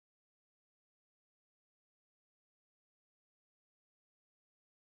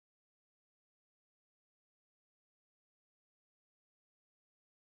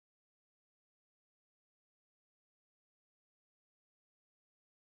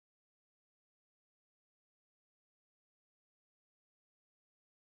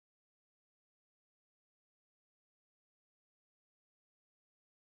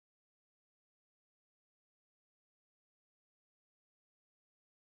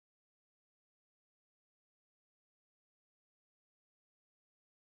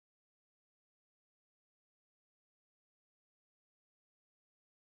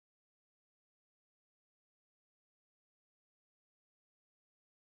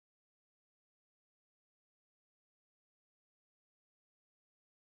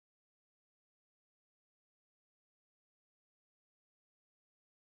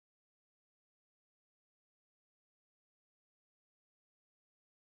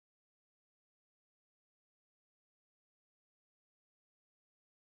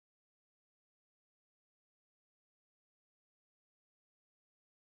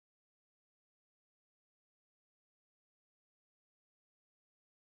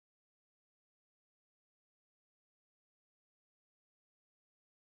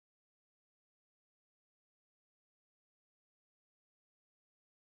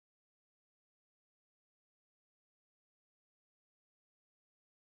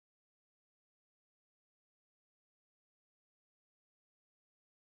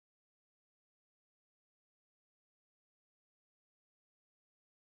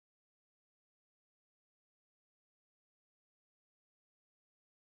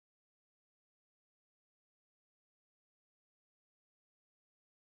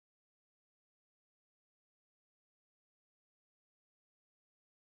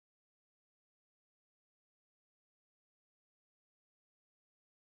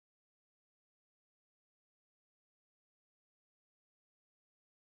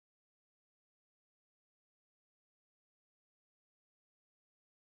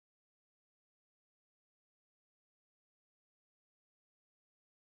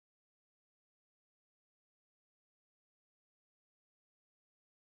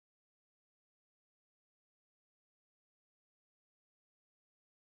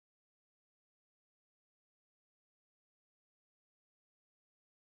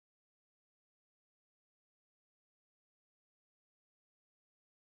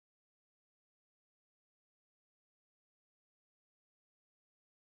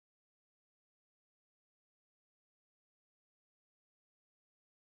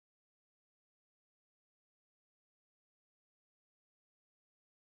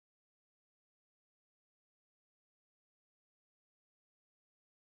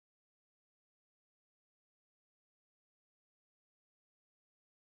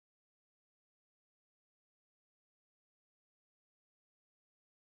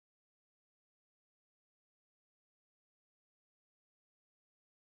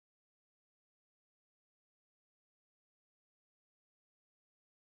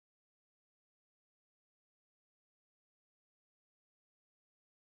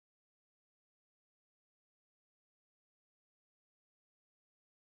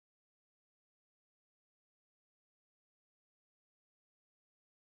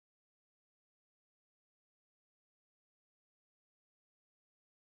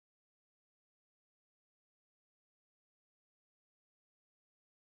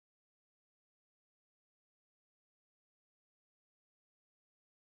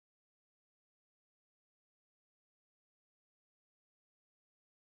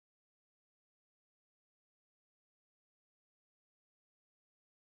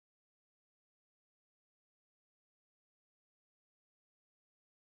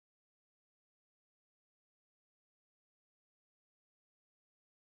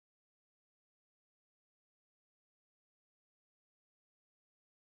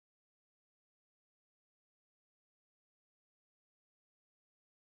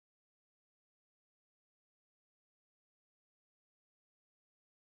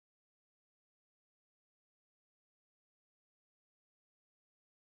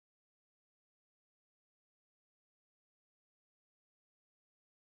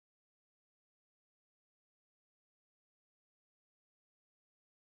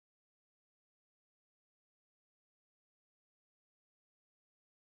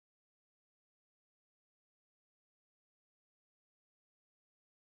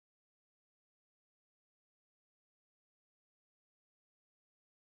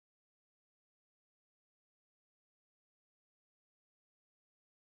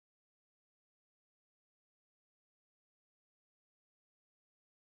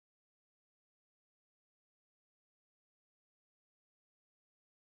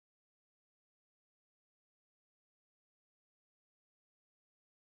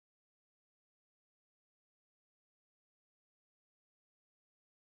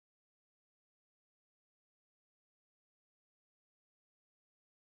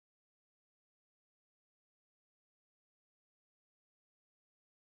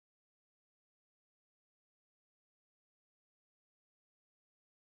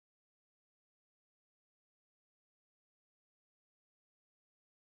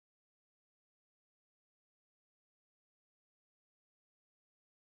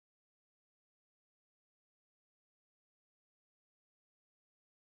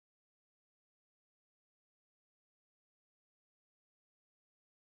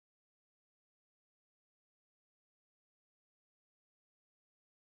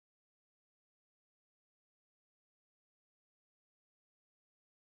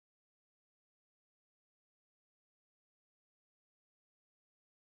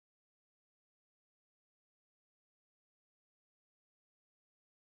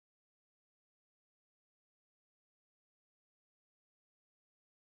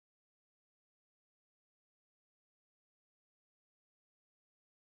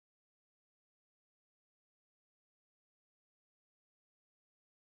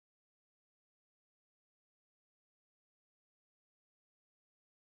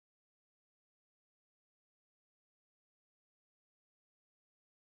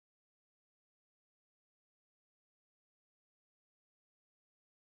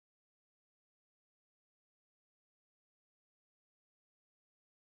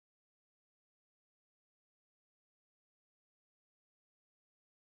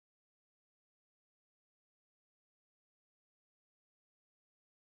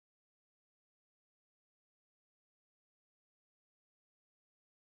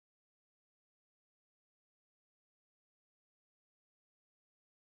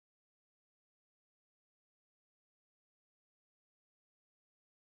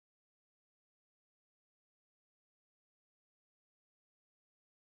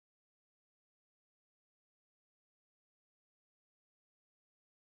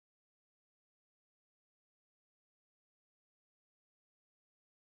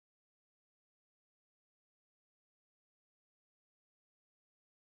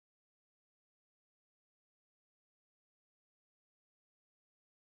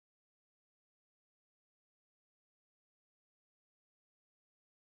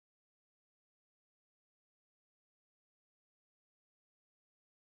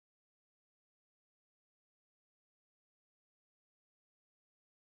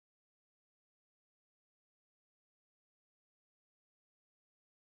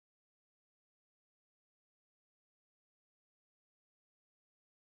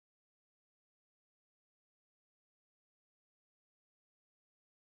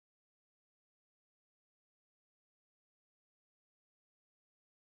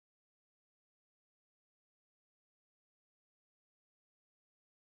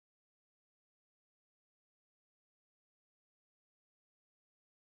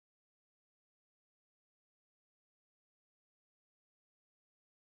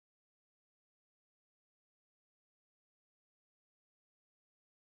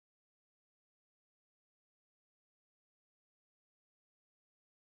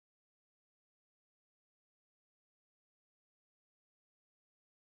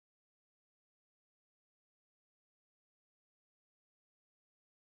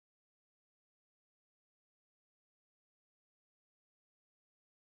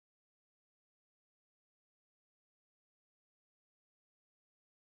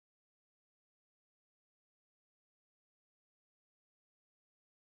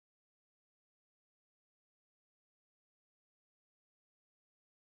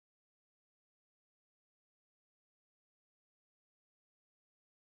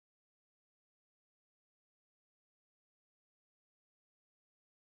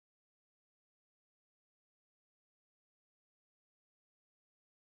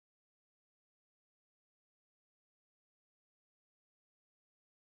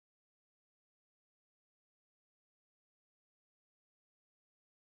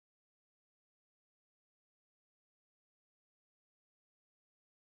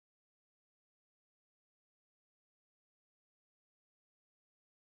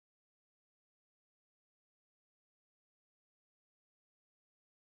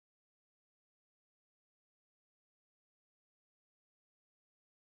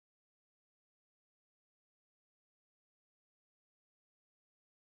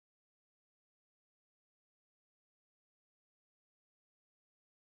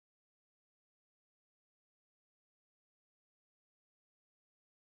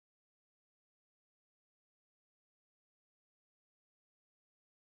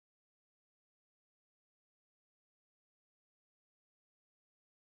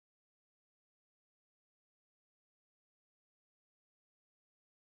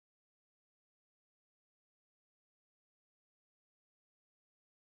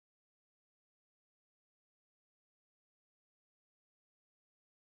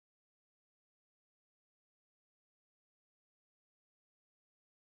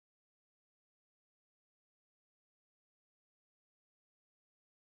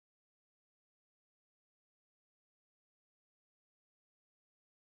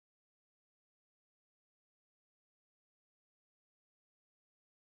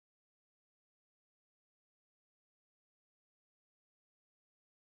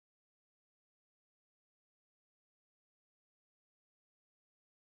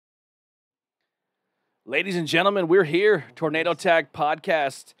Ladies and gentlemen, we're here. Tornado Tag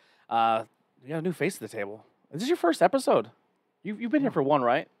Podcast. We got a new face at the table. Is this your first episode? You've been here for one,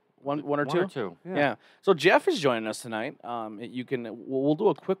 right? One or two? One or two. Yeah. So Jeff is joining us tonight. We'll do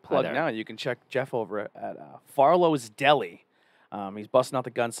a quick plug now. You can check Jeff over at Farlow's Deli. He's busting out the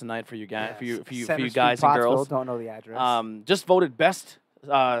guns tonight for you guys, for you guys and girls. Don't know the address. Just voted best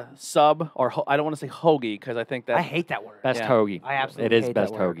sub, or I don't want to say hoagie because I think that I hate that word. Best hoagie. I absolutely It is hate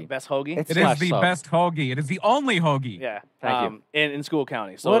best that word. hoagie. best hoagie. It's It is the best hoagie. It is the only hoagie. Yeah. Thank you. In School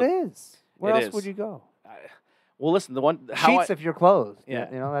County. So Well, it is. Where it else is. would you go? Well, listen, the one Sheets if you're closed. Yeah.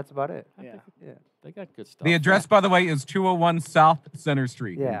 You know, that's about it. Yeah. Yeah. They got good stuff. The address, by the way, is 201 South Center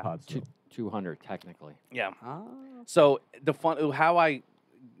Street in Yeah. Pottsville. 200 technically. Yeah. Ah. So how I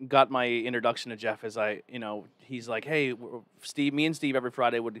got my introduction to Jeff is he's like, hey, me and Steve every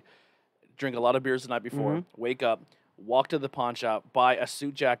Friday would drink a lot of beers the night before, wake up, walk to the pawn shop, buy a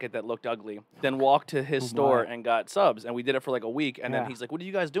suit jacket that looked ugly, then walk to his store and got subs. And we did it for like a week. And then he's like, what are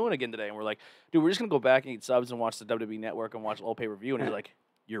you guys doing again today? And we're like, dude, we're just going to go back and eat subs and watch the WWE Network and watch old pay-per-view. And he's like,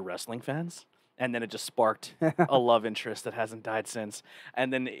 you're wrestling fans? And then it just sparked a love interest that hasn't died since.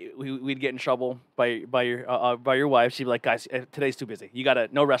 And then we'd get in trouble by your wife. She'd be like, guys, today's too busy. You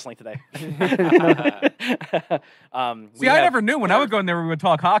got no wrestling today. See, I never knew. When I would go in there, we would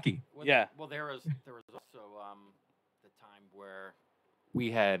talk hockey. Well, Yeah. Well, there was also the time where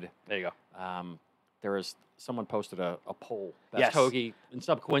we had. There you go. There was someone posted a poll. Yes. Best hoagie, and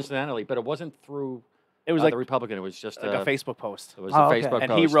sub coincidentally, but it wasn't through. It was the Republican. It was just like a Facebook post. It was Oh, a okay. Facebook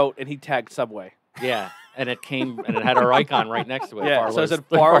And post. he tagged Subway. Yeah, and it came and it had our icon right next to it. Yeah, so it Farlow's- said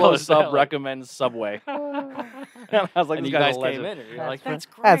Farlow Farlow's Sub Deli. recommends Subway. And I was like, And this you guy's guys a came legend. in and you're like, that's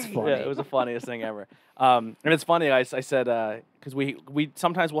great. That's funny. Yeah, it was the funniest thing ever. And it's funny. I said because we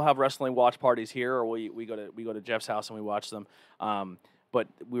sometimes we'll have wrestling watch parties here, or we go to Jeff's house and we watch them. But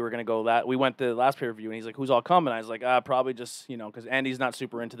we were gonna go we went to the last pay-per-view and he's like, who's all coming? I was like, probably just because Andy's not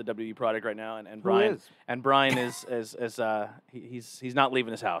super into the WWE product right now, and Brian is? and Brian is he's not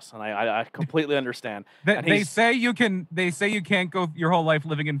leaving his house, and I completely understand. And They he's- say you can't go your whole life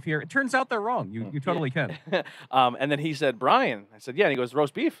living in fear. It turns out they're wrong. You totally can. and then he said, Brian. I said, yeah. And he goes,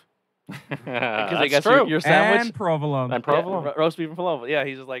 roast beef. Because I That's guess true. your sandwich. And provolone. And provolone. Yeah, roast beef and provolone. Yeah,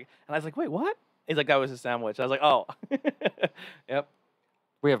 he's just like, and I was like, wait, what? He's like, that was his sandwich. I was like, oh. Yep.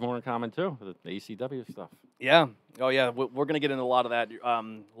 We have more in common too. The ECW stuff. Yeah. Oh, yeah. We're going to get into a lot of that.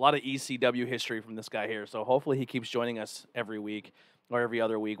 A lot of ECW history from this guy here. So hopefully he keeps joining us every week or every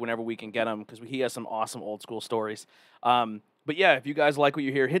other week, whenever we can get him, because he has some awesome old school stories. But yeah, if you guys like what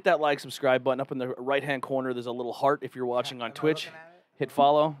you hear, hit that like, subscribe button up in the right-hand corner. There's a little heart if you're watching on Twitch. Hit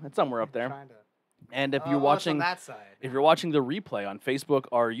follow. It's somewhere up there. And if you're watching that side. if you're watching the replay on Facebook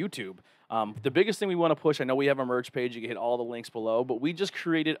or YouTube, the biggest thing we want to push, I know we have a merch page. You can hit all the links below, but we just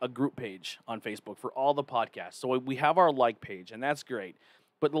created a group page on Facebook for all the podcasts. So we have our like page, and that's great.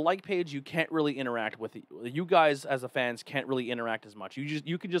 But the like page, you can't really interact with it. You guys, as the fans, can't really interact as much.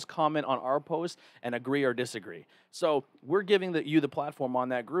 You can just comment on our post and agree or disagree. So we're giving you the platform on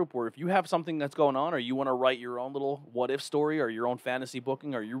that group where if you have something that's going on, or you want to write your own little what-if story, or your own fantasy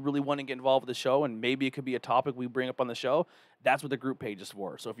booking, or you really want to get involved with the show, and maybe it could be a topic we bring up on the show, that's what the group page is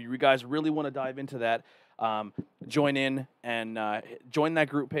for. So if you guys really want to dive into that, join in and join that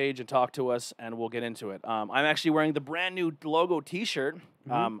group page and talk to us, and we'll get into it. I'm actually wearing the brand new logo T-shirt.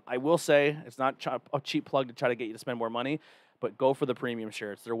 I will say it's not a cheap plug to try to get you to spend more money, but go for the premium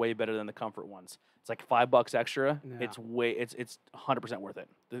shirts. They're way better than the comfort ones. It's like $5 extra. Yeah. It's 100% worth it.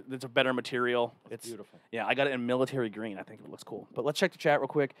 It's a better material. It's beautiful. Yeah, I got it in military green. I think it looks cool. But let's check the chat real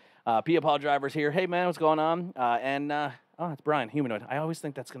quick. Pia Paul Driver's here. Hey man, what's going on? It's Brian, humanoid. I always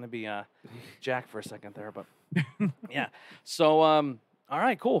think that's gonna be Jack for a second there, but yeah. So all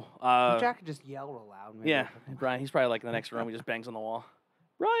right, cool. Jack could just yell real loud. Maybe. Yeah, Brian. He's probably like in the next room. He just bangs on the wall.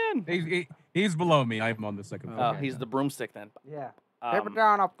 Brian. He's below me. I'm on the second floor. He's the broomstick then. Yeah. Paper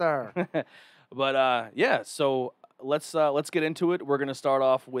down up there. But yeah, so let's get into it. We're gonna start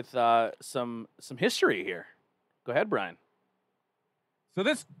off with some history here. Go ahead, Brian. So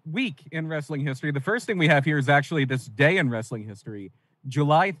this week in wrestling history, the first thing we have here is actually this day in wrestling history.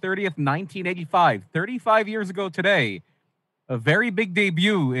 July 30th, 1985, 35 years ago today, a very big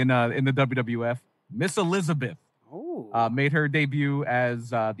debut in the WWF. Miss Elizabeth made her debut as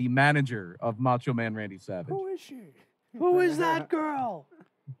the manager of Macho Man Randy Savage. Who is she? Who is that girl?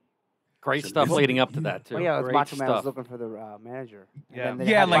 Great stuff leading up to that too. Well, yeah, Great Macho Man was stuff. looking for the manager. And Yeah. then they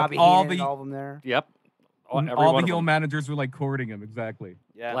Yeah, had like Bobby all Heenan and the- all of them there. Yep. All the heel managers were like courting him, exactly.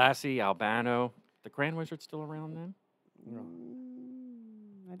 Yeah. Lassie, Albano. The Grand Wizard still around then?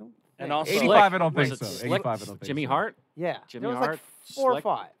 I don't. And think. also 85, I don't Was think it so. Slick? 85, I don't think Jimmy so. Hart? Yeah. Jimmy there was Hart, like 4 Slick.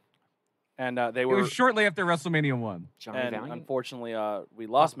 or 5. And they It were, was shortly after WrestleMania 1. Johnny and Valiant. unfortunately, we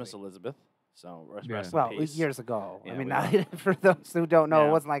lost Possibly. Miss Elizabeth. So rest Yeah. in Well, it was peace. years ago. Yeah, I mean, we now, for those who don't know, Yeah.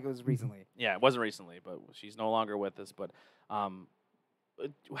 it wasn't like it was recently. Yeah, it wasn't recently, but she's no longer with us. But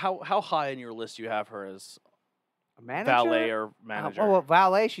how high in your list do you have her as A manager? valet or manager? Well,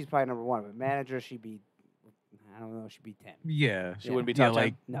 valet, she's probably number 1, but manager, she'd be, I don't know, she'd be 10. Yeah. She wouldn't be Yeah, top 10?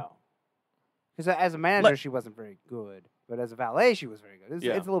 like No. Because as a manager, she wasn't very good, but as a valet, she was very good. It's,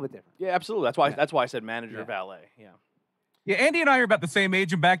 Yeah. it's a little bit different. Yeah, absolutely. That's why I said manager Yeah. valet. Yeah. Yeah, Andy and I are about the same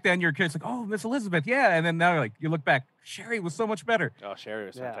age, and back then your kids like, oh, Miss Elizabeth, yeah, and then now like you look back, Sherry was so much better. Oh, Sherry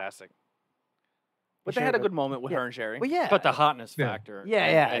was Yeah. fantastic. But Sherry they had a was- good moment with yeah. her and Sherry. Well, yeah. But the hotness Yeah. factor. Yeah,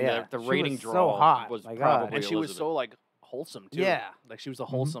 and, yeah, and yeah. The She rating was so draw hot, was my God. probably And she was Elizabeth. so like wholesome too. Yeah. Like she was a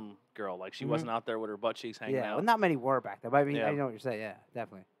wholesome girl. Like she Mhm. wasn't out there with her butt cheeks hanging Yeah, out. well, not many were back then, but I mean, Yeah. I know what you're saying. Yeah,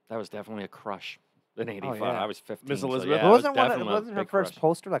 definitely. That was definitely a crush in '85. yeah. I was 15. Miss so Elizabeth? yeah, But it was wasn't definitely a wasn't her big first crush.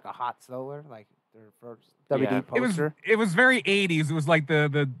 poster like a hot sewer, like their first WD Yeah. poster? It was very 80s. It was like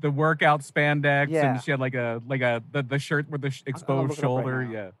the workout spandex, Yeah. and she had like the shirt with the look exposed it up right shoulder.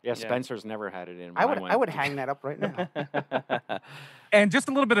 now. Yeah. Yeah, Yeah. Spencer's never had it in. I when would went. hang that up right now. And just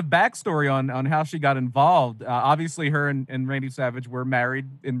a little bit of backstory on how she got involved. Obviously, her and Randy Savage were married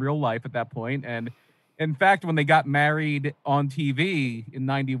in real life at that point, and in fact, when they got married on TV in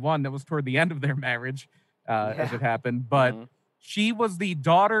 '91, that was toward the end of their marriage, as Yeah. it happened. But Mhm. she was the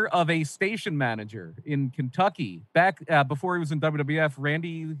daughter of a station manager in Kentucky back before he was in WWF.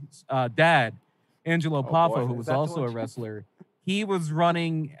 Randy's dad, Angelo boy. Poffo, who Is was that the also a one? wrestler, he was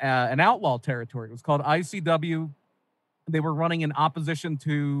running an outlaw territory. It was called ICW. They were running in opposition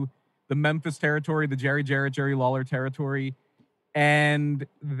to the Memphis territory, the Jerry Jarrett, Jerry Lawler territory. And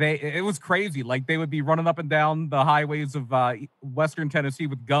it was crazy. Like they would be running up and down the highways of Western Tennessee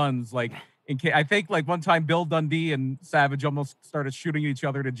with guns. Like I think like one time Bill Dundee and Savage almost started shooting each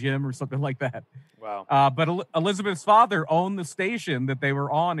other at a gym or something like that. Wow. But Elizabeth's father owned the station that they were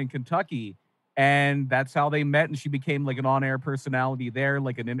on in Kentucky, and that's how they met. And she became like an on-air personality there,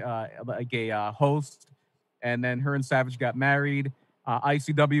 like a host. And then her and Savage got married.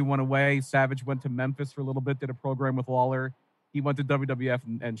 ICW went away. Savage went to Memphis for a little bit, did a program with Lawler. He went to WWF,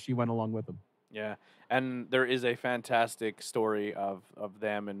 and she went along with him. Yeah. And there is a fantastic story of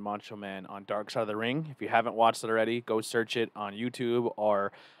them and Macho Man on Dark Side of the Ring. If you haven't watched it already, go search it on YouTube,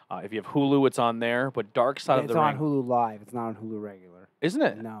 or if you have Hulu, it's on there. But Dark Side of It's the on Ring, Hulu Live. It's not on Hulu regular. isn't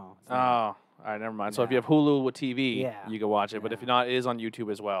it? No. It's Oh, not. all right, never mind. So if you No. have Hulu with TV, Yeah. you can watch it. But if Yeah. not, it is on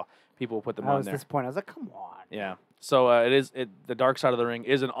YouTube as well. People will put them I on was there. disappointed. I was like, come on. Yeah. So the Dark Side of the Ring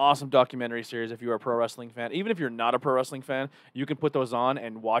is an awesome documentary series if you are a pro wrestling fan. Even if you're not a pro wrestling fan, you can put those on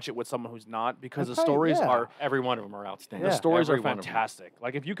and watch it with someone who's not, because the That's right, stories yeah. are Every one of them are outstanding. the stories Every are one of 'em. fantastic.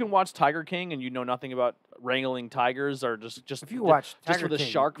 Like if you can watch Tiger King and you know nothing about wrangling tigers, or just If you ju- watch just Tiger for the King,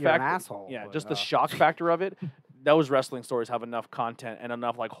 shark you're an factor, asshole, yeah, but, just the shock factor of it. Those wrestling stories have enough content and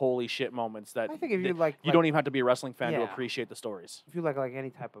enough like holy shit moments that I think if you that like, you don't even have to be a wrestling fan to Yeah. appreciate the stories, if you like any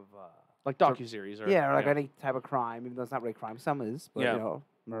type of like docuseries or or like any type of crime, even though it's not really crime, some is, but Yeah. you know,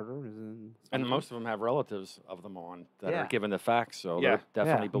 murder is in. And most of them have relatives of them on that Yeah. are given the facts, so Yeah. they're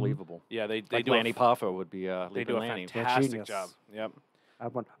definitely Yeah. believable. yeah, they Like do Lanny a, Poffo would be they do a Lanny. fantastic genius. job. Yep.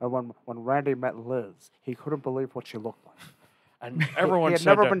 When Randy met Liz, he couldn't believe what she looked like. And He everyone had said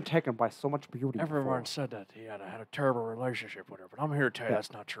never that, been taken by so much beauty. everyone before. said that he had a terrible relationship with her, but I'm here to tell you Yeah.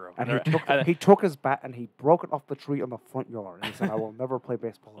 that's not true. And And he took his bat and he broke it off the tree on the front yard. And he said, "I will never play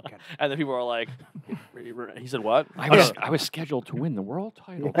baseball again." and then people are like, he said what? I was scheduled to win the world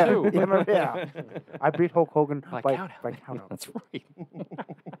title Yeah, too. yeah. I beat Hulk Hogan By by count-out. count. That's right.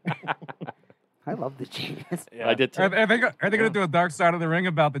 I love the genius. Yeah. I did too. Are they going to do a Dark Side of the Ring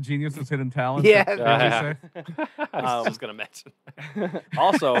about the genius's hidden talents? Yeah. Did you Yeah. say? I was just gonna mention.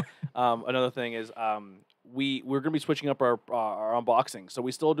 Also, another thing is we're going to be switching up our unboxing. So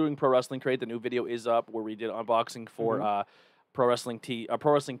we're still doing Pro Wrestling Crate. The new video is up where we did unboxing for Pro Wrestling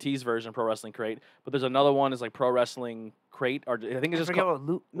Tees version, Pro Wrestling Crate. But there's another one is like Pro Wrestling Crate, or I think it's I just forget called what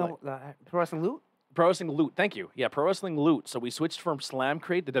loot. No, Pro Wrestling Loot. Pro Wrestling Loot. Thank you. Yeah, Pro Wrestling Loot. So we switched from Slam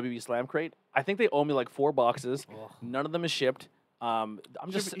Crate, the WWE Slam Crate. I think they owe me like 4 boxes. None of them is shipped. I'm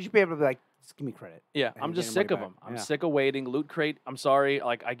just You should be able to be like, just give me credit. Yeah, and I'm you just get your sick of money them. back. I'm Yeah. sick of waiting. Loot Crate, I'm sorry.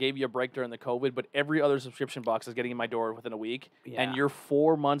 Like, I gave you a break during the COVID, but every other subscription box is getting in my door within a week. Yeah. And you're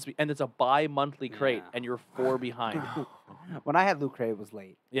 4 months, and it's a bi-monthly crate, Yeah. and you're 4 behind. When I had Loot Crate, it was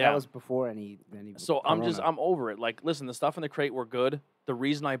late. Yeah. That was before any. So I'm over it. Like, listen, the stuff in the crate were good. The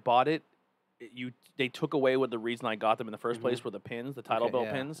reason I bought it, they took away what the reason I got them in the 1st place were the pins, the title belt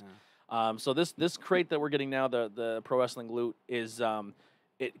pins. Yeah. So this crate that we're getting now, the Pro Wrestling Loot, is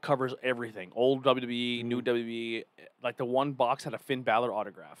it covers everything. Old WWE, new WWE. Like the one box had a Finn Balor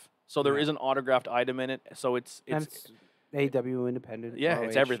autograph. So there is an autographed item in it. So it's AW independent. yeah, ROH,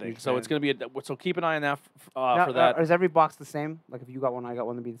 it's everything. New So it's Japan. going to be so keep an eye on that Now, for that. Is every box the same? Like if you got one, I got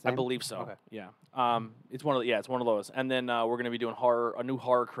one to be the same. I believe so. Okay. Yeah. It's one of those. And then we're going to be doing a new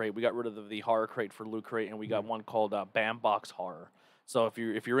horror crate. We got rid of the horror crate for Loot Crate, and we got one called Bam Box Horror. So if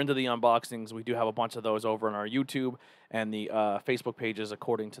you're into the unboxings, we do have a bunch of those over on our YouTube and the Facebook pages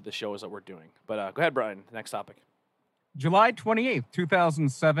according to the shows that we're doing. But go ahead, Brian. Next topic. July 28th,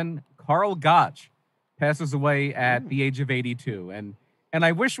 2007, Carl Gotch passes away at the age of 82. And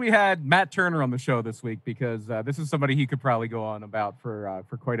I wish we had Matt Turner on the show this week because this is somebody he could probably go on about for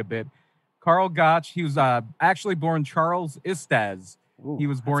quite a bit. Carl Gotch, he was actually born Charles Istaz. Ooh, he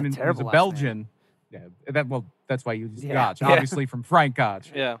was born that's he was a terrible last Belgian. Yeah, that's why he was Gotch, obviously from Frank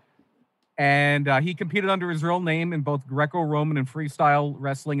Gotch. Yeah. And he competed under his real name in both Greco-Roman and freestyle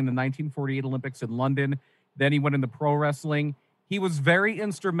wrestling in the 1948 Olympics in London. Then he went into pro wrestling. He was very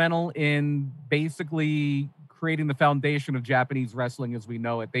instrumental in basically creating the foundation of Japanese wrestling as we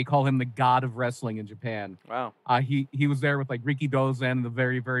know it. They call him the god of wrestling in Japan. Wow. He was there with like Riki Dozen, the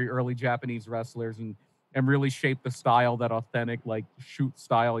very, very early Japanese wrestlers, and really shaped the style, that authentic like shoot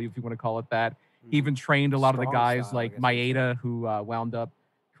style, if you want to call it that. He even trained a lot of the Strong guys style, I like guess you'd say. Maeda, who wound up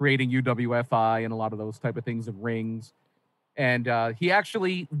creating UWFI and a lot of those type of things of rings. And he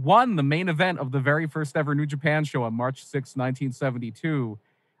actually won the main event of the very first ever New Japan show on March 6, 1972.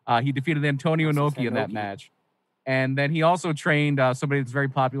 He defeated Antonio Inoki in that match. And then he also trained somebody that's very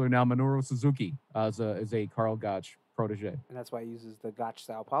popular now, Minoru Suzuki, as a Carl Gotch protege. And that's why he uses the Gotch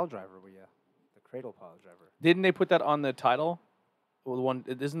style pile driver, the cradle pile driver. Didn't they put that on the title? Well, the one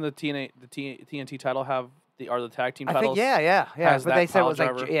isn't the TNT title have the tag team I titles? think yeah. has But that they said it pile was like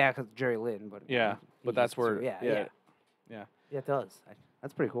driver? because Jerry Lynn, but Yeah, but that's where yeah, it does.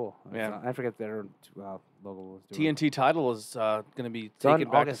 That's pretty cool. Yeah. I forget their logo was doing. TNT title is going to be Done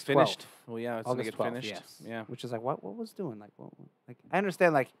taken back August to finished. 12th. Well, yeah, it's going to August get 12th, finished. yes. Yeah. Which is like what was doing like I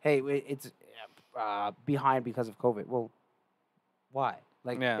understand like hey it's behind because of COVID. Well, why?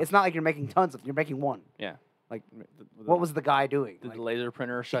 Like it's not like you're making tons of. You're making one. Yeah. Like what was the guy doing? Did Like, the laser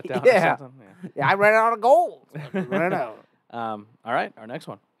printer shut down Yeah. or something? yeah, I ran out of gold. ran out. All right, our next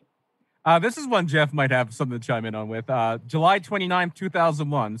one. This is one Jeff might have something to chime in on with. July 29th,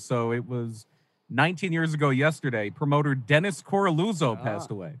 2001. So it was 19 years ago yesterday. Promoter Dennis Coralluzzo passed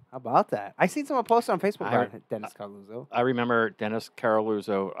away. How about that? I seen someone post on Facebook I- about Dennis Carluzzo. I remember Dennis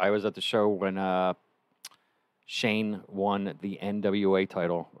Caraluzzo. I was at the show when Shane won the NWA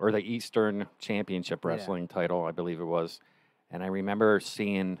title, or the Eastern Championship Wrestling title, I believe it was. And I remember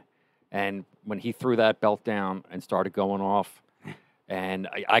seeing, and when he threw that belt down and started going off, and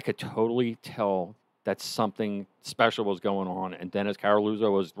I could totally tell that something special was going on. And Dennis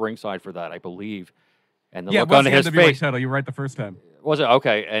Caraluzzo was ringside for that, I believe. And the Yeah, it look was on the his NWA face. title. You were right the first time. Was it?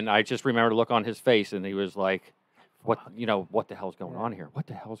 Okay. And I just remember the look on his face, and he was like, what the hell's going on here? What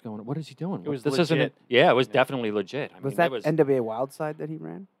the hell's going on? What is he doing? It was this isn't legit. it. Yeah, it was definitely legit. I Was mean, that it was, NWA Wildside that he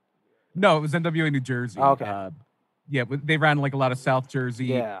ran? No, it was NWA New Jersey. Oh, okay. Yeah, but they ran like a lot of South Jersey.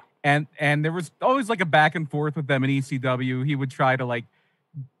 Yeah. And there was always like a back and forth with them in ECW. He would try to like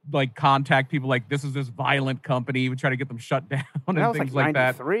contact people like this is this violent company. He would try to get them shut down and That was things like like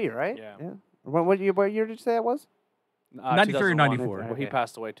that. 93, right? Yeah. What year did you say that was? 93 or 2001. 94. Well, he Okay.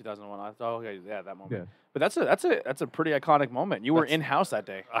 passed away 2001. I thought, okay, yeah, that moment. Yeah. But that's a pretty iconic moment. You were That's- in house that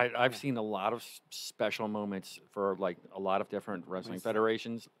day. I've seen a lot of special moments for like a lot of different wrestling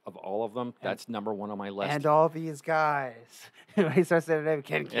federations. Of all of them, that's number one on my list. And all these guys. He starts saying their name,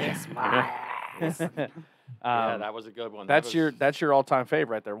 can kiss my ass. Yeah, that was a good one. That's your all-time fave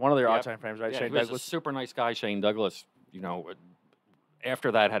right there. One of their Yep. all-time faves, right? Yeah, Shane he was Douglas. a super nice guy, Shane Douglas. You know,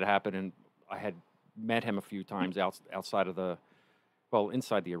 after that had happened, and I had met him a few times outside of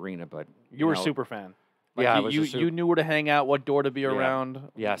inside the arena, but You were a know, super fan. Yeah, I you, was you, a you knew where to hang out, what door to be Yeah. around,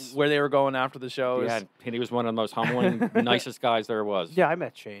 Yes. where they were going after the shows. Yeah, and he was one of the most humbling, nicest guys there was. Yeah, I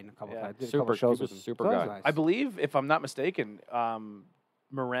met Shane a couple Yeah. times. Did a Super- couple shows he was with a him. super So that was guy. nice. I believe, if I'm not mistaken,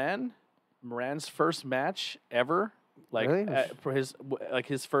 Moran's first match ever, like Really? for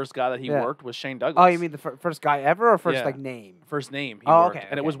his first guy that he Yeah. worked was Shane Douglas. Oh, you mean the first guy ever or first Yeah. like name? first name? He Oh, worked, okay,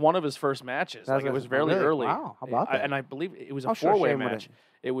 and it okay. was one of his first matches. That's Like it was awesome. fairly Really? early. Wow, how about that? And I believe it was a I'm sure four-way Shane would've- match.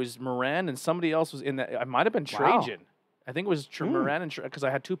 It was Moran and somebody else was in that. It might have been Wow. Trajan. I think it was Moran and because I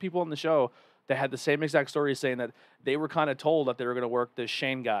had two people on the show that had the same exact story, saying that they were kind of told that they were going to work this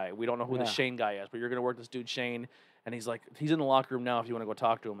Shane guy. We don't know who the Yeah. Shane guy is, but you're going to work this dude Shane. And he's like, he's in the locker room now if you want to go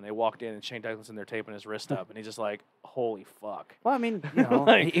talk to him. And they walked in, and Shane Douglas in there taping his wrist up. And he's just like, holy fuck. Well, I mean, you know,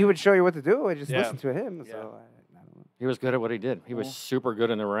 Like- he would show you what to do. I just Yeah. listen to him. Yeah. So I don't know. He was good at what he did. He was super good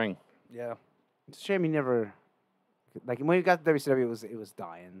in the ring. Yeah. It's a shame he never. Like when he got to WCW, it was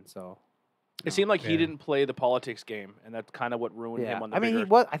dying. So. It seemed like he didn't play the politics game, and that's kind of what ruined him on the he bigger...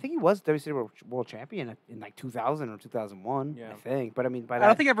 was. I think he was WCW World Champion in like 2000 or 2001. I think, but I mean, by that, I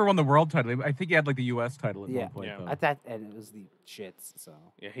don't think he ever won the world title. I think he had like the U.S. title at one point. Yeah, though. at that, and it was the shits. So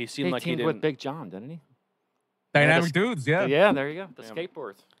yeah, he seemed like he teamed didn't... with Big John, didn't he? Dynamic Dudes, yeah. Yeah, there you go. The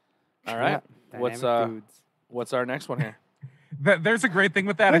skateboards. All right. Dynamic Dudes. What's our next one here? There's a great thing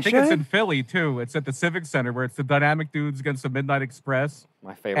with that. I think it's in Philly, too. It's at the Civic Center where it's the Dynamic Dudes against the Midnight Express.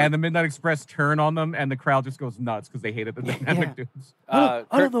 My favorite. And the Midnight Express turn on them, and the crowd just goes nuts because they hated the Dynamic Dudes. I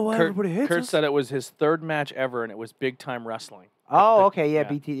don't know why everybody hates Kurt us. said it was his third match ever, and it was big time wrestling. Oh, okay, yeah,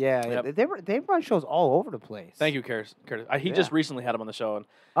 BT, Yep. They run shows all over the place. Thank you, Curtis. He just recently had him on the show, and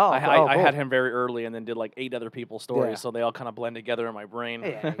Oh, I cool. had him very early, and then did like 8 other people's stories, Yeah. so they all kind of blend together in my brain.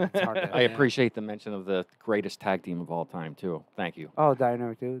 Yeah, it's hard to, I appreciate the mention of the greatest tag team of all time, too. Thank you. Oh,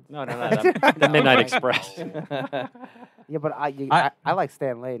 Dynamic Dudes. No, the Midnight Express. Yeah, but I like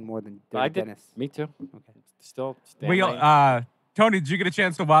Stan Lane more than Dennis. Me too. Okay. Still, Stan Lane. Tony, did you get a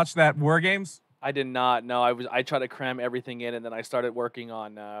chance to watch that War Games? I did not. No, I tried to cram everything in, and then I started working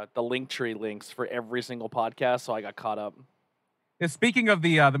on the Linktree links for every single podcast, so I got caught up. Yeah, speaking of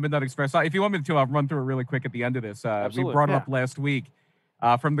the Midnight Express, if you want me to, I'll run through it really quick at the end of this. We brought it up last week.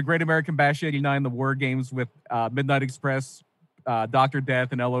 From the Great American Bash 89, the War Games with Midnight Express, Dr. Death,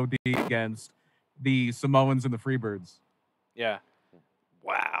 and LOD against the Samoans and the Freebirds. Yeah.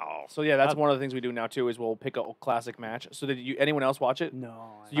 Wow. So yeah, that's one of the things we do now too. Is we'll pick a classic match. So did anyone else watch it? No.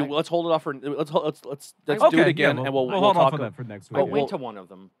 So let's hold it off for let's do Okay, it again, yeah, and we'll hold talk off on that for next week. I yeah. went to one of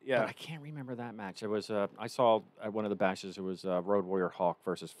them. Yeah. But I can't remember that match. It was I saw at one of the bashes. It was Road Warrior Hawk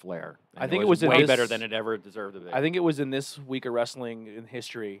versus Flair. I think it was way in better this- than it ever deserved to be. I think it was in this week of wrestling in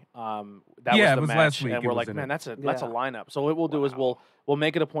history. That Yeah, was the it was match, last week and it we're was like, in man, it. that's a lineup. So what we'll do is Wow. we'll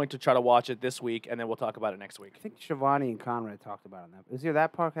make it a point to try to watch it this week, and then we'll talk about it next week. I think Shivani and Conrad talked about it on that. It was either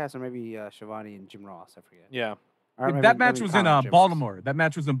that podcast or maybe Shivani and Jim Ross. I forget. Yeah. Or maybe- That match maybe was in Conrad and Jim Ross. Baltimore. That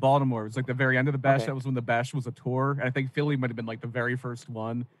match was in Baltimore. It was like the very end of the bash. Okay. That was when the bash was a tour. And I think Philly might have been like the very first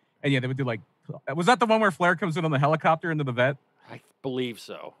one. And yeah, they would do like, was that the one where Flair comes in on the helicopter into the vet? I believe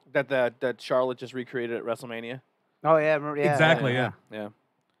so. That Charlotte just recreated at WrestleMania. Oh yeah, remember, yeah. Exactly, yeah. Yeah.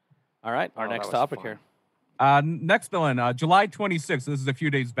 All right, our Oh, next that was topic fun. here. Next one, July 26th. This is a few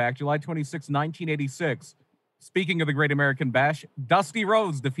days back. July 26, 1986. Speaking of the Great American Bash, Dusty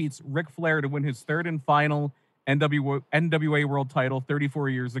Rhodes defeats Ric Flair to win his third and final NWA World Title 34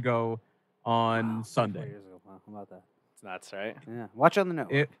 years ago on Sunday. 4 years ago. Wow, how about that? It's nuts, right? Yeah. Watch on the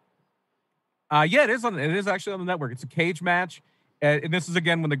network. Yeah, it is actually on the network. It's a cage match. And this is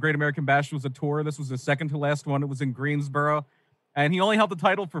again when the Great American Bash was a tour. This was the second to last one. It was in Greensboro. And he only held the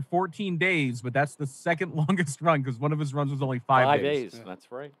title for 14 days, but that's the second longest run because one of his runs was only 5 days. Yeah.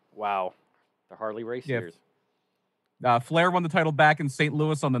 That's right. Wow. The Harley Race Yeah. years. Flair won the title back in St.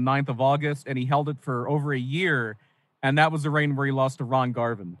 Louis on the 9th of August, and he held it for over a year. And that was the reign where he lost to Ron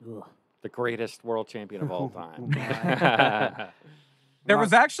Garvin. Ugh. The greatest world champion of all time. There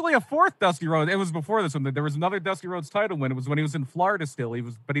was actually a fourth Dusty Rhodes. It was before this one. There was another Dusty Rhodes title win. It was when he was in Florida still. He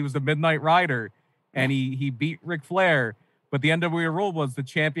was the Midnight Rider, and he beat Ric Flair. But the NWA rule was the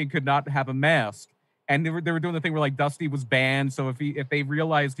champion could not have a mask. And they were doing the thing where like Dusty was banned. So if they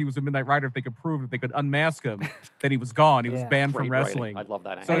realized he was a Midnight Rider, if they could prove that they could unmask him, then he was gone. He was Yeah. banned Great from writing. wrestling. I love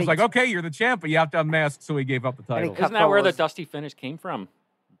that. So it's like, okay, you're the champ, but you have to unmask. So he gave up the And he title. cut Isn't that where the was- Dusty finish came from?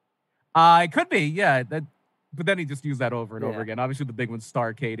 It could be, yeah. But then he just used that over and over Yeah. again. Obviously, the big one's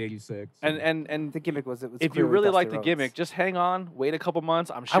Starrcade '86. And The gimmick was if you clearly really Dusty like the Rhodes. gimmick, just hang on, wait a couple months.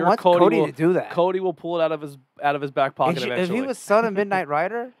 I'm I sure want Cody will to do that. Cody will pull it out of his back pocket If eventually. he was son of Midnight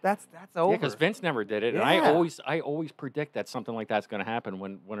Rider, that's over. Yeah, because Vince never did it, and Yeah. I always predict that something like that's going to happen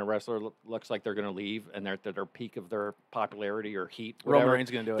when a wrestler looks like they're going to leave and they're at their peak of their popularity or heat. Roman Whatever,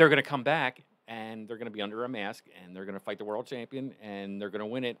 Reigns gonna do it. They're going to come back and they're going to be under a mask and they're going to fight the world champion and they're going to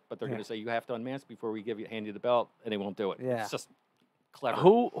win it, but they're Yeah. going to say you have to unmask before we hand you the belt, and they won't do it. Yeah. It's just clever.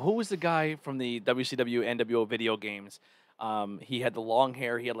 Who was the guy from the WCW NWO video games? He had the long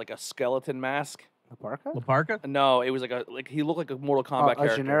hair. He had like a skeleton mask. Parka? Laparca? No, it was like he looked like a Mortal Kombat A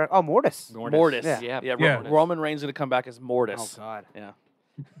character. generic. Oh, Mortis. Mortis. Yeah. Yeah. Mortis. Roman Reigns gonna come back as Mortis. Oh God. Yeah.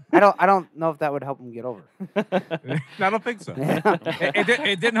 I don't know if that would help him get over. I don't think so. Yeah.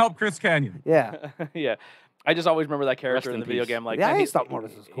 It didn't help Chris Canyon. Yeah. Yeah. I just always remember that character Rest in in the video peace. game. Like, Yeah, I man, always thought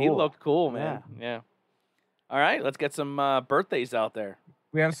Mortis was He cool. looked cool, man. Yeah. All right, let's get some birthdays out there.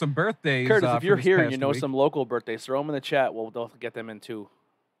 We have some birthdays. Curtis, if for you're this here and past you know week. some local birthdays, throw them in the chat. We'll get them in too.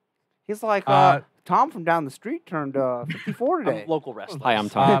 He's like Tom from down the street turned 54 today. I'm local wrestling. Hi, I'm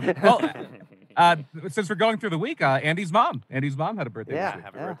Tom. Since we're going through the week, Andy's mom had a birthday. Yeah. this week.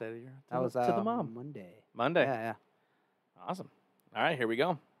 Happy birthday to your That was to the mom. Monday. Yeah, Yeah. awesome. All right, here we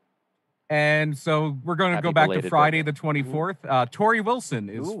go. And so we're going to Happy go back to belated Friday birthday. the 24th. Tori Wilson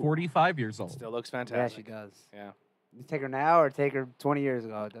is Ooh. 45 years old. Still looks Yeah, fantastic. she does. Yeah. You take her now or take her 20 years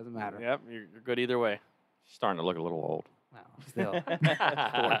ago. It doesn't matter. Yep, you're good either way. She's starting to look a little old. Well, still.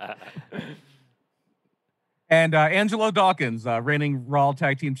 And Angelo Dawkins, reigning Raw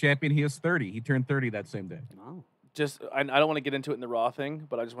Tag Team Champion, he is 30. He turned 30 that same day. Wow. Just, I don't want to get into it in the Raw thing,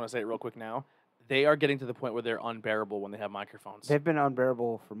 but I just want to say it real quick now. They are getting to the point where they're unbearable when they have microphones. They've been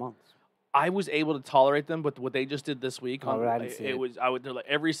unbearable for months. I was able to tolerate them, but what they just did this week, Oh, I didn't see it. was, they're like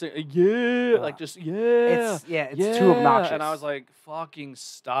every single, like just, It's too obnoxious. And I was like, fucking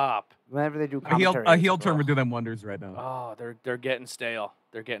stop. Whenever they do A heel, commentary, a heel it's turn like, would do them wonders right now. Oh, they're getting stale.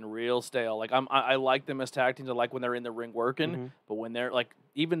 They're getting real stale. Like I like them as tag teams. I like when they're in the ring working, but when they're like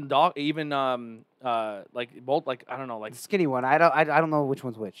even both like I don't know, like the skinny one. I don't know which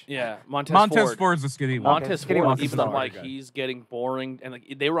one's which. yeah, Montez Ford's the skinny one. Montez skinny Ford, one's the even star. like he's getting boring, and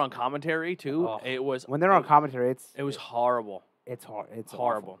like they were on commentary too. Oh. It was When they're on commentary, it was horrible. it's hard. It's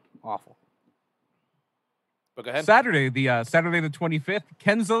Horrible. Awful. But go ahead. Saturday the 25th,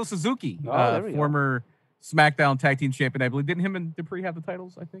 Kenzo Suzuki, there we go. former SmackDown Tag Team Champion, I believe. Didn't him and Dupree have the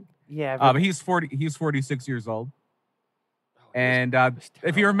titles? I think. Yeah. But he's 40. He's 46 years old. And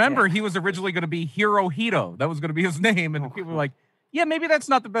if you remember, he was originally going to be Hirohito. That was going to be his name, and people were like, "Yeah, maybe that's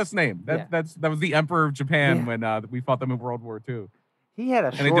not the best name." That was the Emperor of Japan when we fought them in World War II. he had a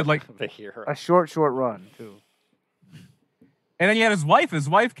And they did short, like, The hero. a short run too. and then he had his wife. His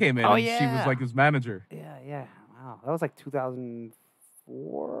wife came in, Oh, and she was yeah. like his manager. Yeah. Wow. That was like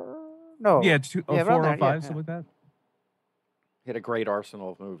 2004. No. Yeah, around 04, there, 05, yeah, something like that. He had a great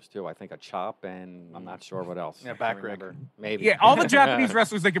arsenal of moves too. I think a chop and I'm not sure what else. Yeah, I back can't rig. remember. Maybe. Yeah, all the Japanese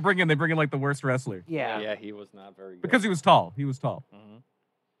wrestlers they could bring in, they bring in like the worst wrestler Yeah. Yeah, he was not very good. because he was tall. He was tall. Mhm.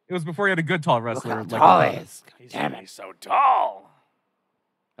 It was before he had a good tall Look wrestler. how like- tall he is. Damn, he's so tall.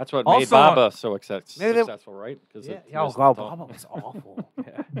 That's what made Also, Baba so maybe they- successful, right? Because Yeah. Oh God, Baba was awful.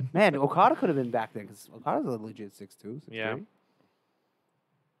 Man, Okada could have been back then because Okada's a legit 6'2". 6'3". Yeah.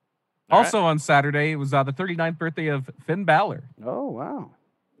 Also on Saturday, it was the 39th birthday of Finn Balor. Oh wow.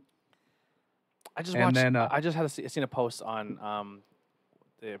 I just And watched. then, I just had seen a post on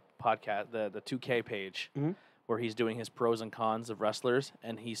the podcast, the 2K page, Mhm. where he's doing his pros and cons of wrestlers,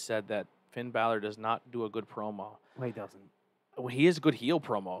 and he said that Finn Balor does not do a good promo. Well, he doesn't. Well, he is a good heel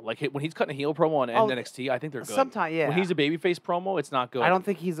promo. Like when he's cutting a heel promo on NXT, I think they're good. Sometimes, yeah. When he's a babyface promo, it's not good. I don't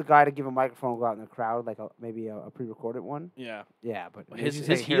think he's the guy to give a microphone and go out in the crowd like maybe a pre-recorded one. Yeah, Yeah, but his as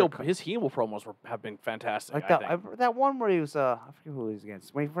you say, heel haircut. promos have been fantastic. like I that think. that one where he was I forget who he was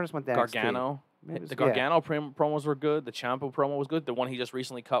against when he first went to NXT. Gargano. Maybe it was- The yeah. Gargano promos were good. The Ciampa promo was good. The one he just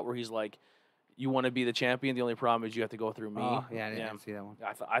recently cut where he's like, "You want to be the champion? The only problem is you have to go through me." Oh, yeah, I didn't see that one.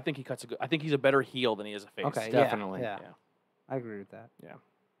 I think he cuts a good. I think he's a better heel than he is a face. Okay, Definitely. Yeah, Yeah. I agree with that.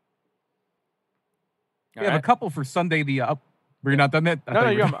 We have a couple for Sunday. We're not done yet? I No, thought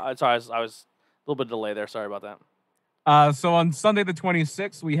you you're. were- Sorry, I was a little bit of delay there. Sorry about that. So on Sunday the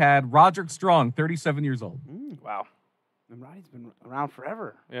 26th, we had Roderick Strong, 37 years old. Wow. And Roddy's been around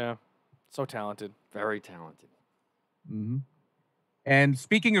forever. Yeah. So talented. Very talented. Mm-hmm. And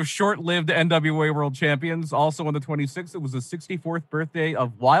speaking of short-lived NWA World Champions, also on the 26th, it was the 64th birthday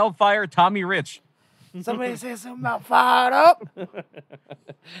of Wildfire Tommy Rich. Somebody say something about fired up.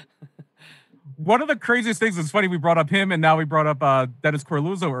 One of the craziest things is funny, we brought up him, and now we brought up Dennis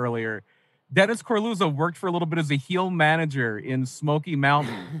Corluzzo earlier. Dennis Corluzzo worked for a little bit as a heel manager in Smoky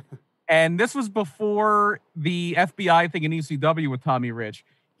Mountain. And this was before the FBI thing in ECW with Tommy Rich.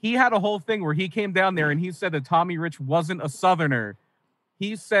 He had a whole thing where he came down there and he said that Tommy Rich wasn't a Southerner.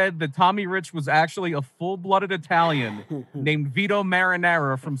 He said that Tommy Rich was actually a full-blooded Italian named Vito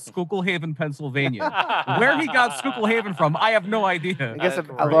Marinara from Schuylkill Haven, Pennsylvania. Where he got Schuylkill Haven from, I have no idea. I guess a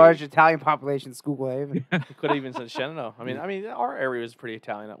Great. large Italian population, Schuylkill Haven. He could have even said Shenandoah. I mean, our area was pretty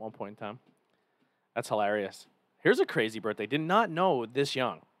Italian at one point in time. That's hilarious. Here's a crazy birthday. Did not know this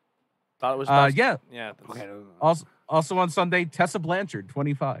young. Thought it was. Yeah. Yeah. Also on Sunday, Tessa Blanchard,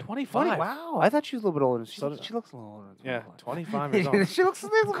 25. 25. Wow, I thought she was a little bit older. She So looks a little older. Than Yeah, 25 25. years old. She looks a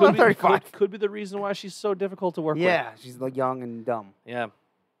little Could be, 35. could be the reason why she's so difficult to work with. Yeah, she's like young and dumb. Yeah.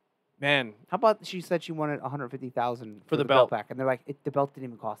 Man, How about she said she wanted $150,000 For the the belt. back, and they're like, the belt didn't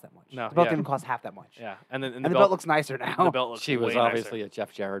even cost that much. No, the belt yeah. didn't even cost half that much. yeah. And then And the belt looks nicer now. the belt looks She was way obviously a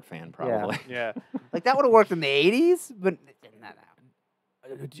Jeff Jarrett fan, probably. nicer. Yeah. Like that would have worked in the '80s, but not now.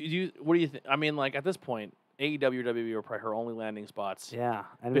 What do you think? I mean, like at this point, AEW or WWE are probably her only landing spots. Yeah,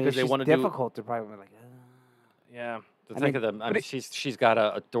 and Because they she's wanna do- difficult to probably be like. Yeah. To think of them, I mean, she's got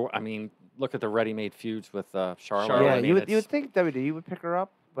a door. I mean, look at the ready-made feuds with Charlotte. Charlotte. Yeah, I mean, you would think WWE would pick her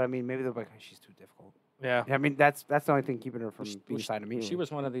up, but I mean, maybe they're like, she's too difficult. Yeah. I mean, that's the only thing keeping her from being she, signed immediately. she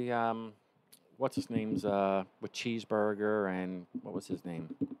was one of the what's his name's with Cheeseburger and what was his name?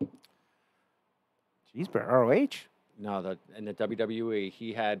 Cheeseburger, ROH. No, in the WWE,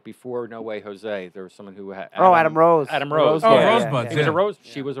 he had before No Way Jose. There was someone who had Adam Rose. Adam Rose. Oh, yeah. Rosebud. He was a Yeah. rose.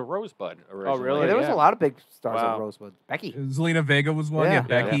 She was a Rosebud originally. really? Yeah, there was Yeah. a lot of big stars Wow. on Rosebud. Becky. Zelina Vega was one. Yeah. Yeah,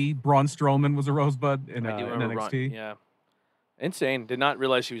 Becky. Braun Strowman was a Rosebud in, I do in remember NXT. Ron, yeah. Insane. Did not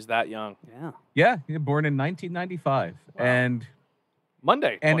realize she was that young. Yeah. Yeah, born in 1995, Wow. and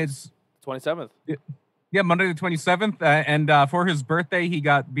Monday. it's 27th. yeah Monday the 27th, and for his birthday he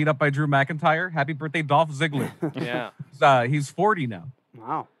got beat up by Drew McIntyre. Happy birthday, Dolph Ziggler. Yeah. He's 40 now.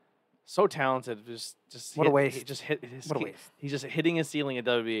 Wow. So talented. Just What a hit, waste. He just hit his, What a waste. He's just hitting his ceiling at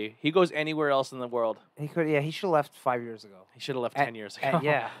WWE. He goes anywhere else in the world. He could. Yeah, he should have left 5 years ago. He should have left 10 years ago.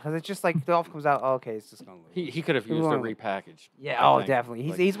 Yeah, because it's just like Dolph comes out. Oh, okay, it's just gonna lose. He could have used a repackage. Yeah. I Oh, think. definitely.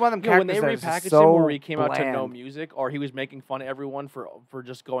 Like, He's one of them Yeah, when they characters that repackaged is so him where he came out to no bland. music, or he was making fun of everyone for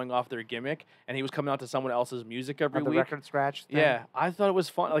just going off their gimmick, and he was coming out to someone else's music every At the week. record scratch. Thing. Yeah, I thought it was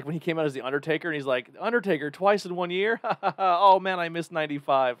fun. Like when he came out as the Undertaker, and he's like, Undertaker twice in 1 year. Oh man, I missed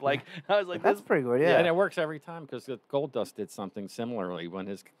 '95. Like I was like, That's this. pretty good. And Yeah. it works every time because Goldust did something similarly when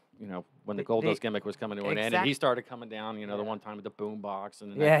his, when the Goldust gimmick was coming to an end, and he started coming down, the one time with the boombox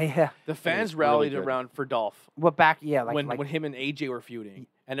and Yeah. The fans really rallied good. around for Dolph What back? Yeah, like when him and AJ were feuding,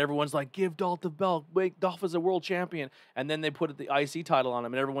 and everyone's like, "Give Dolph the belt. Wait, Dolph is a world champion." And then they put the IC title on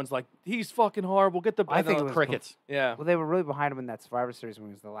him, and everyone's like, "He's fucking horrible. Get the." I and think then it was crickets. Yeah. Well, they were really behind him in that Survivor Series when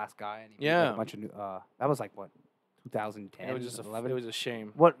he was the last guy, and he beat, like, Yeah. a bunch of new. That was like what, 2010. It was just 11. it was a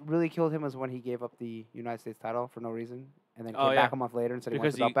shame. What really killed him was when he gave up the United States title for no reason, and then came back a month later and said he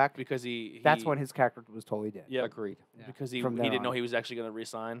wants the belt back. Because he That's when his character was totally dead. yeah Agreed. Yeah. because he From there didn't know on. he was actually going to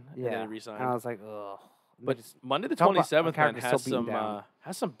resign. And then Yeah, he and I resigned. was like, ugh. But Monday the talk about a 27th man character has still beaten down.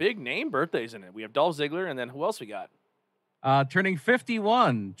 has some big name birthdays in it. We have Dolph Ziggler, and then who else we got? Turning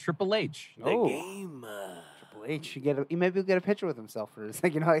 51, Triple H. Oh. Game. Triple H, maybe he'll get a picture with himself for his,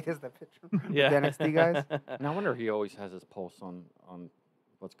 like, how he has that picture with Yeah. the NXT guys. And I wonder if he always has his pulse on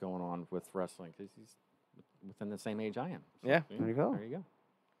what's going on with wrestling because he's within the same age I am. So, Yeah. There you go. There you go.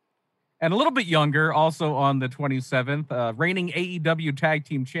 And a little bit younger, also on the 27th, reigning AEW Tag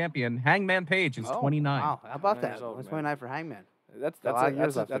Team Champion, Hangman Page is 29. Wow, how about 29 that? years old, That's man. 29 for Hangman. That's A lot of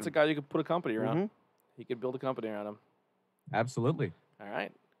years left that's in a guy you could put a company around. Mhm. He could build a company around him. Absolutely. All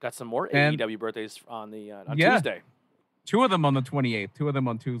right. Got some more And- AEW birthdays on the on Yeah. Tuesday. Two of them on the 28th, two of them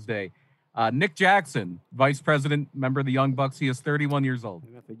on Tuesday. Nick Jackson, Vice President, member of the Young Bucks. He is 31 years old.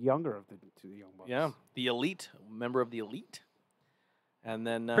 You got the younger of the two young bucks. Yeah. The Elite, member of the Elite. And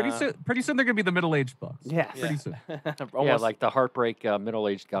then Pretty soon they're going to be the middle-aged Bucks. Yes. Pretty soon. Yeah, Almost like the heartbreak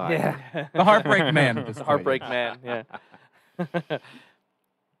middle-aged guy. Yeah. The Heartbreak Man at this the point. Heartbreak Man. Yeah.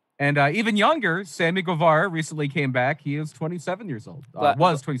 And even younger, Sammy Guevara recently came back. He is 27 years old.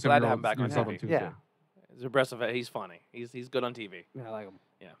 Was 27 glad to years have him back on old on TV. Tuesday. Yeah. He's impressive. He's funny. He's good on TV. Yeah, I like him.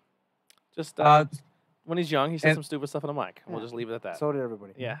 Just Uh, when he's young, he says and- some stupid stuff on the mic. We'll Yeah. just leave it at that. So did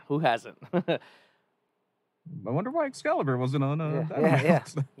everybody. Yeah. Who hasn't? I wonder why Excalibur wasn't on. Yeah.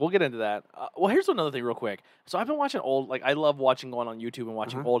 We'll get into that. Well, here's another thing, real quick. So I've been watching I love watching going on YouTube and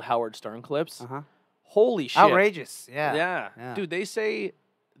watching Uh-huh. old Howard Stern clips. Uh-huh. Holy shit! Outrageous. Yeah. Yeah. Dude, they say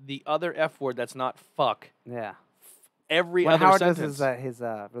the other F word that's not fuck Yeah. every When other Howard sentence. does his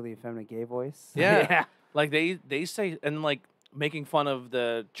really effeminate gay voice. Yeah. yeah. Like they say, and like making fun of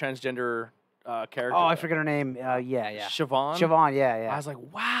the transgender character. Oh, I forget her name. Yeah. Siobhan. Siobhan. Yeah. I was like,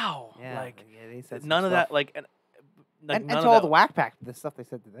 wow. yeah. Like yeah, they said some none of stuff. that. Like and and none to of all that. the whack pack, the stuff they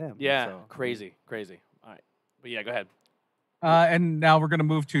said to them. Yeah. so. Crazy. All right. But yeah, go ahead. And now we're going to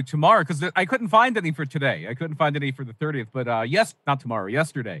move to tomorrow because I couldn't find any for today. I couldn't find any for the 30th. But not tomorrow.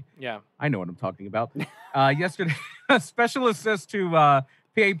 Yesterday. Yeah. I know what I'm talking about. Yesterday, a special assist to PA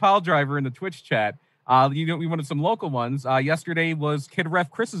Pile Driver in the Twitch chat. We wanted some local ones. Yesterday was Kid Ref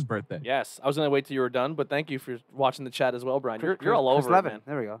Chris's birthday. Yes. I was gonna wait till you were done, but thank you for watching the chat as well, Brian. You're all Chris over it, Levin. man.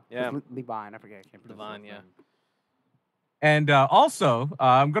 There we go. Yeah. Chris Levine. I forget. I can't pronounce Levine, his yeah. name. And also,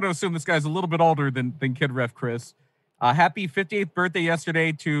 I'm going to assume this guy's a little bit older than Kid Ref Chris. Happy 58th birthday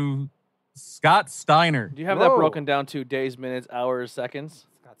yesterday to Scott Steiner. Do you have that Whoa. broken down to days, minutes, hours, seconds,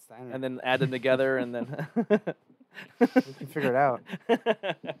 Scott Steiner. and then add them together, and then we can figure it out.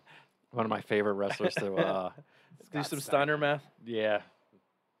 One of my favorite wrestlers to, do some Steiner math? yeah.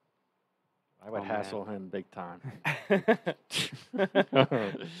 I would Oh, hassle him big time.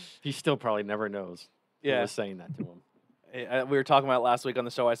 He still probably never knows. I Yeah. was saying that to him. We were talking about it last week on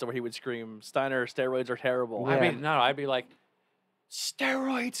the show. I said where he would scream, "Steiner, steroids are terrible." Yeah. I mean, no, I'd be like,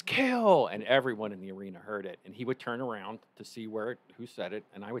 steroids kill, and everyone in the arena heard it. And he would turn around to see who said it,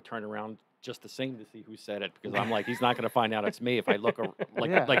 and I would turn around just the same to see who said it, because I'm like, he's not going to find out it's me if I look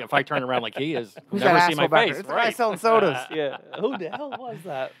like if I turn around like he is. Who's never that see my asshole back face. there? It's the guy selling sodas. Yeah. Who the hell was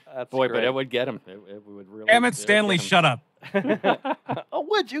that? That's Boy, great. but it would get him. It would really. Emmett Stanley, shut up. Oh,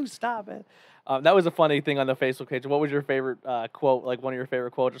 would you stop it? That was a funny thing on the Facebook page. What was your favorite quote? Like one of your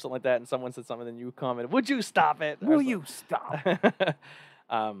favorite quotes or something like that, and someone said something, and you commented, "Would you stop it?" Will you stop?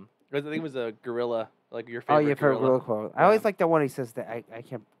 I think it was a gorilla, like your favorite. Oh, yeah, favorite gorilla quote. I always like that one. He says that I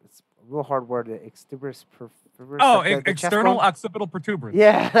can't. It's a real hard word. Extuberous. Oh, like the chest external bone. occipital protuberance.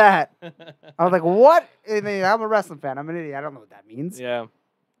 Yeah, that. I was like, what? And then, I'm a wrestling fan. I'm an idiot. I don't know what that means. Yeah. All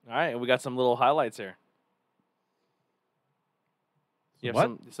right, we got some little highlights here. You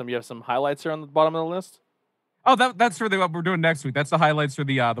have you have some highlights here on the bottom of the list. Oh, that's for what we're doing next week. That's the highlights for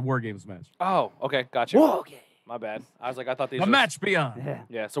the War Games match. Oh, okay, gotcha. Okay. My bad. I was like, I thought these. The were... match beyond. Yeah.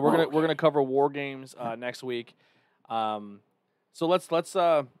 Yeah. So we're gonna cover War Games next week. So let's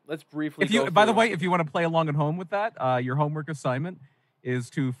briefly. By the way, if you want to play along at home with that, your homework assignment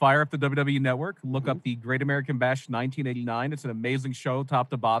is to fire up the WWE Network, look up the Great American Bash 1989. It's an amazing show, top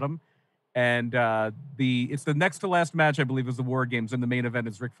to bottom. And it's the next to last match, I believe, is the War Games, and the main event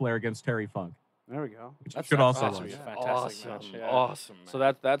is Ric Flair against Terry Funk. There we go. Which should also be a be fantastic match. Yeah. Awesome. So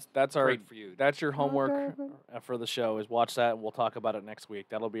that's our Great for you. That's your homework for the show. Is watch that, and we'll talk about it next week.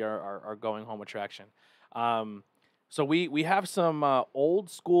 That'll be our going home attraction. So we have some old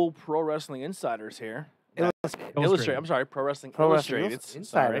school pro wrestling insiders here. Illustrated. I'm sorry, Pro Wrestling Illustrated.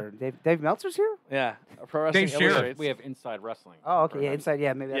 Insider. Dave Meltzer's here? Yeah, Pro Wrestling Dave Shearer. Illustrated. We have Inside Wrestling. Oh, okay. Yeah, inside.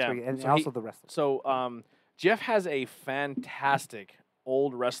 Yeah, maybe that's Yeah. where and So also the wrestling. So Jeff has a fantastic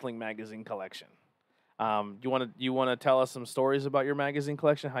old wrestling magazine collection. You want to tell us some stories about your magazine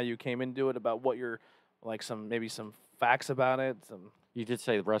collection, how you came into it, about what your maybe some facts about it, some. You did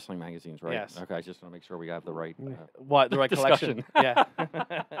say the wrestling magazines, right? Yes. Okay, I just want to make sure we have the right. The right collection? Yeah.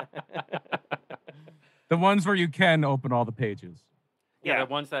 The ones where you can open all the pages. Yeah,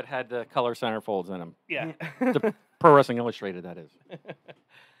 the ones that had the color centerfolds in them. Yeah. The Pro Wrestling Illustrated, that is.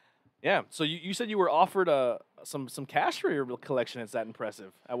 Yeah. So you said you were offered some cash for your collection. It's that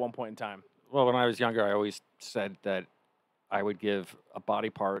impressive at one point in time. Well, when I was younger, I always said that I would give a body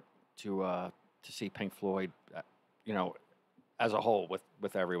part to see Pink Floyd, as a whole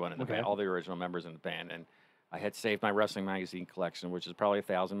with everyone in the band, all the original members in the band. And I had saved my wrestling magazine collection, which is probably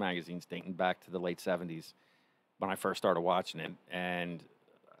 1,000 magazines dating back to the late 70s when I first started watching it. And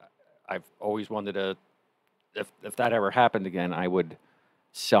I've always wanted to, if that ever happened again, I would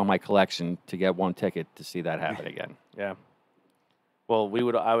sell my collection to get one ticket to see that happen again. Yeah. Well,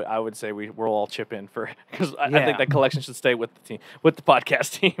 I would say we'll all chip in because I think that collection should stay with the team, with the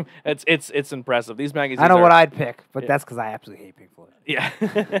podcast team. It's impressive. These magazines. I know what I'd pick, but that's because I absolutely hate Pink Floyd. Yeah.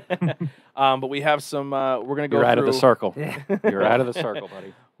 But we have some. We're gonna go. You're out of the circle. Yeah. You're out of the circle,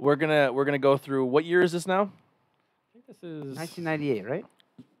 buddy. We're gonna go through. What year is this now? I think this is 1998, right?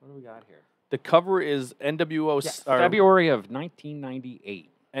 What do we got here? The cover is NWO. February of 1998.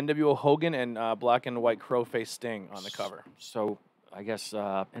 NWO Hogan and black and white crow face Sting on the cover. So I guess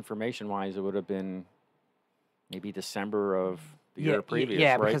information-wise, it would have been maybe December of the year previous,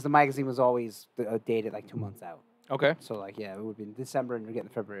 yeah, right? because the magazine was always dated like 2 months out. Okay. So it would be in December, and you're getting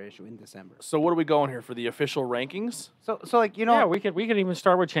the February issue in December. So what are we going here for the official rankings? So yeah, we could even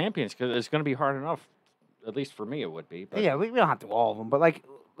start with champions because it's going to be hard enough. At least for me, it would be. But yeah, we don't have to do all of them, but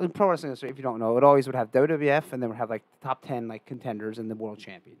in Pro Wrestling Illustrated, if you don't know, it always would have WWF, and then would have the top 10 contenders and the world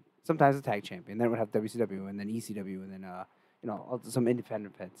champion. Sometimes the tag champion. Then it would have WCW, and then ECW, and then some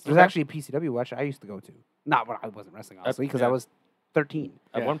independent events. There's actually a PCW which I used to go to. Not when I wasn't wrestling, obviously, because I was 13.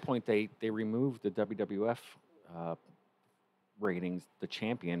 At one point, they removed the WWF ratings, the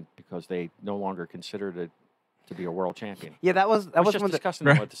champion, because they no longer considered it to be a world champion. Yeah, that was just one of discussing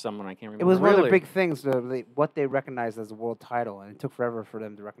that with someone I can't remember. It was one of the Really? big things, what they recognized as a world title, and it took forever for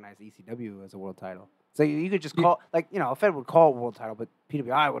them to recognize ECW as a world title. So you could just call, a Fed would call it a world title, but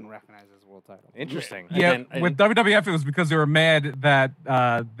PWI wouldn't recognize it as a world title. Interesting. Yeah, with WWF, it was because they were mad that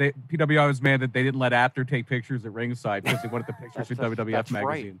PWI was mad that they didn't let Apter take pictures at ringside because they wanted the pictures for WWF that's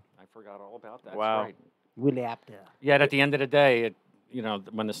magazine. Right. I forgot all about that. Wow. That's right. Willie Apter. Yet at the end of the day,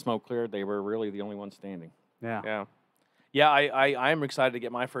 when the smoke cleared, they were really the only ones standing. Yeah. Yeah. Yeah, I am excited to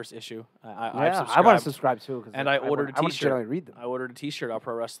get my first issue. I want to subscribe too. And I ordered a I want to T-shirt. read them. I ordered a T-shirt off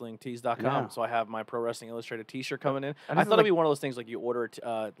ProWrestlingTees.com, Yeah. so I have my Pro Wrestling Illustrated T-shirt coming in. And I this thought is it'd be one of those things you order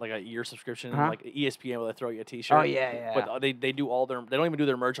a year subscription, like ESPN, where they throw you a T-shirt. Oh yeah. But they do they don't even do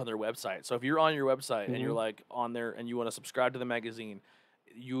their merch on their website. So if you're on your website and you're on there and you want to subscribe to the magazine,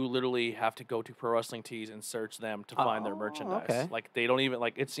 you literally have to go to Pro Wrestling Tees and search them to find their Oh, merchandise. okay. Like they don't even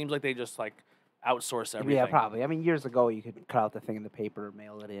like. It seems like they just like outsource everything. Yeah, probably. I mean, years ago, you could cut out the thing in the paper,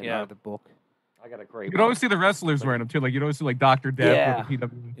 mail it in, Yeah. or the book. I got a great. You'd always see the wrestlers wearing them too. Like you'd always see like Dr. Death Yeah. with a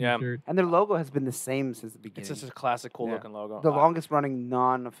PW Yeah. shirt. And their logo has been the same since the It's beginning. just a classic, cool Yeah. looking logo. The longest running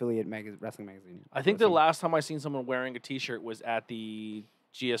non-affiliate wrestling magazine. I think the last time I seen someone wearing a T-shirt was at the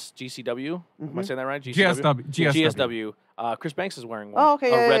GCW. Am I saying that right? GSW. GSW. Chris Banks is wearing one. Oh, okay,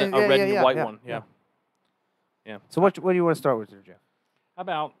 A red, yeah, a red yeah, and yeah, white yeah, one. Yeah. So what do you want to start with there, Jeff? How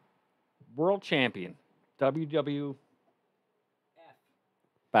about world champion WWF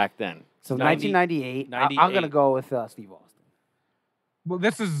back then? So 90 1998. I'm going to go with Steve Austin. Well,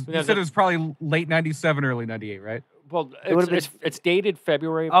 this is Yeah, you said it was probably late '97, early '98, right? Well, would've it's dated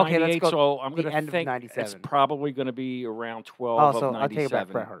February of Okay, let's '98, go so I'm the going end to of think 97. it's probably going to be around 12 Oh, of so I'll take it back,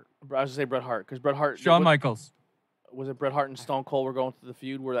 97. Bret Hart. I was gonna say Bret Hart because Bret Hart. Shawn Michaels. Was it Bret Hart and Stone Cold were going through the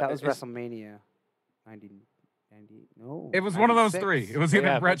feud? Where That was is- WrestleMania 90. No. It was one of those 96. three. It was either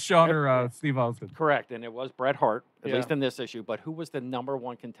Yeah. Brett, Shawn, or Steve Austin. Correct, and it was Bret Hart, at Yeah. least in this issue. But who was the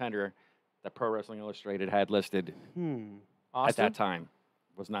 #1 contender that Pro Wrestling Illustrated had listed at Austin? that time?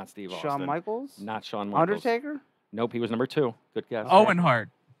 Was not Steve Austin. Shawn Michaels? Not Shawn Michaels. Undertaker? Nope, he was #2. Good guess. Owen Hart.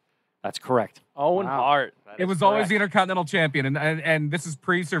 That's correct. Owen Wow. Hart. It was always the Intercontinental Champion, and this is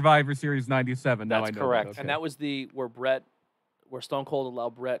pre-Survivor Series '97. Now That's I know correct. That. Okay. And that was where Stone Cold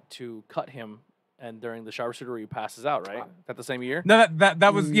allowed Bret to cut him, and during the sharpshooter he passes out. Right? That the same year? No,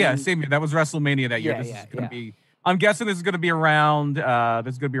 that was same year. That was WrestleMania that year. Yeah, This yeah, is gonna yeah. be. I'm guessing this is gonna be around.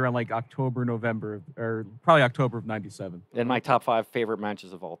 This is gonna be around like October, November, or probably October of '97. In my top 5 favorite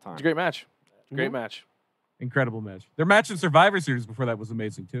matches of all time. It's a great match. Great match. Incredible match. Their match in Survivor Series before that was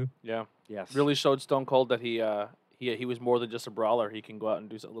amazing too. Yeah. Yes. Really showed Stone Cold that he was more than just a brawler. He can go out and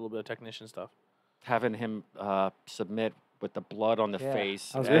do a little bit of technician stuff. Having him submit with the blood on the Yeah.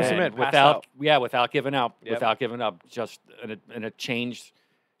 face. I was gonna and submit, passed without out. without giving up. Yep. Without giving up. Just in a changed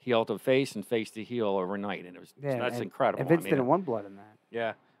heel to face and face to heel overnight. And it was that's incredible. And Vince I mean, didn't want blood in that.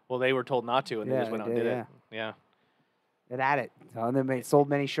 Yeah. Well, they were told not to, and they Yeah, just went out and they did did, it. Yeah. It had it. So, and they sold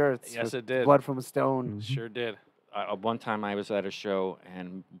many shirts. Yes, with it did. Blood from a stone. Sure did. one time I was at a show,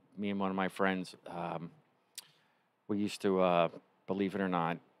 and me and one of my friends, we used to, believe it or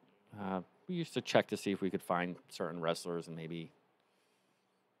not, we used to check to see if we could find certain wrestlers and maybe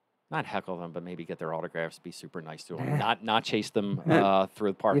not heckle them, but maybe get their autographs, be super nice to them, not chase them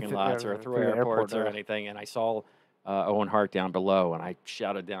through the parking lots or through through the airports airport, or anything. And I saw Owen Hart down below, and I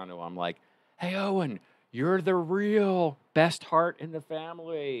shouted down to him like, "Hey, Owen, you're the real best Hart in the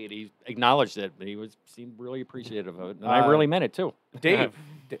family." And he acknowledged it, but he seemed really appreciative of it, and I really meant it too. Dave,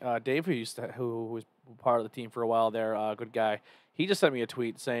 who was part of the team for a while there, good guy. He just sent me a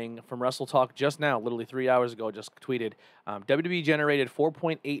tweet saying from Wrestle Talk just now, literally 3 hours ago, just tweeted, WWE generated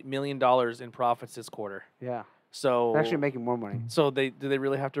 $4.8 million in profits this quarter. Yeah. So They're actually making more money. So do they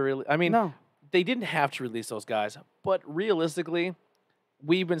really have to really? I mean, No. they didn't have to release those guys, but realistically,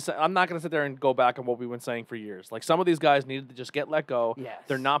 I'm not going to sit there and go back on what we've been saying for years. Like some of these guys needed to just get let go. Yes.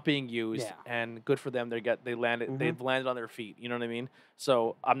 They're not being used, Yeah. and good for them. They've landed on their feet. You know what I mean?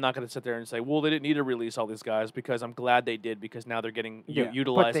 So I'm not going to sit there and say, well, they didn't need to release all these guys, because I'm glad they did, because now they're getting Yeah, but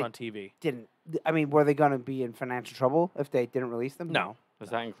utilized they on TV. Didn't. I mean, were they going to be in financial trouble if they didn't release them? No. Does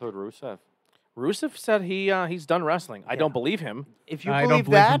that include Rusev? Rusev said he's done wrestling. I don't believe him. If you I don't believe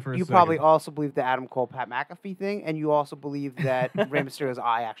believe him that, for a you probably second. also believe the Adam Cole Pat McAfee thing, and you also believe that Rey Mysterio's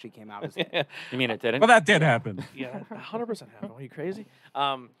eye actually came out. Of his head. You mean it didn't? Well, that did happen. Yeah, 100% happened. Are you crazy?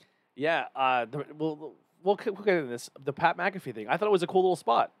 We'll get into this. The Pat McAfee thing. I thought it was a cool little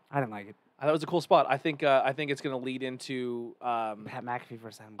spot. I didn't like it. I thought it was a cool spot. I think it's going to lead into. Pat McAfee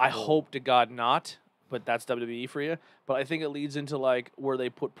versus Adam I Cole. hope to God not, but that's WWE for you. But I think it leads into like where they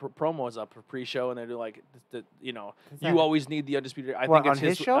put promos up for pre-show, and they do like you that? always need the undisputed. I What, think it's on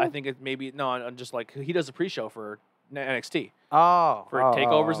his show? I think it maybe no on just like he does a pre-show for NXT, Oh. for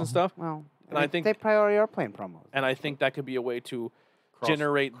takeovers and stuff. Well, And I think- they probably already are playing promos. and I think that could be a way to Cross-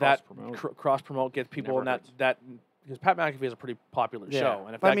 generate cross-promote. cross promote, get people in Never that because Pat McAfee is a pretty popular Yeah. show,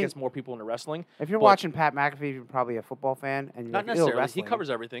 and if But I that mean- gets more people into wrestling, If you're but- watching Pat McAfee, you're probably a football fan, and you're not like, "Ew, necessarily. He wrestling." covers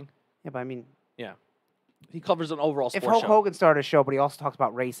everything. Yeah, but I mean, He covers an overall if sports Hulk show. Hogan started a show, but he also talks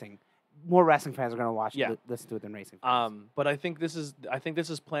about racing, more wrestling fans are going to watch, Yeah. listen to it than racing fans. But I think this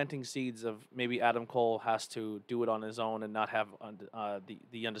is planting seeds of maybe Adam Cole has to do it on his own and not have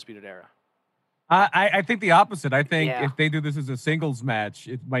the Undisputed Era. I think the opposite. I think Yeah. if they do this as a singles match,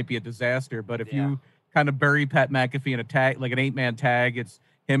 it might be a disaster. But if Yeah. you kind of bury Pat McAfee in a tag, like an 8-man tag,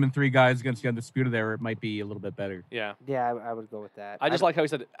 him and 3 guys against the Undisputed Era, it might be a little bit better. Yeah. Yeah, I would go with that. I just like how he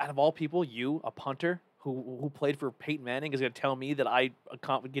said, out of all people, you, a punter who played for Peyton Manning, is going to tell me that I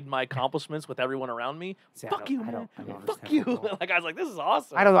get my accomplishments with everyone around me. See, Fuck you, man. I don't Fuck understand you. football. Like, I was like, this is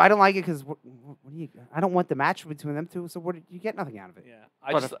awesome. I don't like it because I don't want the match between them two. So you get nothing out of it.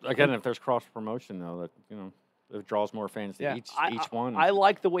 Yeah. But again, if there's cross promotion though, that it draws more fans to Yeah, each one. I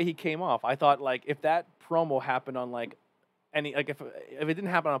like the way he came off. I thought like if that promo happened on like any like if it didn't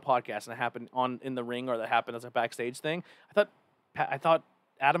happen on a podcast and it happened in the ring or that happened as a backstage thing, I thought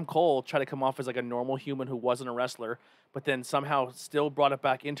Adam Cole tried to come off as like a normal human who wasn't a wrestler, but then somehow still brought it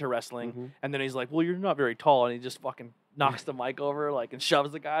back into wrestling. And then he's like, "Well, you're not very tall," and he just fucking knocks the mic over like and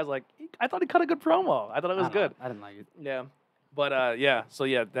shoves the guys. Like I thought he cut a good promo. I thought it was good. I didn't like it. Yeah. But yeah, so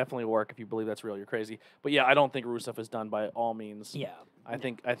yeah, definitely work if you believe that's real. You're crazy. But yeah, I don't think Rusev is done by all means. Yeah. I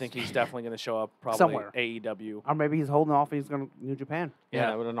think he's definitely going to show up probably Somewhere. AEW. Or maybe he's holding off and he's going to New Japan.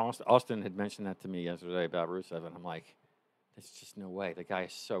 Yeah, but Austin had mentioned that to me yesterday about Rusev, and I'm like, there's just no way. The guy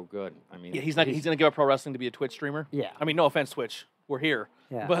is so good. I mean, Yeah, he's going to give up pro wrestling to be a Twitch streamer. Yeah. I mean, no offense, Twitch. We're here.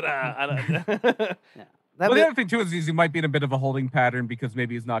 Yeah. But I don't. Yeah. Well, the other thing, too, is he might be in a bit of a holding pattern because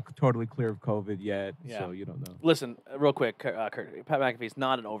maybe he's not totally clear of COVID yet. Yeah. So you don't know. Listen, real quick, Kurt, Pat McAfee's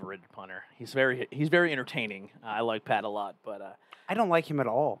not an overrated punter. He's very entertaining. I like Pat a lot, but I don't like him at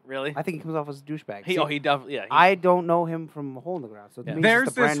all. really, I think he comes off as a douchebag. he definitely yeah. I don't know him from a hole in the ground. So to me, he's There's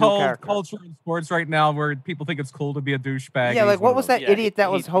just a this brand new whole character. culture in sports right now where people think it's cool to be a douchebag. Yeah, and like he's one what of was those. that Yeah, idiot that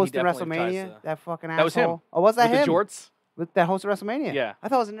he- was he hosting definitely tries WrestleMania? to- That fucking That was him. asshole. Oh, was that With him? the jorts. With that host of WrestleMania? Yeah. I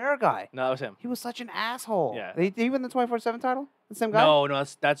thought it was an air guy. No, that was him. He was such an asshole. Yeah. Did he win the 24/7 title? The same guy? No,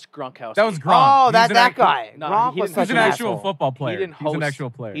 that's Gronkowski. That was Gronk. Oh, He's that an that act- guy. No, Gronk he was didn't- such He's an an actual asshole. football player. He didn't He's an host- actual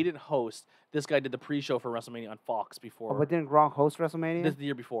player. He didn't host. This guy did the pre-show for WrestleMania on Fox before. Oh, but didn't Gronk host WrestleMania? This is the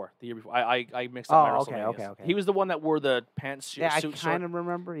year before. I mixed up my Oh, okay, WrestleManias. okay. He was the one that wore the pants Yeah, I suit kind short. of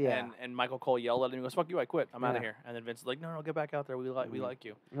remember. Yeah. And Michael Cole yelled at him. He goes, "Fuck you! I quit. I'm out of Yeah. here." And then Vince is like, "No, get back out there. We like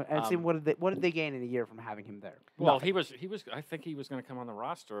you." And see, um, what did they gain in a year from having him there? well, Nothing. he was. I think he was going to come on the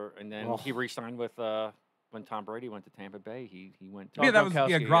roster, and then Oh. he re-signed with when Tom Brady went to Tampa Bay. He went. To Yeah, that was-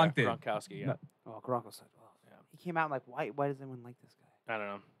 Gronkowski, Gronk did. Gronkowski, yeah. No. Oh, Gronk was like, oh. Yeah. He came out like, why does anyone like this guy? I don't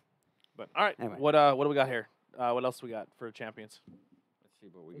know. But all right, Anyway. what do we got here? What else we got for champions? Let's see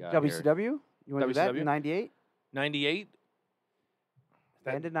what we got. Here. WCW? You want to do that WCW? in 98? 98.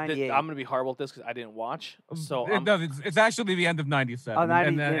 The end of 98. I'm gonna be horrible at this because I didn't watch. So No, it's actually the end of '97. Oh, 90,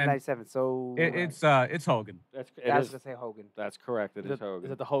 and, end of and 97. So it's Hogan. That's I was it going is, to say Hogan. That's correct. It is is Hogan.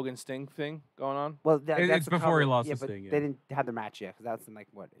 that the Hogan Sting thing going on? Well, It- that's it's the before he cover. lost yeah, to but Sting, yeah. they didn't have the match yet because that's in like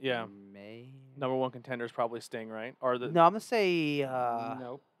what? Yeah. May. Number one contender is probably Sting, right? Or the No, I'm gonna say.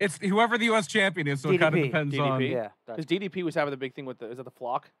 nope. It's whoever the U.S. champion is, so it kind of DDP. depends on. DDP? Yeah, because DDP was having the big thing with is that the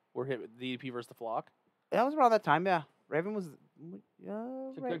Flock? We're hit DDP versus the Flock. that was around that time. Yeah, Raven was.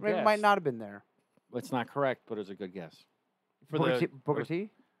 It's a good Raven might guess. not have been there. It's not correct, but it's a good guess. For Booker the T. Booker T.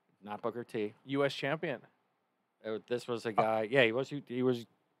 Not Booker T. U.S. champion. This was a guy. Yeah, he was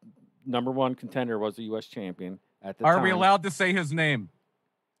number one contender. Was the U.S. champion at the Are time. we allowed to say his name?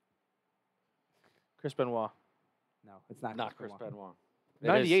 Chris Benoit. No, it's not. Not Chris Benoit. Benoit. It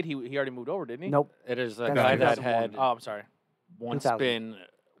is- 98. He already moved over, didn't he? Nope. It is a That's guy that 2001. had Oh, I'm sorry. once 2000. been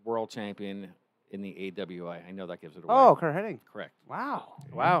world champion in the AWA. I know that gives it away. Oh, Kurt Hennig. correct. Wow.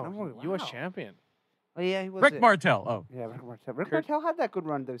 Wow. Wow. U.S. champion. Oh yeah, he was. Rick it. Martel. Oh, Yeah, Rick Martel. Rick Kurt- Martel had that good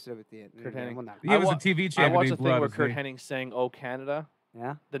run WCW at the end. Kurt Yeah, Hennig. well, not- he was wa- a TV I champion. watched He the blew thing out where his Kurt knee. Hennig sang "Oh Canada"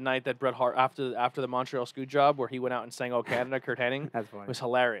 Yeah, the night that Bret Hart after the Montreal Scoot job, where he went out and sang "Oh Canada." Kurt Hennig that's funny. was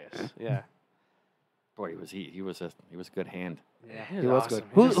hilarious. Yeah. Boy, he was a good hand. Yeah, He he was was good.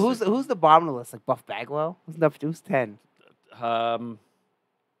 awesome. Who's the bottom of the list? Like Buff Bagwell? Who's 10?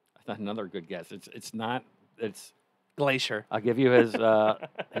 Another good guess. It's not. It's. Glacier. I'll give you his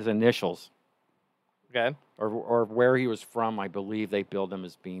his initials Okay. or where he was from. I believe they billed him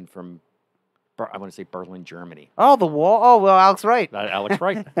as being from. I want to say Berlin, Germany. Oh, the wall. Oh, well, Alex Wright. Alex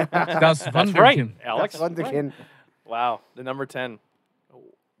Wright. Das That's right. Wunderkind. Alex. Wunderkind. Wow. The number 10.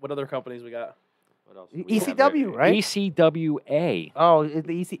 What other companies we got? What else do we have ECW, here? right? ECWA. Oh, is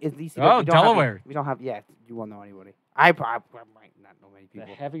the ECW. Oh, we don't have Delaware. we don't have. Yeah, you won't know anybody. I might not know many The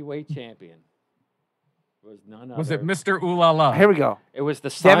people. heavyweight champion was none other. Was it Mr. Ooh La La? Here we go. It was the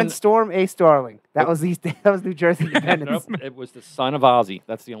son. Devin Storm, A. Starling. That was That was New Jersey Independence. Nope, it was the son of Ozzy.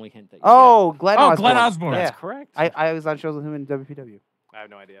 That's the only hint that you Oh, Glenn Oh, Osborne. Glenn Osborne. get. Yeah. That's correct. I was on shows with him in WPW. I have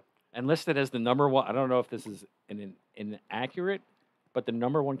no idea. And listed as the number one. I don't know if this is an inaccurate, but the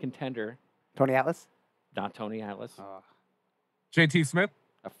number one contender, Tony Atlas. not Tony Atlas, Oh. JT Smith.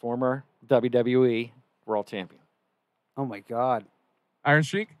 a former WWE world champion. Oh my God. Iron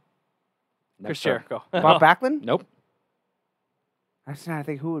Sheik. No, Chris sir. Jericho. Bob Backlund. Nope. I'm just trying to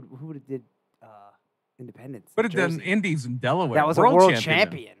think who would have did Independence. But in it done Jersey. Indies in Delaware. That was a world champion.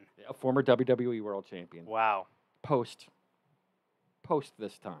 champion. A former WWE World Champion. Wow. Post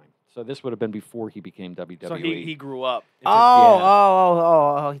this time. So this would have been before he became WWE. So he grew up.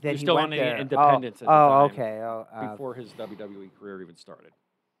 Oh. He Then was he still went on the there. Independence at the Oh, time. okay. Oh, Before his WWE career even started.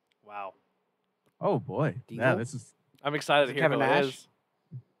 Wow. Oh boy. Diesel? Yeah, this is. I'm excited Is to it hear Kevin who Nash?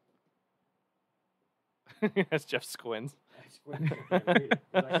 it is. That's Jeff Squins. I couldn't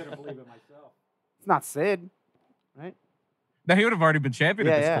believe it myself. it's not Sid, right? Now he would have already been champion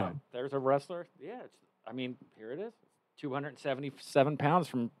at this Yeah. point. There's a wrestler. Yeah, here it is. 277 pounds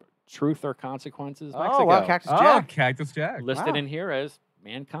from Truth or Consequences, Mexico. Oh, wow, Cactus Oh, Jack. Cactus Jack. Listed Wow. in here as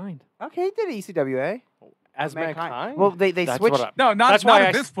Mankind. Okay, he did ECWA. As Mankind? Well, they That's switched. what No, That's not why at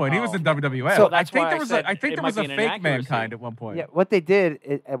I this point. He was oh. in WWF. So I that's think why there I was said I think it there might was a be an fake inaccuracy. Mankind at one point. Yeah, what they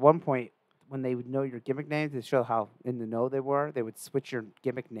did at one point when they would know your gimmick name to show how in the know they were, they would switch your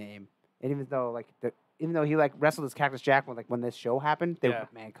gimmick name. And even though he like wrestled as Cactus Jack when this show happened, they Yeah. were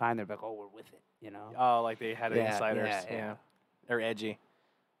Mankind. They're like, oh, we're with it, you know. Oh, like they had Yeah, insiders. yeah. They're edgy.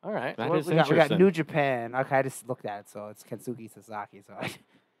 All right. That Well, is we got interesting. New Japan. Okay, I just looked at it, so it's Kensuke Sasaki. So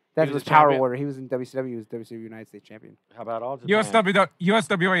that was was a Power champion? Warrior. He was in WCW. He was WCW United States Champion. How about all Japan?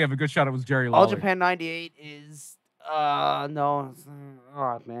 USWA have a good shot. It was Jerry All Lawler. Japan '98 is no.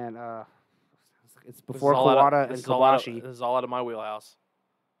 Oh man, it's before Kawada and Kobashi. This is all out of my wheelhouse.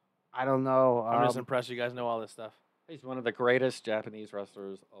 I don't know. I'm just impressed you guys know all this stuff. He's one of the greatest Japanese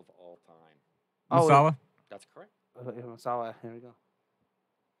wrestlers of all time. Misawa. That's correct. Sawa. Here we go.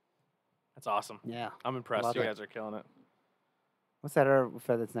 That's awesome. Yeah. I'm impressed. Love You it. guys are killing it. What's that other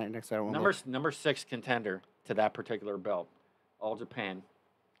that's next to our Number 6 contender to that particular belt. All Japan.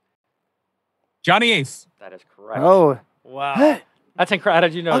 Johnny Ace. That is correct. Oh. Wow. That's incredible. How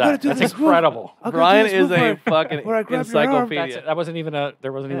did you know I'm gonna that? do That's this move. incredible. Brian is a fucking where I grab your arm. encyclopedia. That wasn't even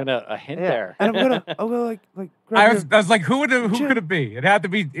there wasn't even a hint there. And I'm gonna like. I was like, who could it be? It had to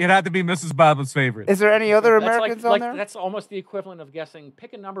be Mrs. Baba's favorite. Is there any other That's Americans like, on there? That's almost the equivalent of guessing.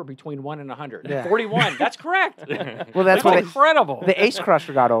 Pick a number between 1 and 100. Yeah. 41. That's correct. Well, that's what incredible. the Ace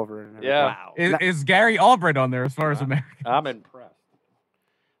Crusher got over. And Yeah. Wow. Is Gary Albright on there as far as America? I'm impressed.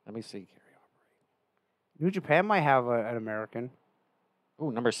 Let me see. Gary Albright. New Japan might have an American.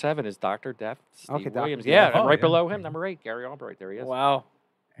 Ooh, number 7 is Dr. Death Steve Okay, Dr. Williams. Death. Yeah, Oh, and right yeah. below him, number 8, Gary Albright. There he is. Wow.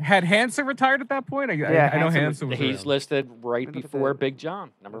 Had Hansen retired at that point? I know Hansen Hansen was He's around. listed right Look at before the- Big John,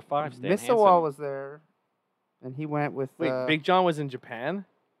 number 5. Stan Misawa Hansen. was there, and he went with. Wait, Big John was in Japan?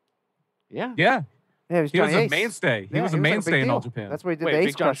 Yeah. Yeah, Yeah, it was he was Johnny a Ace. mainstay. He Yeah, was a like mainstay big in All deal. Japan. That's where he did Wait, the Ace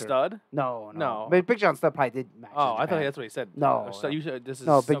Big John Crusher. Stud? No. No. But Big John Stud probably did matches. Oh, in I thought Japan. that's what he said. No. So you said this is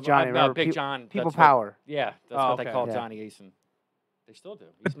No, Big some- Johnny. No, remember, Big Pe- John. People that's what- Power. Yeah, that's Oh, what they okay. call Yeah. Johnny Ace. They still do.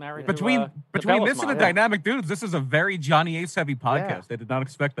 He's married Between to, between Cabela's this and the model. Dynamic Dudes, this is a very Johnny Ace heavy podcast. Yeah. They did not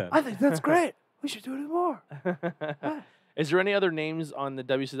expect that. I think that's great. We should do it more. Is there any other names on the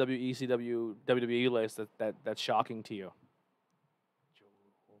WCW, ECW, WWE list that's shocking to you?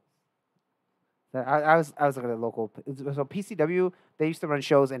 I was looking at local. So PCW, they used to run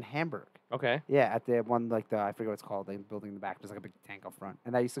shows in Hamburg. Okay. Yeah, at the one I forget what it's called. The building in the back. There's like a big tank up front,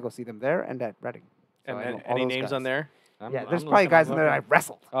 and I used to go see them there and at Reading. So I know all Any those names guys. on there? I'm Yeah, there's probably looking, guys I'm in there that I looking.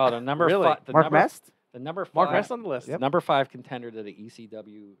 wrestled. Oh, the number Really? 5. Mark Mest. The number 5. Mark Rest on the list. Yep. Number 5 contender to the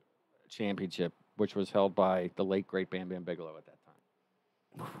ECW championship, which was held by the late great Bam Bam Bigelow at that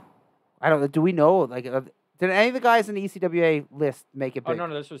time. I don't. Do we know? Like, did any of the guys in the ECWA list make it Oh big?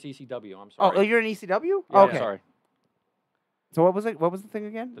 no, this was ECW. I'm Oh, sorry. you're in ECW? Yeah, Okay. Sorry. So what was it? What was the thing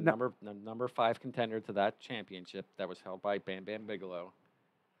again? The number 5 contender to that championship that was held by Bam Bam Bigelow.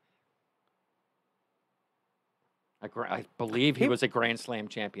 I believe he was a Grand Slam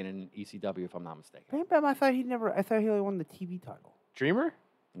champion in ECW, if I'm not mistaken. Bam Bam. I thought he only won the TV title. Dreamer?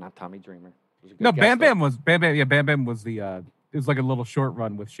 Not Tommy Dreamer. It was a good No, guess, Bam though. Bam was Bam Bam. Yeah, Bam Bam was the. It was like a little short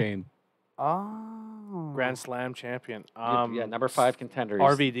run with Shane. Oh. Grand Slam champion. Yeah, number 5 contender.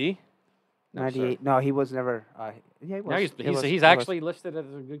 RVD? No, sir. 98. No, he was never. Yeah, he was. No, He was. he's He was. actually listed as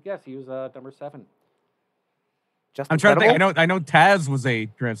a good guess. He was number 7. Justin I'm trying to think. Credible? I know Taz was a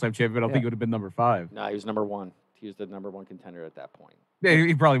Grand Slam champion, but I don't Yeah. think it would have been number 5. No, he was number 1. He was the number 1 contender at that point. Yeah,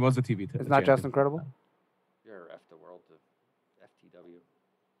 he probably was a TV. It's not champion. Justin Credible. You're F the world to FTW.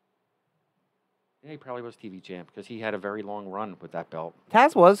 Yeah, he probably was TV champ because he had a very long run with that belt.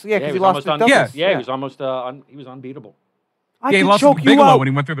 Taz was. Yeah, because he he was lost almost to un- Douglas. Yeah, he was almost he was unbeatable. I Yeah, he can lost choke to you Bigelow out when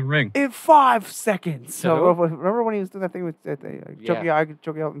he went through the ring. in 5 seconds. So who? remember when he was doing that thing with choke you out? I could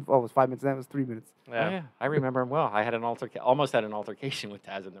choke you out. Oh, it was 5 minutes. Then it was 3 minutes. Yeah, I remember him well. I had an almost had an altercation with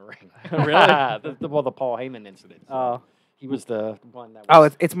Taz in the ring. Really? the Paul Heyman incident. So Oh. he was the one that. Oh,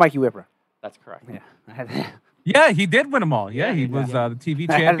 Was, it's Mikey Whipper. that's correct. Yeah. Yeah, he did win them all. Yeah, Yeah, he he was did. the TV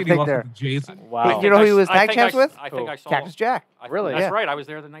I had to champion. He think lost there. to Jason. Wow. You know who he was I tag think champs I, with? I think I saw Cactus Jack. Really? That's Yeah. right. I was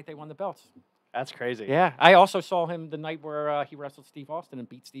there the night they won the belts. That's crazy. Yeah, I also saw him the night where he wrestled Steve Austin and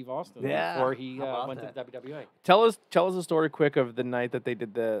beat Steve Austin Yeah, before he how about went that? to the WWE. Tell us a story quick of the night that they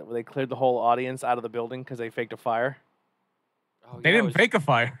did where they cleared the whole audience out of the building because they faked a fire. Oh, They yeah, didn't fake a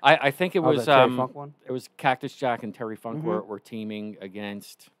fire. I think it Oh, was the Terry Funk one? it was Cactus Jack and Terry Funk Mhm. were teaming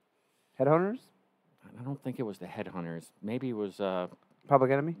against. Headhunters? I don't think it was the Headhunters. Maybe it was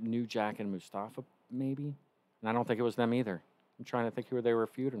Public Enemy? New Jack and Mustafa. Maybe, and I don't think it was them either. I'm trying to think who they were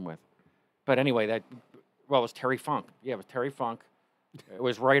feuding with. But anyway, it was Terry Funk. Yeah, it was Terry Funk. It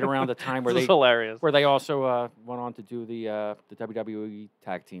was right around the time This is hilarious. where they also went on to do the WWE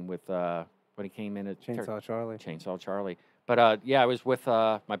tag team with when he came in at Chainsaw Charlie. Chainsaw Charlie. But yeah, I was with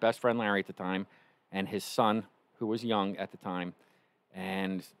my best friend Larry at the time and his son, who was young at the time,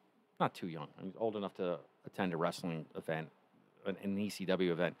 and not too young. I was old enough to attend a wrestling event, an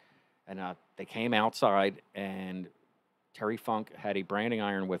ECW event. And they came outside, and Terry Funk had a branding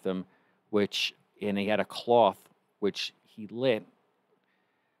iron with him, and he had a cloth, which he lit.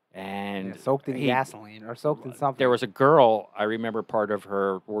 And Yeah, soaked in gasoline or soaked in something. there was a girl, I remember part of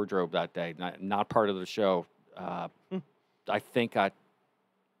her wardrobe that day, not part of the show. I think got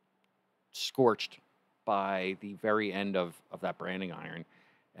scorched by the very end of that branding iron.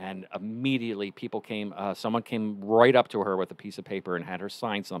 And immediately someone came right up to her with a piece of paper and had her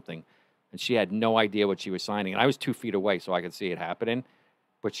sign something. And she had no idea what she was signing. And I was 2 feet away, so I could see it happening,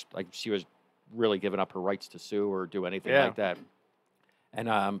 which like she was really giving up her rights to sue or do anything like that.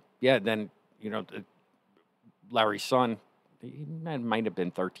 And then, Larry's son, he might have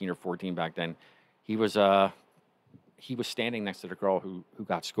been 13 or 14 back then. He was standing next to the girl who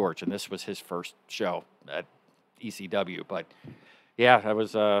got scorched, and this was his first show at ECW. But yeah, it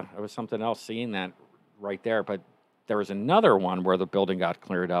was something else seeing that right there. But there was another one where the building got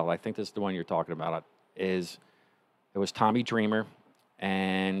cleared out. I think this is the one you're talking about. It was Tommy Dreamer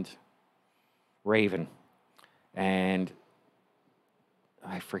and Raven, and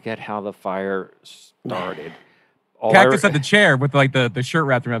I forget how the fire started. Cactus had the chair with like the shirt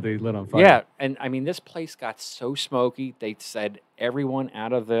wrapped around that he lit on fire. Yeah, and I mean, this place got so smoky. They said everyone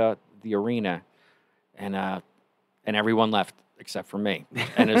out of the arena, and everyone left except for me.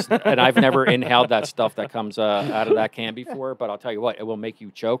 And I've never inhaled that stuff that comes out of that can before. But I'll tell you what, it will make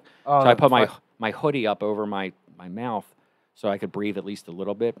you choke. Oh, So I put my hoodie up over my mouth so I could breathe at least a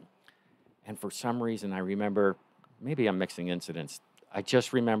little bit. And for some reason, I remember, maybe I'm mixing incidents. I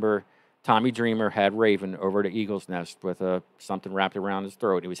just remember Tommy Dreamer had Raven over to Eagle's Nest with something wrapped around his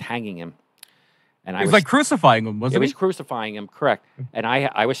throat. It was hanging him. And He was like crucifying him, wasn't it he? was crucifying him, correct. And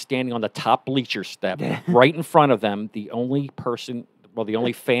I was standing on the top bleacher step right in front of them, the only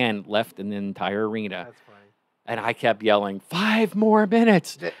fan left in the entire arena. That's funny. And I kept yelling, 5 more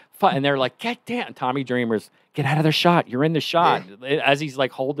minutes. And they're like, get down. Tommy Dreamer's, get out of the shot. You're in the shot. As he's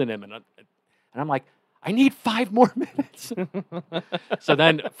like holding him. And I'm like, I need 5 more minutes. So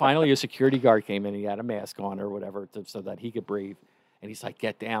then finally a security guard came in. He had a mask on or whatever so that he could breathe. And he's like,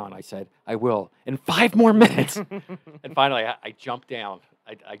 get down. I said, I will. In 5 more minutes. And finally I jumped down.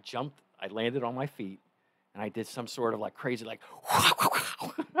 I jumped. I landed on my feet. And I did some sort of like crazy, like,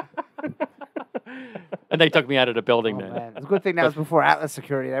 and they took me out of the building then. Man. It's a good thing that was before Atlas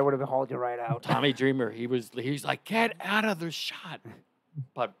Security. They would have hauled you right out. Tommy Dreamer, he's like, get out of the shot.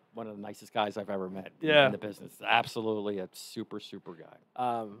 But one of the nicest guys I've ever met in the business. Absolutely a super, super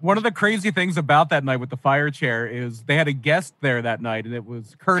guy. One of the crazy things about that night with the fire chair is they had a guest there that night, and it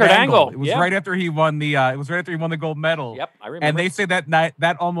was Kurt Kurt Angle. Angle, It was yeah. right after he won the gold medal. Yep, I remember. And they say that night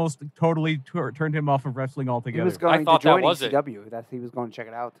that almost totally turned him off of wrestling He altogether. was going thought to that join was it. ECW. He was going to check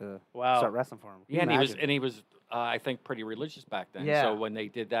it out to start wrestling for him. Yeah, and he was I think pretty religious back then. Yeah. So when they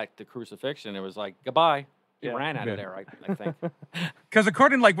did that, the crucifixion, it was like goodbye. He ran out of Yeah. there, I think. Because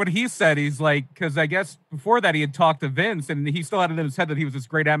according to like what he said, he's like, because I guess before that he had talked to Vince, and he still had it in his head that he was this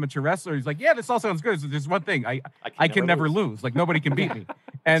great amateur wrestler. He's like, yeah, this all sounds good. So there's one thing, I can never lose. Like nobody can beat me.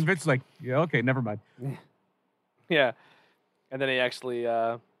 And Vince is like, yeah, okay, never mind. Yeah, and then he actually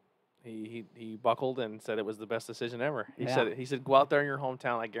he buckled and said it was the best decision ever. He said go out there in your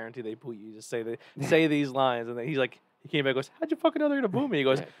hometown. I guarantee they boo you. Just say these lines, and then he's like. He came back and goes, how'd you fucking know they're going to boo me? He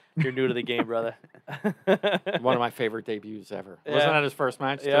goes, you're new to the game, brother. One of my favorite debuts ever. Yeah. Wasn't that his first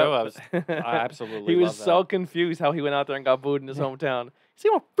match, too? Yep. I absolutely He was loved that. so confused how he went out there and got booed in his hometown. See,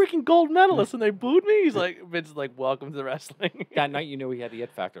 I'm a freaking gold medalist, and they booed me? He's like, Vince is like, welcome to the wrestling. That night, you knew he had the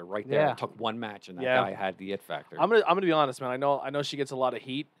it factor right there. Yeah. It took one match, and that Yeah. guy had the it factor. I'm gonna be honest, man. I know she gets a lot of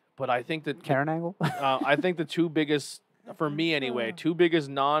heat, but I think that Karen Angle? I think the two biggest, for me anyway, two biggest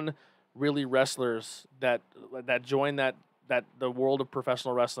really wrestlers that joined that the world of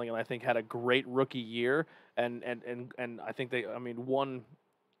professional wrestling, and I think had a great rookie year, and I think one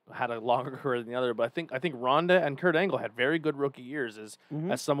had a longer career than the other, but I think Ronda and Kurt Angle had very good rookie years as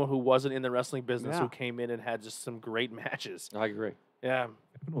someone who wasn't in the wrestling business who came in and had just some great matches. I agree. Yeah,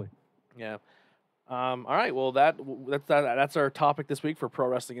 Definitely. yeah. All right, well that's our topic this week for Pro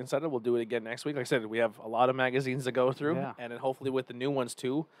Wrestling Insider. We'll do it again next week. Like I said, we have a lot of magazines to go through, and then hopefully with the new ones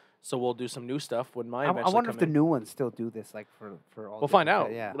too. So we'll do some new stuff when mine. I wonder if the new ones still do this, like for all. We'll find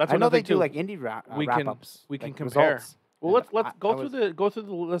out. Yeah, That's I know they too. do like indie wrap-ups. We can like compare. results. Well, And let's go through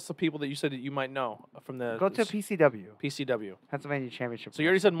the list of people that you said that you might know from the Go to PCW, PCW. Pennsylvania Championship. So you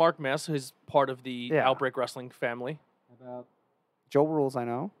already said Mark Mess, who's part of the Outbreak Wrestling family. About Joe Rules, I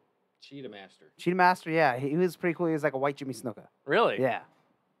know. Cheetah Master. Cheetah Master, yeah, he was pretty cool. He was like a white Jimmy Snuka. Really? Yeah.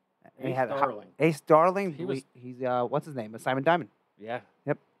 And he Ace had Darling. Ace Darling. He He's what's his name? Simon Diamond. Yeah.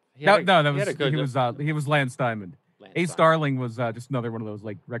 Yep. He was Lance Diamond. Lance Ace Darling was just another one of those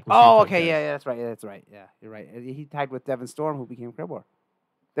like reckless. Oh, Heat okay, guys. yeah, that's right. Yeah, that's right. Yeah, you're right. He tagged with Devin Storm, who became Crowbar.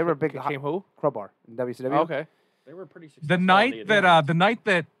 They were a big Became who? Crowbar in WCW. Oh, okay. They were pretty successful. The night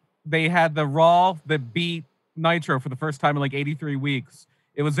that they had the Raw that beat Nitro for the first time in like 83 weeks.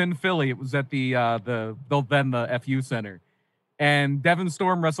 It was in Philly. It was at the FU Center, and Devin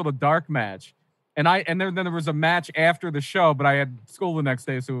Storm wrestled a dark match, and then there was a match after the show, but I had school the next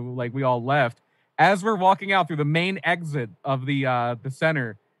day, so like we all left. As we're walking out through the main exit of the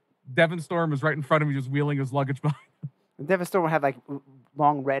center, Devin Storm was right in front of me, just wheeling his luggage behind. And Devin Storm had like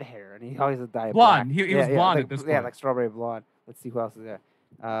long red hair, and he always had dyed Blonde. black. He was blonde like, at this Yeah, point. like strawberry blonde. Let's see who else is there.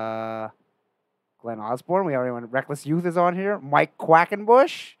 Glenn Osborne. We already went. Reckless Youth is on here. Mike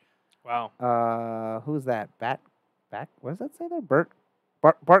Quackenbush. Wow. Who's that? Bat. What does that say there? Bart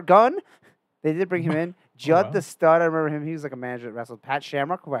Gunn. They did bring him in. Judd wow. the Stud. I remember him. He was like a manager that wrestled. Pat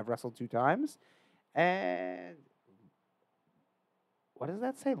Shamrock, who I've wrestled 2 times. And what does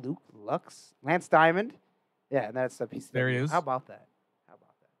that say? Lance Diamond. Yeah, and that's the piece. There he is. How about that?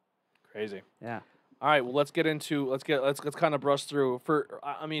 Crazy. Yeah. All right. Well, let's kind of brush through from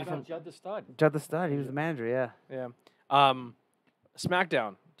Judd the Stud. Judd the Stud. He was the manager. Yeah. Yeah.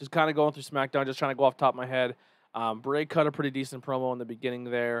 SmackDown. Just kind of going through SmackDown. Just trying to go off the top of my head. Bray cut a pretty decent promo in the beginning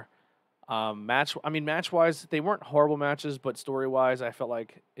there. Match-wise, they weren't horrible matches, but story-wise, I felt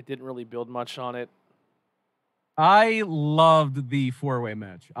like it didn't really build much on it. I loved the 4-way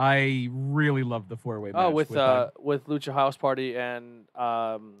match. I really loved the 4-way match. Oh, with Lucha House Party and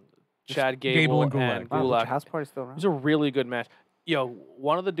Chad Gable and Gulak. and Wow, Gulak. House Party's still It around. was a really good match. Yo,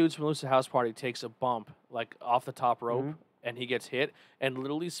 one of the dudes from Lucha House Party takes a bump like off the top rope, and he gets hit and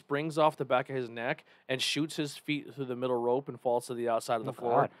literally springs off the back of his neck and shoots his feet through the middle rope and falls to the outside of the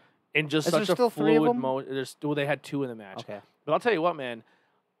floor. God. In just Is there such a still 3 of fluid them? motion. They had 2 in the match. Okay. But I'll tell you what, man.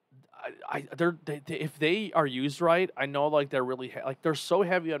 If they are used right, I know like they're really they're so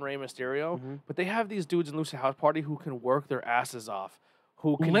heavy on Rey Mysterio, but they have these dudes in Lucha House Party who can work their asses off.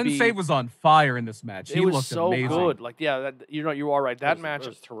 Who can Lindsay was on fire in this match. It He was looked so amazing. good. Like you are right. That match it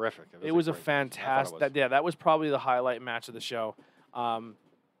was terrific. It was a great match. I thought it fantastic. was. That was probably the highlight match of the show. And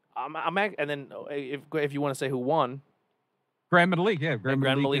then if you want to say who won, Grand Malik, yeah. Grand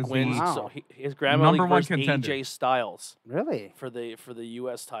Malik is wins. Wow. So his Grand number Malik one versus contender. AJ Styles Really? for the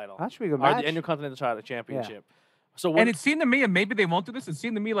U.S. title. That should be a good Or match. the Intercontinental title championship. So And it seemed to me, and maybe they won't do this, it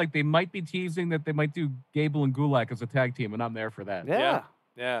seemed to me like they might be teasing that they might do Gable and Gulak as a tag team, and I'm there for that. Yeah.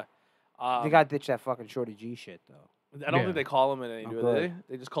 yeah. They got to ditch that fucking Shorty G shit, though. I don't Yeah. think they call him it any, Oh, do they? good.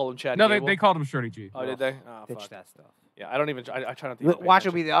 They just call him Chad No, Gable? they called him Shorty G. Oh, did they? Oh, Ditch fuck. that stuff. Yeah, I don't even. I try not to. even pay Watch it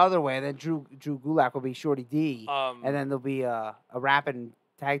attention. be the other way. Then Drew Gulak will be Shorty D, Um, and then there'll be a rapping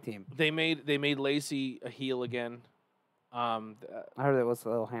tag team. They made Lacey a heel again. I heard it was a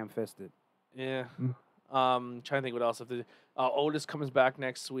little ham-fisted. Yeah. Mm. Trying to think what else. If Otis comes back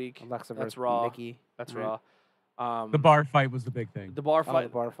next week. Alexa That's versus Raw. Nikki. That's Right. Raw. The bar fight was the big thing. The bar Oh, fight. the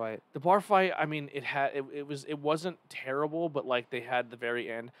bar fight. The bar fight. I mean, it wasn't terrible, but like they had the very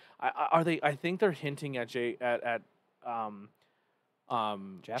end. I think they're hinting at Jeff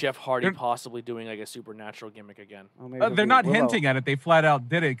Hardy They're- possibly doing like a supernatural gimmick again. Oh, maybe it'll They're be not Willow. hinting at it. They flat out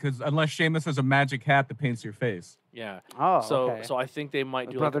did it because unless Sheamus has a magic hat that paints your face. Yeah. Oh, So okay. so I think they might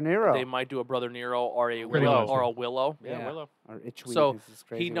Like do Brother like Nero. They might do a Brother Nero or a Pretty Willow much, or yeah. a Willow. Yeah. Yeah, Willow. Or Itchweed. So is this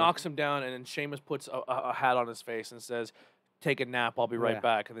crazy he one. knocks him down, and then Sheamus puts a hat on his face and says, "Take a nap. I'll be right Yeah.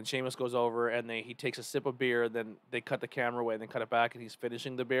 back." And then Sheamus goes over, and he takes a sip of beer. Then they cut the camera away, and then cut it back, and he's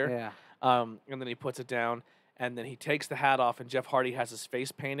finishing the beer. Yeah. And then he puts it down, and then he takes the hat off, and Jeff Hardy has his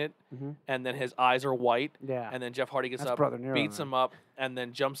face painted, Mhm. and then his eyes are white. Yeah. And then Jeff Hardy gets That's up, Brother Nero, beats man. him up, and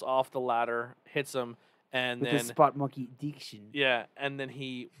then jumps off the ladder, hits him, And With then his spot monkey diction. yeah, and then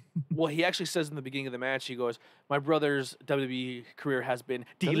he actually says in the beginning of the match, he goes, "My brother's WWE career has been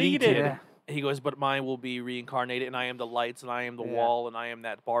deleted." Yeah. He goes, "But mine will be reincarnated, and I am the lights, and I am the Yeah. wall, and I am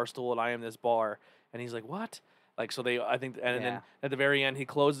that bar stool, and I am this bar." And he's like, "What?" Like, so I think, and then Yeah. at the very end, he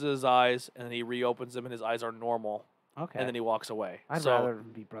closes his eyes, and then he reopens them, and his eyes are normal, Okay. and then he walks away. I'd so, rather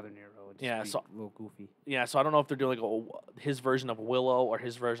be Brother Nero. And just Yeah, be so- a little goofy. yeah, so I don't know if they're doing like his version of Willow or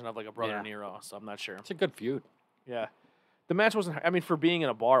his version of like a Brother Yeah. Nero, so I'm not sure. It's a good feud. Yeah. The match wasn't, I mean, for being in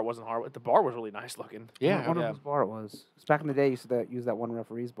a bar, it wasn't hard. The bar was really nice looking. I Yeah. wonder yeah. whose bar it was. 'Cause back in the day, you used to use that one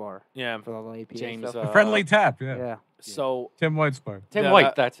referee's bar Yeah. for all the APA James, stuff. The friendly tap. Yeah. yeah. So Tim White's part. Tim Yeah,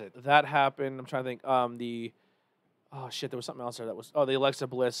 White, that's it. that happened. I'm trying to think. Oh shit, there was something else there that was. Oh, the Alexa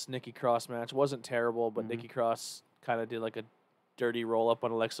Bliss Nikki Cross match wasn't terrible, but Mhm. Nikki Cross kind of did like a dirty roll up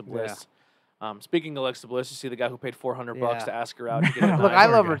on Alexa Bliss. Speaking of Alexa Bliss, you see the guy who paid $400 Yeah. to ask her out. To get a Look, knife. I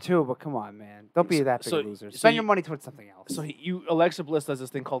Poor love guy. her too, but come on, man. Don't be that big So- a loser. so Spend you- your money towards something else. So Alexa Bliss does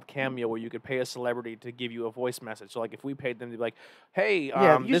this thing called Cameo, where you could pay a celebrity to give you a voice message. So like if we paid them to be like, "Hey,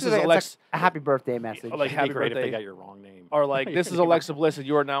 yeah, this usually is it's Alexa," like a happy birthday message. like, It'd happy be great if birthday. they got your wrong name. or like, "This is Alexa Bliss, and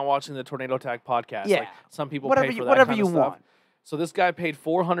you are now watching the Tornado Tag podcast." Yeah. Like, some people whatever pay for you, that whatever kind you of stuff. want. So this guy paid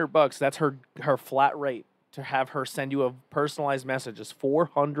 $400. That's her flat rate to have her send you a personalized message. Is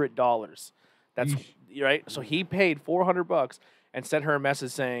 $400. That's right. So he paid $400 and sent her a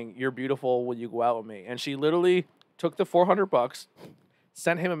message saying, "You're beautiful. Will you go out with me?" And she literally took the $400,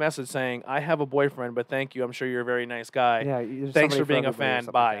 sent him a message saying, "I have a boyfriend, but thank you. I'm sure you're a very nice guy. Yeah, there's Thanks somebody for being a everybody or fan.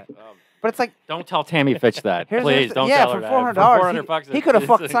 something Bye." like that. But it's like, Don't tell Tammy Fitch that. Here's Please, the- don't yeah, tell for her that. $400, $400, he coulda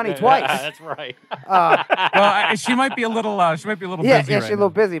fucked Sonny twice. That's right. uh, Well, she might be a little. She might be a little yeah, busy. yeah, right she's a little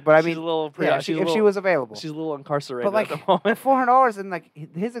now. busy, but I She's mean, a little, yeah, she's a if she little- was available. she's a little incarcerated But like, at the moment. $400, and like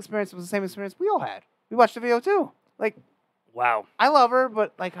his experience was the same experience we all had. We watched the video too. Like, Wow. I love her,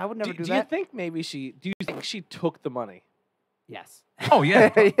 but like, I would never do Do you that. think maybe do you think she took the money? Yes. Oh yeah.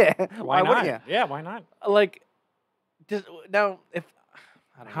 yeah. Why wouldn't not? you? Yeah, why not? Like, now if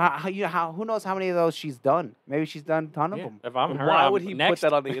I don't know. Who knows how many of those she's done? Maybe she's done a ton of Yeah, them. if I'm her, Why I'm would he next. put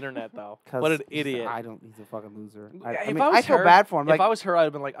that on the internet though? 'Cause What an he's- idiot! He's a fucking loser. If I I mean, was I feel her- bad for him. If Like, I was her, I'd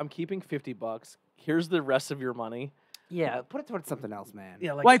have been like, "I'm keeping $50. Here's the rest of your money." yeah, put it towards something else, man.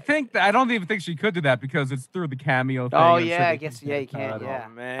 Yeah, like Well, I don't even think she could do that because it's through the cameo thing. Oh and yeah, so I they guess can yeah, you cut can't. it Yeah,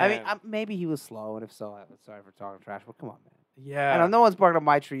 off. man. I mean, maybe he was slow, and if so, I'm sorry for talking trash. But come on, man. yeah, I know no one's barking up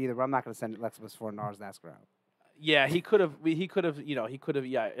my tree either. But I'm not going to send Lexibus $400 and ask her out. yeah. He could have. He could have.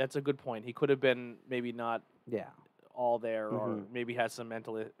 Yeah, that's a good point. He could have been maybe not Yeah. all there, or Mhm. maybe had some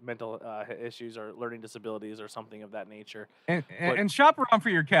mental issues or learning disabilities or something of that nature. And shop around for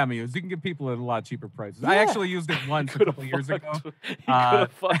your cameos. You can get people at a lot cheaper prices. I Yeah. actually used it once a Could've couple years ago. fucked- He could Uh,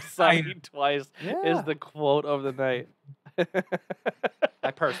 have fucked Sonny twice. Yeah. Is the quote of the night.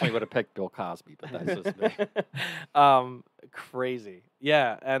 I personally would have picked Bill Cosby, but that's just me. Crazy.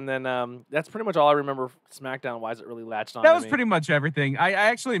 Yeah, and then that's pretty much all I remember SmackDown wise. It really latched on. That to was me. pretty much everything. I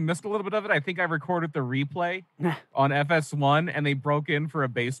actually missed a little bit of it. I think I recorded the replay on FS1 and they broke in for a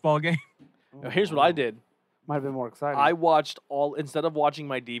baseball game. Now, here's what I did. Might have been more exciting. I watched instead of watching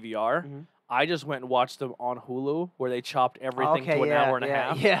my DVR. Mhm. I just went and watched them on Hulu, where they chopped everything okay, to an yeah, hour and a yeah,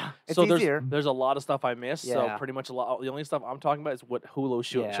 half. Yeah, it's So easier. there's a lot of stuff I missed. So Yeah. pretty much a lot. The only stuff I'm talking about is what Hulu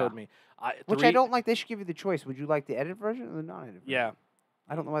Yeah. showed me. Which I don't like. They should give you the choice. Would you like the edited version or the non-edited version? Yeah.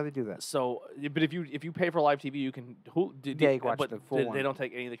 I don't know why they do that. So, but if you pay for live TV, you can. Yeah, you can watch but the full they one. don't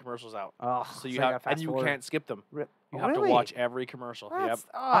take any of the commercials out. Oh, So you have, and you can't skip them. You have to watch every commercial. That's,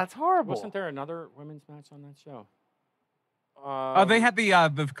 oh, that's horrible. Wasn't there another women's match on that show? Yep. They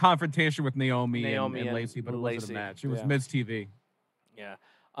had the confrontation with Naomi and and Lacey, but it wasn't Lacey, a match. It was yeah. Miz TV. Yeah.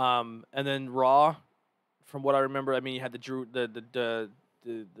 And then Raw, from what I remember, I mean, you had the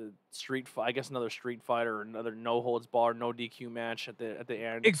street fight. I guess another street fighter or another no holds bar, no DQ match at the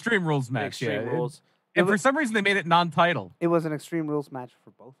end. Extreme Rules match. Extreme yeah. Rules. And for some reason, they made it non-title. It was an Extreme Rules match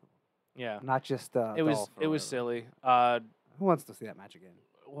for both of them, Yeah. not just It was Dolph or it was whatever. silly. Who wants to see that match again?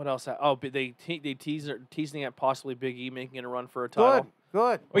 What else? But they teasing at possibly Big E making a run for a title.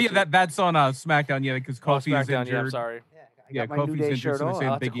 Good. Oh yeah, that's on SmackDown. Yeah, because Oh, Kofi's SmackDown. Yeah, I'm injured. sorry. Yeah, I Yeah, got my New Kofi's Day injured, shirt so they're on. saying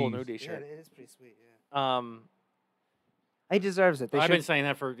Oh, that's a Big cool E. New Day Yeah, shirt. it is pretty sweet. Yeah. I He deserves it. They I've should. been saying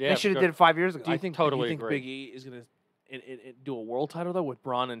that for They yeah. should have good. did it 5 years ago. Do you I think totally do you think agree. Big E is gonna do a world title though with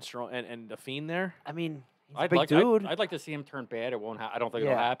Braun and the Fiend there? I mean, he's a I'd big like dude. I'd like to see him turn bad. It won't. I don't think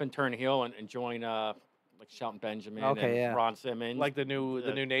Yeah. it'll happen. Turn heel and join like Shelton Benjamin Okay, and yeah. Ron Simmons. Like the new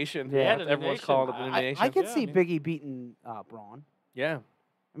nation. Yeah, the new everyone's nation. calling it the new nation. I could Yeah, see I mean- Big E beating Braun. Yeah.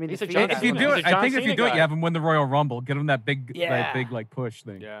 I mean, He's the a Fiend John If you has- do He's it, a I John think if you Cena do it, guy. you have him win the Royal Rumble. Get him that big Yeah. like push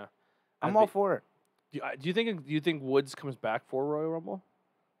thing. Yeah. I'm all for it. Do you think Woods comes back for Royal Rumble?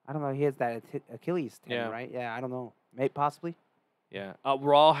 I don't know. He has that Achilles tendon, Yeah. right? Yeah, I don't know. Maybe possibly. Yeah.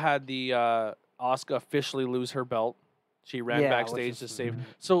 Raw had the Asuka officially lose her belt. She ran Yeah, which backstage is- to save. mhm.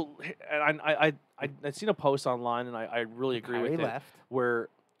 So and I'd seen a post online, and I really agree Kyrie with it, left. where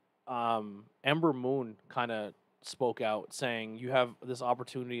Ember Moon kind of spoke out saying you have this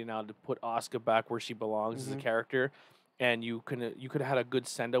opportunity now to put Asuka back where she belongs as a Mhm. character, and you could have had a good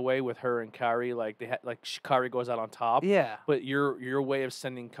send away with her and Kyrie, like they had Kyrie goes out on top. Yeah. But your way of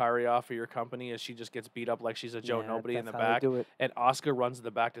sending Kyrie off for your company is she just gets beat up like she's a Joe Yeah, Nobody in the that's how they back, do it. and Asuka runs to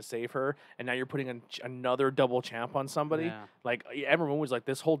the back to save her, and now you're putting another double champ on somebody. Yeah. Like Ember Moon was like,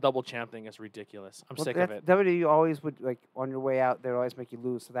 this whole double champ thing is ridiculous. I'm Well, sick of it. WWE always would, like, on your way out, they'd always make you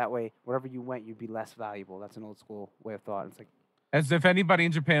lose, so that way, wherever you went, you'd be less valuable. That's an old school way of thought. It's like, As if anybody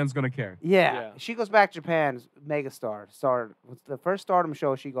in Japan's going to care. yeah. She goes back to Japan, megastar. What's the first Stardom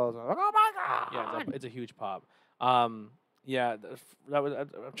show? She goes, oh my god. Yeah, it's a huge pop. Yeah, that was. I'm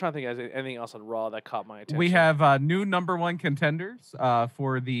trying to think of anything else on Raw that caught my attention. We have new #1 contenders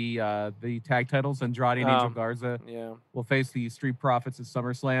for the tag titles. Andrade and Angel Garza Yeah, will face the Street Profits at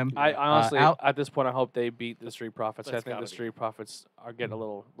SummerSlam. I honestly, Al- at this point, I hope they beat the Street Profits. I That's think gotta the be. Street Profits are getting a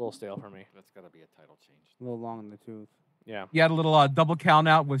little stale for me. That's got to be a title change. A little long in the tooth. Yeah, You had a little double count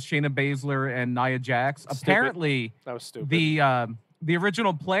out with Shayna Baszler and Nia Jax. Stupid. Apparently, that was stupid. the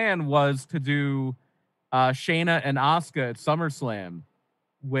original plan was to do Shayna and Asuka at SummerSlam,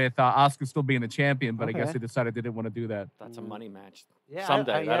 with Asuka still being the champion. But I guess Okay. they decided they didn't want to do that. That's a money match. Yeah,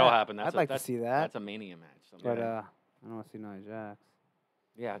 Someday that'll happen. I'd like to see that. That's a Mania match. But Someday. I don't want to see Nia Jax.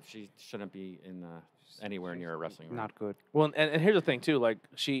 Yeah, she shouldn't be in anywhere near a wrestling ring. Not good. Well, and here's the thing too. Like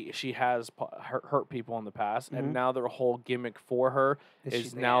she has hurt people in the past, Mhm. and now their whole gimmick for her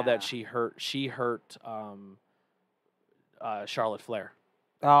is now that yeah. she hurt Charlotte Flair.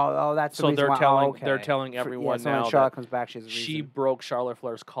 Oh, that's the So reason they're why. telling okay. they're telling Yeah, everyone so when now Charlotte that comes back, she has a reason. she broke Charlotte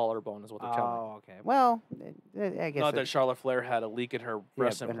Flair's collarbone, is what they're telling me. Oh, okay. Well, I guess. Not that Charlotte Flair had a leak in her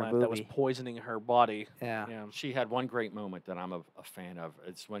breast in her implant that was boobie. poisoning her body. Yeah. Yeah. She had one great moment that I'm a fan of.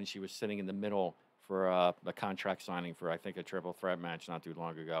 It's when she was sitting in the middle for a contract signing for, I think, a triple threat match not too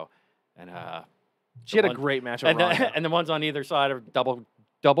long ago, and She had a one- great match with and the, Ronda. and the ones on either side of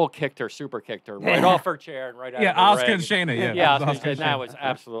double kicked her, super kicked her right off her chair and right out Yeah, of the Asuka ring. and Shayna. Yeah, Yeah, Asuka and and that Shayna. was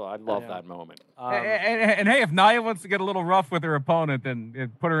absolute. I love Yeah. that moment. And hey, if Nia wants to get a little rough with her opponent,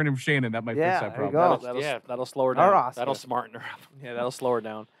 then put her in with Shayna. That might Yeah, fix that there you problem. go. that'll slow her Or down. Asuka. That'll smarten her up. Yeah, that'll slow her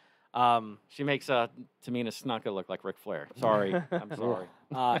down. She makes Tamina Snuka look like Ric Flair. Sorry, I'm sorry.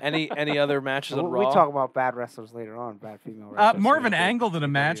 Any other matches on We Raw? talk about bad wrestlers later on. Bad female wrestlers. More of an Yeah. angle than a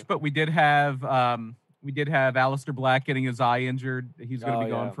match, but we did have Aleister Black getting his eye injured. He's going to Oh, be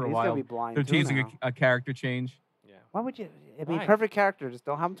gone yeah. for a He's while. gonna be blind They're too teasing now. a character change. Yeah. Why would you? I mean, Why? perfect character. Just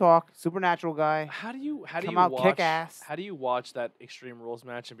don't have him talk. Supernatural guy. How do you Come out, watch, kick ass. How do you watch that Extreme Rules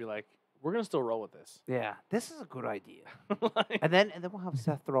match and be like, we're gonna still roll with this? Yeah, this is a good idea. Like- And then we'll have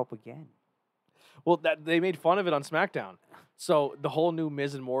Seth throw up again. well, that they made fun of it on SmackDown. So the whole new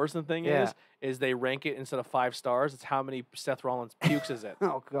Miz and Morrison thing Yeah. is they rank it instead of 5 stars. It's how many Seth Rollins pukes is it.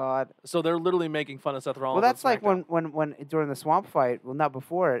 Oh God. So they're literally making fun of Seth Rollins. Well, that's on like SmackDown. when during the swamp fight. Well, not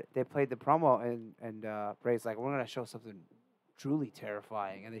before it. They played the promo and Bray's like, we're gonna show something truly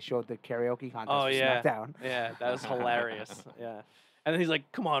terrifying, and they showed the karaoke contest. Oh, for yeah. SmackDown. Yeah, that was hilarious. Yeah. And then he's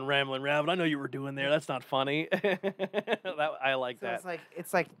like, "Come on, Ramblin' Rabbit. I know you were doing there. That's not funny." that I like So that.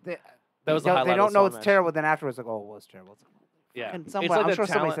 it's like That was the they highlight of don't the know Saw it's match. terrible. Then afterwards, like, oh, it was terrible. It's like, Yeah, fucking it's somewhere- like I'm the sure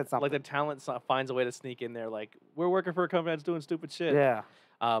somebody talent, said something. like the talent finds a way to sneak in there. Like, we're working for a company that's doing stupid shit. Yeah.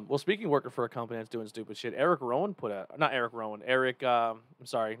 Well, speaking of working for a company that's doing stupid shit, Eric Rowan not Eric Rowan. Eric. I'm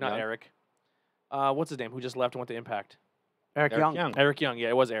sorry, not Young? Eric. What's his name? Who just left and went to Impact? Eric Young. Eric Young. Yeah,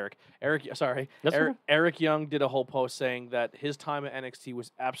 it was Eric. Sorry. That's Eric Young did a whole post saying that his time at NXT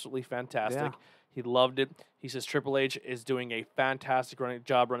was absolutely fantastic. Yeah. He loved it. He says Triple H is doing a fantastic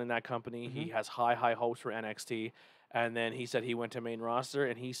job running that company. Mm-hmm. He has high hopes for NXT. And then he said he went to main roster,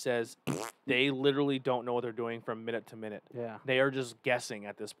 and he says they literally don't know what they're doing from minute to minute. Yeah. They are just guessing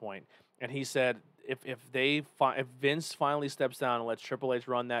at this point. And he said if Vince finally steps down and lets Triple H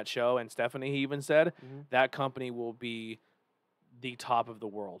run that show, and Stephanie, he even said, Mhm. that company will be the top of the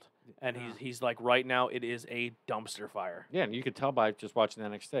world. And Yeah. he's like, right now it is a dumpster fire. Yeah, and you could tell by just watching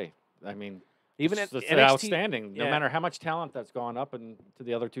NXT. I mean, Even it's, at it's NXT, outstanding. No yeah. matter how much talent that's gone up and to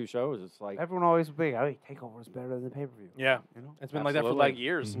the other two shows, it's like Everyone always will be, hey, Takeover is better than the pay per view. Yeah, You know. it's been like that for Absolutely. like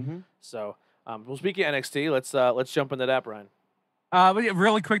years. Mm-hmm. So, well, speaking of NXT, let's jump into that, Brian. But yeah,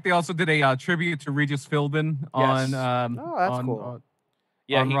 really quick, they also did a tribute to Regis Philbin on Yes. Oh, that's on, cool.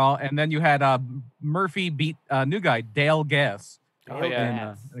 Yeah, on Raw, and then you had Murphy beat new guy Dale Gas Oh,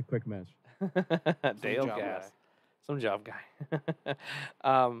 yeah. in a quick match. Dale job, Gas. Some job guy.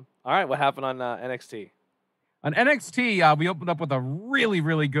 All right, what happened on NXT? On NXT, we opened up with a really,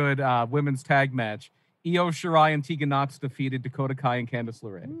 really good women's tag match. Io Shirai and Tegan Nox defeated Dakota Kai and Candice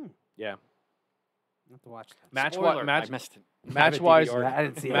LeRae. Yeah. I have to watch that. Match Spoiler, match I missed it. match-wise, I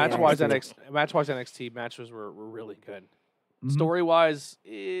didn't see it. match-wise NXT. NXT matches were really good. Mhm. Story-wise,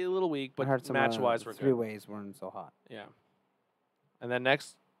 a little weak, I but heard some match-wise were three good. ways weren't so hot. Yeah. And then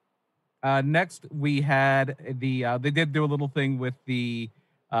next, Next, we had they did do a little thing with the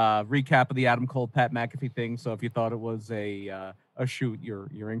recap of the Adam Cole Pat McAfee thing. So if you thought it was a shoot,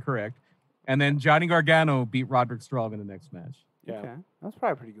 you're incorrect. And then Johnny Gargano beat Roderick Strong in the next match. yeah, Okay, that's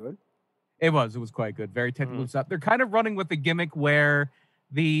probably pretty good. It was quite good. Very technical stuff. They're kind of running with the gimmick where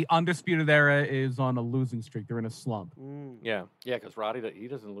the Undisputed Era is on a losing streak. They're in a slump. yeah. Yeah, because Roddy, he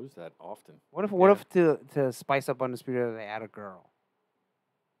doesn't lose that often. What if Yeah. to spice up Undisputed they add a girl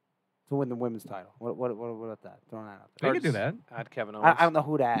to win the women's title? What about that? Throwing that out They there. could do that. Add Kevin Owens. I don't know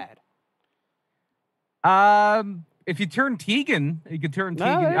who to add. If you turn Tegan, you could turn No,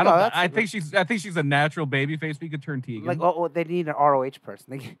 Tegan. there you I go. don't. That's I think she's a natural baby face. But you could turn Tegan. Like, oh, they need an ROH person.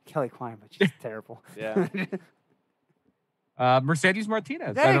 They get Kelly Klein, but she's terrible. Yeah. Mercedes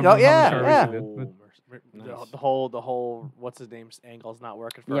Martinez. There I you don't go. know how Yeah, much I yeah. rated it, but- Nice. The whole what's his name's angle's not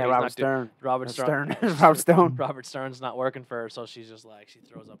working for her. Yeah, He's Robert not doing- Stern. Robert Stern. Stern. Robert Stone. Robert Stern's not working for her, so she's just like she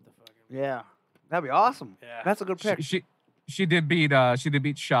throws up the fucking. Yeah, that'd be awesome. Yeah. That's a good pick. She did beat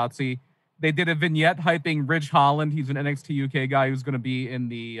Shotzi. They did a vignette hyping Ridge Holland. He's an NXT UK guy who's going to be in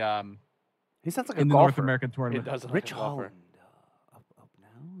the He sounds like in a the golfer. North American It tournament. does look Rich like a golfer. Holland. Up now.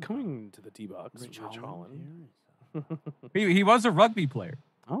 Coming to the T box. Rich Holland. here. He was a rugby player.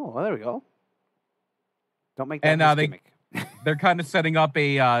 Oh, well, there we go. Don't make that And, his they- gimmick. They're kind of setting up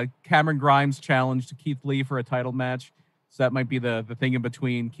a Cameron Grimes challenge to Keith Lee for a title match. So that might be the thing in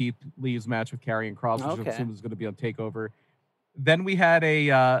between Keith Lee's match with Karrion Kross, which I Okay. assume is going to be on TakeOver. Then we had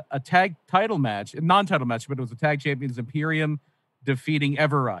a tag title match, a non-title match, but it was a tag champions Imperium defeating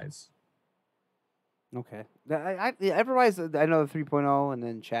Everrise. Okay. Everybody's, I know the 3.0 and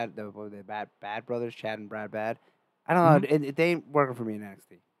then Chad, the Bad Brothers, Chad and Brad Bad. I don't know. They ain't working for me in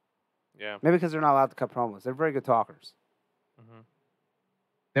NXT. Yeah. Maybe because they're not allowed to cut promos. They're very good talkers. Mm-hmm.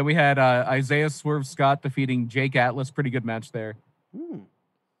 Then we had Isaiah Swerve Scott defeating Jake Atlas. Pretty good match there.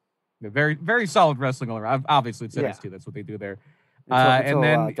 Yeah, very, very solid wrestling all around. Obviously, it's Yeah. NXT. That's what they do there. Until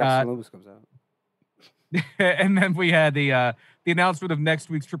then, Dexter Lewis comes out. and then we had the announcement of next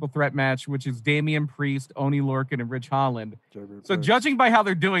week's triple threat match, which is Damian Priest, Oni Lorcan, and Rich Holland. So judging by how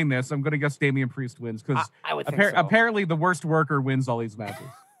they're doing this, I'm going to guess Damian Priest wins because I would think so. apparently the worst worker wins all these matches.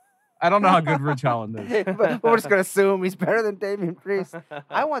 I don't know how good Rich Holland is. But we're just going to assume he's better than Damian Priest.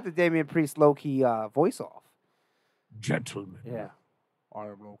 I want the Damian Priest low-key voice off. Gentlemen. Yeah. I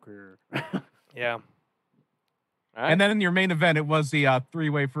am low-key. Yeah. All right. And then in your main event, it was the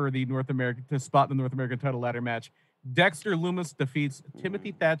three-way for the North American spot in the North American title ladder match. Dexter Lumis defeats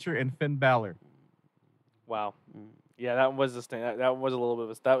Timothy Thatcher and Finn Balor. Wow. Yeah, that was this thing. That was a little bit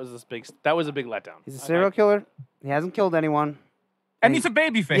of that was a big letdown. He's a serial killer. He hasn't killed anyone. And he's a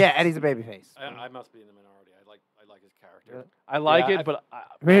babyface. Yeah, and he's a babyface. I must be in the minority. I like his character. I like Yeah, it, but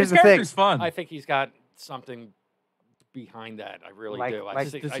But here's His the thing. character's fun. I think he's got something behind that. I really Like- do. like-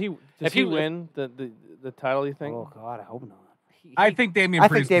 does if he he- win the title? You think? Oh, God, I hope not. I think Damian I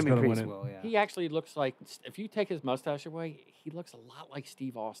think Priest is Damian going to win Priest it. will, yeah. He actually looks like, if you take his mustache away, he looks a lot like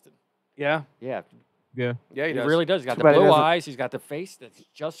Steve Austin. Yeah. Yeah, Yeah. Yeah, he he does. really does. He's got Too the bad he blue doesn't- eyes. He's got the face that's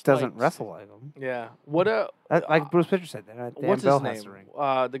just Doesn't like, wrestle like him. Yeah. What Like Bruce Pitcher said. That damn what's bell his has to name?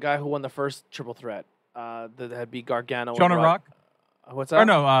 ring. The guy who won the first triple threat. That had beat Gargano. and Jonah Rock? What's that? Or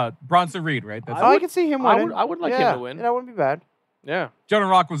no, Bronson Reed, right? That's I can see him I winning. would- I would like him Yeah, to win. That wouldn't be bad. Yeah. Jonah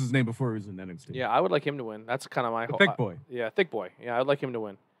Rock was his name before he was in NXT. Yeah, I would like him to win. That's kind of my The whole. thick boy. Yeah, thick boy. Yeah, I'd like him to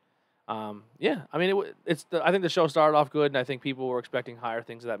win. Yeah, I mean, I think the show started off good, and I think people were expecting higher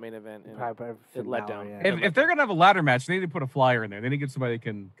things of that main event. And Probably it let down. Yeah. If they're going to have a ladder match, they need to put a flyer in there. They need to get somebody that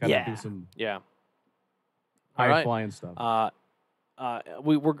can kind of Yeah. do some yeah. high Alright. flying stuff.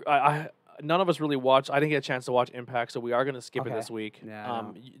 We were. None of us really watched. I didn't get a chance to watch Impact, so we are going to skip it Okay. this week. Yeah, I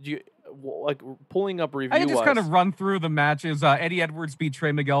know. Do you like pulling up review? I can just kind of run through the matches. Eddie Edwards beat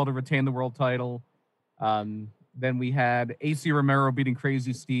Trey Miguel to retain the world title. Then we had AC Romero beating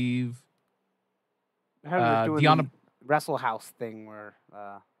Crazy Steve. I heard they're doing Deanna- the Wrestle House thing where.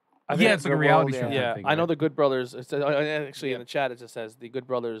 Yeah, it's like a reality show. Yeah, thing, I know right? the Good Brothers. It says, actually, in the chat, it just says the Good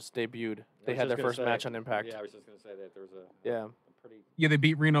Brothers debuted. They I was had their just gonna first say- match on Impact. Yeah, I was just going to say that there's a Yeah. pretty. Yeah, they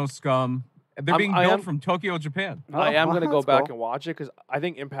beat Reno Scum. They're being I built am- from Tokyo, Japan. I am going to go that's back cool. and watch it because I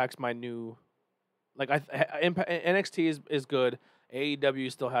think Impact's my new. Like NXT is good.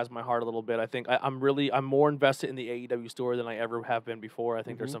 AEW still has my heart a little bit. I think I'm more invested in the AEW story than I ever have been before. I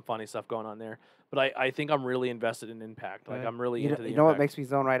think there's some funny stuff going on there, but I think I'm really invested in Impact. Like I'm really into the You know what Impact. makes me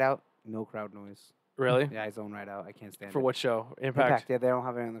zone right out? No crowd noise. Really? Yeah, I zone right out. I can't stand For it. what show? Impact. Yeah, they don't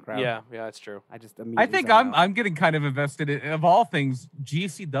have it in the crowd. Yeah, that's true. I just immediately I think zone out. I'm getting kind of invested in, of all things,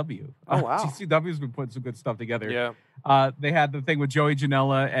 GCW. Oh, wow. GCW's been putting some good stuff together. Yeah. They had the thing with Joey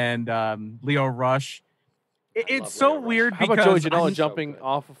Janela and Leo Rush. It's so weird How because about Joey Janela so jumping good.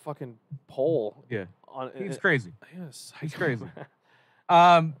 off a fucking pole? Yeah, On, he's crazy. Yes, He's crazy.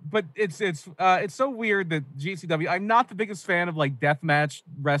 But it's so weird that GCW. I'm not the biggest fan of like deathmatch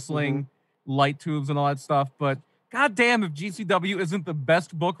wrestling, light tubes, and all that stuff. But goddamn, if GCW isn't the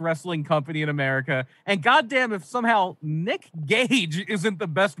best book wrestling company in America, and goddamn if somehow Nick Gage isn't the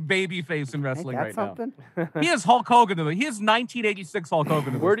best babyface in wrestling Ain't that right something? now. He has Hulk Hogan. He has 1986 Hulk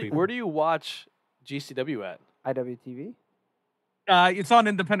Hogan. Where do you watch GCW at? IWTV? It's on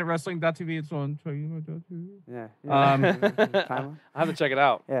independentwrestling.tv. It's on. Yeah. I have to check it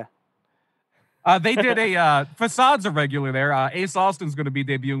out. Yeah. They did a Facade's a regular there. Ace Austin's going to be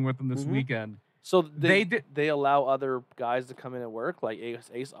debuting with them this weekend. So they allow other guys to come in and work? Like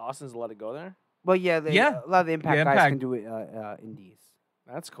Ace Austin's allowed to go there? Well, yeah, a lot of the Impact guys Impact. can do it indies.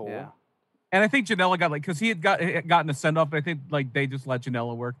 That's cool. Yeah. And I think Janela got because he had gotten a send off. But I think like they just let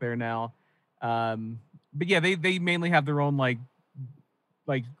Janela work there now. But yeah, they mainly have their own like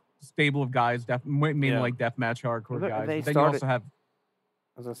stable of guys, mainly like deathmatch hardcore guys. They But then you also have.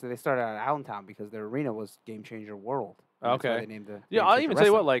 I was gonna say they started out of Allentown because their arena was Game Changer World. And that's why Okay. they named the Yeah, Game I'll Changer even tell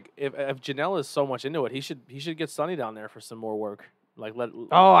you what. Wrestling. Like, if Janela is so much into it, he should get Sonny down there for some more work. Like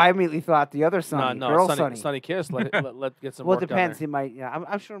Oh, I immediately thought the other Sonny, girl Sonny Kiss. Let get some. Well, work it depends. Down He might. Yeah,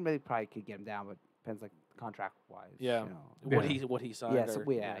 I'm sure maybe probably could get him down, but depends like contract wise. Yeah. You know. there. What he signed. Yeah.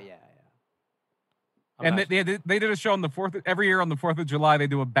 or, Yeah. And they did a show on the 4th every year on the 4th of July. They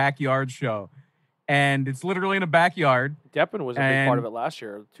do a backyard show, and it's literally in a backyard. Deppin was a big part of it last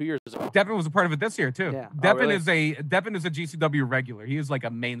year, 2 years ago. Deppin was a part of it this year too. Yeah. Deppin really? is a GCW regular. He is like a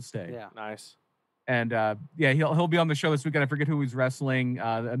mainstay. Yeah. Nice. And yeah, he'll be on the show this weekend. I forget who he's wrestling.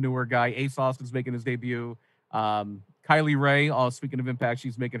 A newer guy. Ace Austin's making his debut. Kylie Ray, speaking of Impact,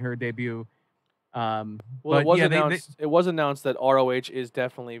 she's making her debut. Well, but it was yeah, announced. It was announced that ROH is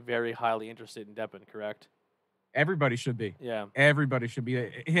definitely very highly interested in Deppin. Correct? Everybody should be. Yeah. Everybody should be.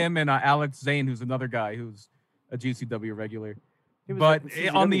 Him and Alex Zane, who's another guy who's a GCW regular. He was But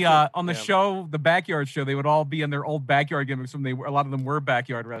at on the CZW, show, the backyard show, they would all be in their old backyard gimmicks. A lot of them were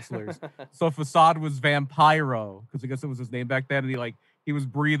backyard wrestlers. So Facade was Vampiro because I guess it was his name back then, and he was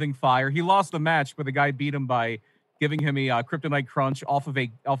breathing fire. He lost the match, but the guy beat him by giving him a kryptonite crunch off of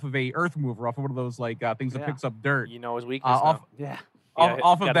a earth mover, off of one of those things that picks up dirt. You know his weekness. Yeah.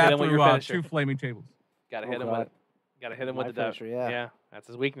 Off of that hit him with your through finisher. 2 flaming tables. Gotta Oh, hit him God. with it. Gotta hit him My with the finisher, yeah. Yeah, that's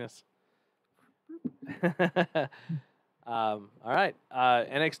his weakness. All right.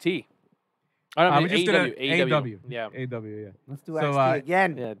 NXT. We just did a AEW. Yeah. AW, yeah. Let's do So, NXT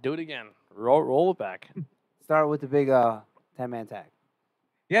again. Yeah. Do it again. Roll it back. Start with the big 10-man tag.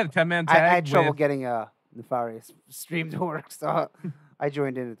 Yeah, the 10-man I tag. had trouble with- getting Nefarious stream to work, so I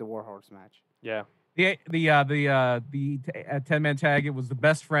joined in at the Warhorse match. Yeah. The 10-man tag. It was the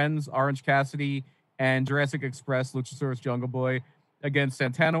Best Friends, Orange Cassidy, and Jurassic Express, Luchasaurus Jungle Boy, against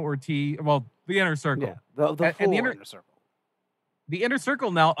Santana Ortiz. Well, the Inner Circle. Yeah, the full and the inner circle. The Inner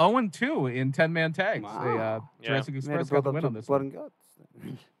Circle now 0-2 in 10-man tags. Wow. Jurassic Made a Express got the build win up on to this blood one. and guts.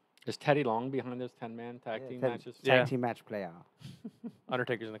 Is Teddy Long behind those 10-man tag team matches? Tag team match playoff.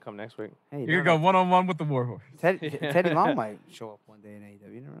 Undertaker's gonna come next week. Hey, You're going to go one-on-one with the Warhorse. Teddy Long might show up one day in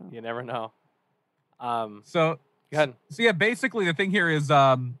AEW. You never know. You never know. So, Go ahead. so yeah, basically the thing here is,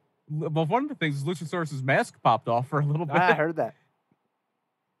 well, one of the things is Luchasaurus' mask popped off for a little bit. I heard that.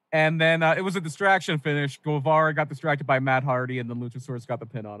 And then it was a distraction finish. Guevara got distracted by Matt Hardy, and then Luchasaurus got the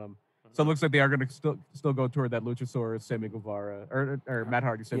pin on him. So it looks like they are going to still go toward that Luchasaurus, Sammy Guevara, or Matt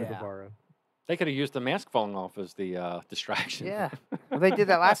Hardy, Sammy Yeah. Guevara. They could have used the mask falling off as the distraction. Yeah. Well, they did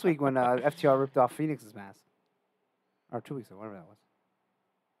that last week when FTR ripped off Phoenix's mask. Or 2 weeks ago, whatever that was.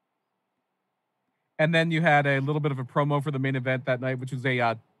 And then you had a little bit of a promo for the main event that night, which was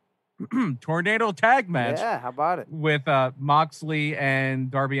a tornado tag match Yeah, how about it? with Moxley and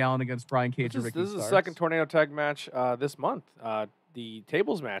Darby Allin against Brian Cage and Ricky This is the Starks. second tornado tag match this month. The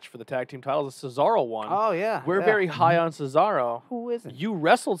tables match for the tag team titles. Cesaro won. Oh, yeah. We're yeah. very high on Cesaro. Who isn't? You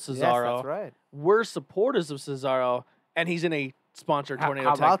wrestled Cesaro. Yes, that's right. We're supporters of Cesaro, and he's in a sponsored How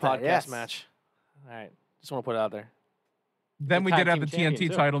tornado tag about podcast that? Yes. match. All right, just want to put it out there. Then we Tag did have team the champion,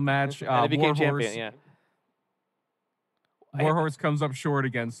 TNT too. title match. And he became Warhorse. champion. Yeah. Warhorse comes up short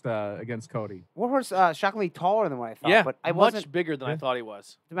against Cody. Warhorse shockingly taller than what I thought. Yeah, but I much wasn't. bigger than I Yeah. thought he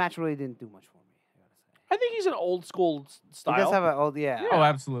was. The match really didn't do much for me. I gotta say. I think he's an old school style. He does have an old, yeah. Yeah. Oh,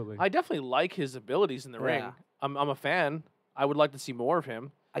 absolutely. I definitely like his abilities in the ring. Yeah. I'm a fan. I would like to see more of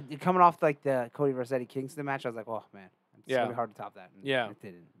him. Coming off like the Cody versus Eddie Kingston match, I was like, oh man, it's Yeah. gonna be hard to top that. And Yeah. it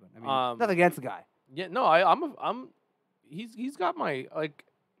didn't. But I mean, nothing against the guy. Yeah, no, he's got my like.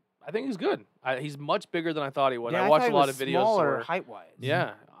 I think he's good. He's much bigger than I thought he was. Yeah, I watched thought a he lot was of videos. smaller where- height wise.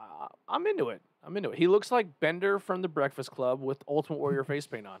 yeah, I'm into it. He looks like Bender from the Breakfast Club with Ultimate Warrior face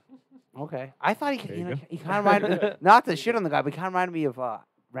paint on. Okay. I thought There he you go. he kind of reminded me, not to shit on the guy, but he kind of reminded me of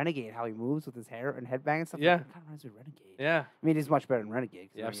Renegade, how he moves with his hair and headbang and stuff. Yeah. It kind of reminds me of Renegade. Yeah, I mean, he's much better than Renegade.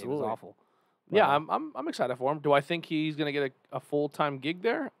 'cause Yeah, Renegade absolutely. was awful. But, yeah. I'm excited for him. Do I think he's gonna get a full-time gig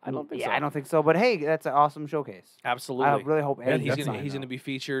there? I don't think so. I don't think so. But hey, that's an awesome showcase. Absolutely. I really hope And Eddie he's gets gonna signed, he's though. gonna be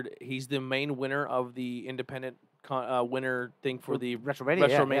featured. He's the main winner of the independent winner thing for the WrestleMania.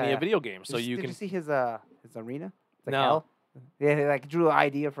 WrestleMania video game. So Did you did can. you see his arena? It's like No. hell. Yeah, he like drew an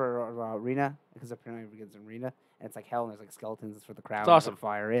idea for arena because apparently he gets an arena, and it's like hell, and there's like skeletons for the crowd. It's and, like, awesome.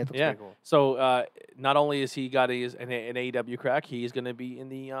 fire. Yeah, it looks Yeah. pretty cool. So not only is he got an AEW crack, he's going to be in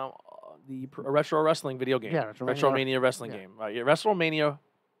the retro wrestling video game. Yeah, WrestleMania wrestling yeah. game. Yeah, WrestleMania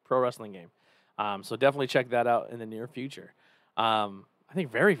pro wrestling game. So definitely check that out in the near future. I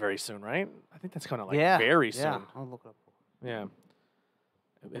think very, very soon, right? I think that's kind of like very soon. Yeah, I'll look it up. Yeah.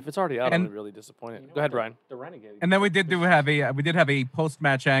 If it's already out, And- I'm really disappointed. Go ahead, Brian. The Renegade. And then we did have a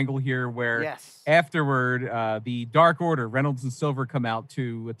post-match angle here where Yes. afterward, the Dark Order, Reynolds and Silver, come out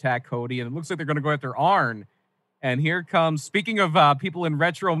to attack Cody, and it looks like they're going to go after Arn. And here comes, speaking of people in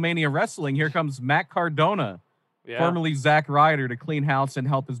Retro Mania Wrestling, here comes Matt Cardona, Yeah. formerly Zack Ryder, to clean house and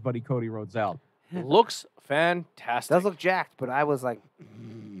help his buddy Cody Rhodes out. Looks fantastic. Does look jacked, but I was like,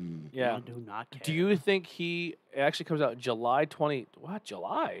 Yeah. I do not care. Do you think it actually comes out July 20? What,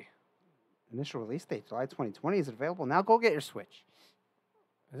 July? Initial release date, July 2020. Is it available now? Go get your Switch.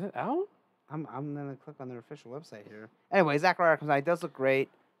 Is it out? I'm gonna click on their official website here. Anyway, Zack Ryder comes out. He does look great,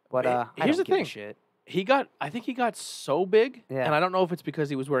 but I Here's don't the give a thing. shit. I think he got so big, Yeah. and I don't know if it's because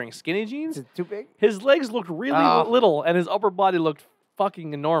he was wearing skinny Is jeans. it too big? His legs looked really Oh. little, and his upper body looked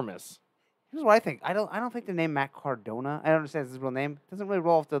fucking enormous. Here's what I think. I don't think the name Matt Cardona. I don't understand his real name. Doesn't really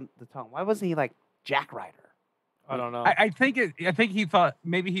roll off the tongue. Why wasn't he like Jack Ryder? I don't know. I think he thought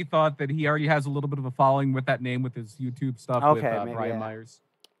that he already has a little bit of a following with that name with his YouTube stuff with Okay, maybe, Brian yeah. Myers.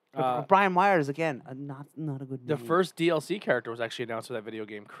 But Brian Myers again, not a good the name. first DLC character was actually announced for that video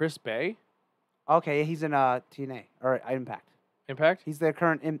game. Chris Bay, Okay, he's in TNA or Impact. Impact. He's the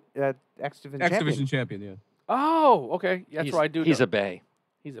current X Division X champion. Division champion, yeah. Oh, okay. That's he's, what I do. He's know. a bay.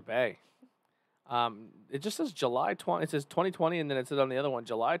 He's a Bay. It just says July 20. It says 2020, and then it says on the other one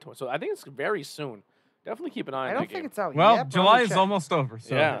July 20. So I think it's very soon. Definitely keep an eye on I that don't game. think it's out Well, yet. but I'm July gonna is check. almost over,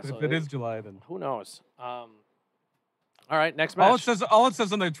 so Yeah, if so it is July, then Who knows? All right, next match. all it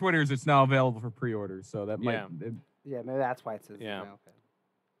says on their Twitter is it's now available for pre-order. So that might Yeah. Yeah, maybe that's why it says. Yeah. Okay.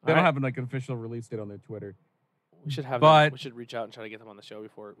 they All don't right. have like an official release date on their Twitter. We should have. But- we should reach out and try to get them on the show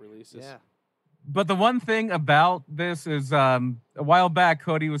before it releases. Yeah. But the one thing about this is a while back,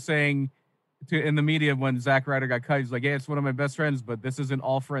 Cody was saying in the media when Zack Ryder got cut, he's like, "Yeah, it's one of my best friends, but this isn't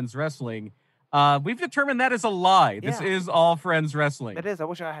All Friends Wrestling." We've determined that is a lie. This Yeah. is All Friends Wrestling. It is. I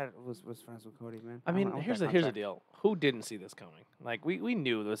wish I was friends with Cody, man. I mean, want here's that the contract. deal. Who didn't see this coming? Like we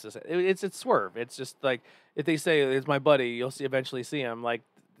knew this is it's swerve. It's just like if they say it's my buddy, you'll eventually see him. Like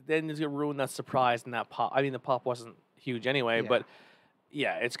then it's gonna ruin that surprise and that pop. I mean, the pop wasn't huge anyway, Yeah. but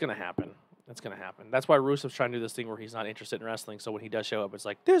yeah, it's gonna happen. It's gonna happen. That's why Rusev's trying to do this thing where he's not interested in wrestling. So when he does show up, it's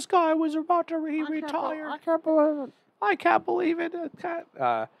like this guy was about to retire. I can't believe it. I can't believe it.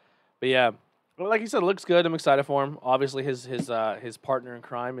 But yeah, well, like you said, it looks good. I'm excited for him. Obviously, his partner in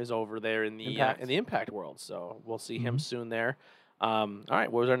crime is over there in the Impact world, so we'll see him soon there. All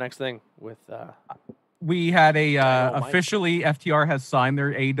right, what was our next thing with? We had a Mike. officially FTR has signed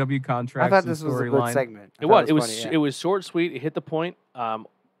their AEW I contracts. thought and this was a good storyline. segment. I It thought was funny, yeah. it was short, sweet. It hit the point.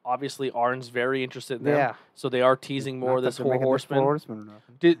 Obviously, Arn's very interested in them, Yeah. so they are teasing more Not of that this they're Four making Horsemen. Four Horsemen or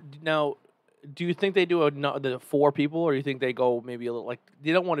nothing. Do you think they do the 4 people, or you think they go maybe a little like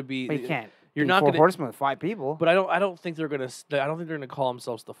they don't want to be? But you can't. You're do not Four gonna. Horsemen with 5 people. But I don't think they're gonna. I don't think they're gonna call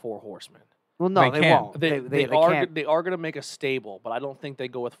themselves the Four Horsemen. Well, no, They they, can't. won't. They They are can't. gonna make a stable, but I don't think they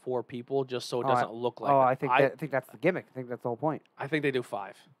go with 4 people just so it Oh, doesn't look like. Oh, it. I think that's the gimmick. I think that's the whole point. I think they do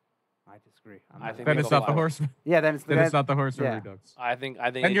 5. I disagree. I'm I not- think Then they it's go not the live. Horsemen. Yeah, then it's Then it's not the Horsemen yeah. Redux. I think.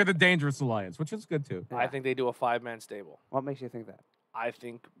 And you're the Dangerous Alliance, which is good too. I think they do a 5-man stable. What makes you think that? I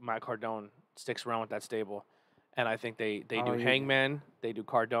think Matt Cardone sticks around with that stable, and I think they Oh, do you- Hangman, they do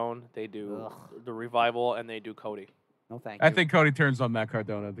Cardone, they do Ugh. the Revival, and they do Cody. No, thank you. I think Cody turns on Matt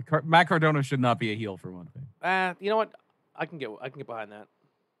Cardona. Matt Cardona should not be a heel for one thing. You know what? I can get behind that.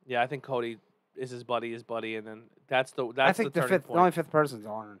 Yeah, I think Cody is his buddy, and then that's the I think turning the point. only fifth person's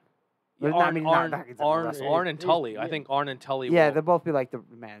Arn. Yeah, But, I mean, not Arn wrestling. and Tully. I think Arn and Tully. Yeah, will, they'll both be like the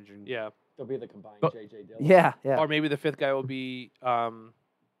manager. yeah. They'll be the combined But- JJ Dillon. Yeah, yeah. Or maybe the fifth guy will be Sean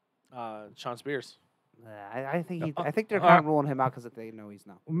Spears. I think they're kind of ruling him out because they know he's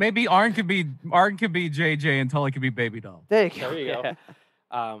not. Maybe Arn could be JJ and Tully could be Baby Doll. There you go. There you go.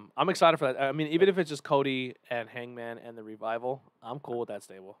 Yeah. I'm excited for that. I mean, even if it's just Cody and Hangman and the Revival, I'm cool with that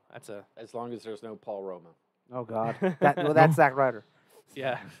stable. That's a As long as there's no Paul Roma. Oh God, that's Zack Ryder.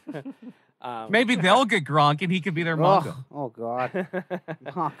 yeah. Maybe they'll get Gronk and he could be their Mongo. Oh God,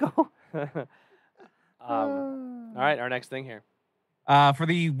 Mongo. All right, our next thing here. For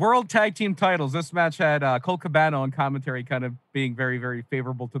the World Tag Team titles, this match had Colt Cabana on commentary, kind of being very, very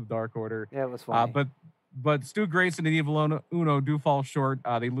favorable to the Dark Order. Yeah, it was funny. But Stu Grayson and Evil Uno do fall short.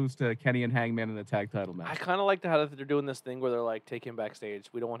 They lose to Kenny and Hangman in the tag title I match. kind of like how they're doing this thing where they're like take him backstage.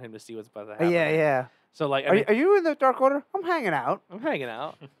 We don't want him to see what's about to happen. Yeah. So like, Are you in the Dark Order? I'm hanging out. I'm hanging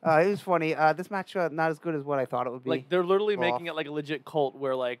out. It was funny. This match not as good as what I thought it would be. Like they're literally off. making it like a legit cult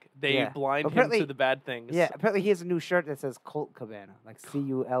where like they Yeah. blind him Apparently- to the bad things. Yeah, apparently he has a new shirt that says Colt Cabana, like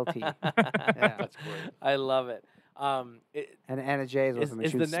CULT. Yeah. That's great. I love it. And Anna Jay is with Is- him, is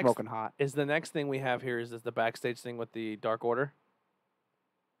and she the was next- smoking hot. Is the next thing we have here is this the backstage thing with the Dark Order?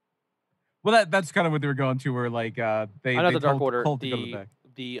 Well, that's kind of what they were going to, where like they. I know they the Dark told Order. Colt to go to the back.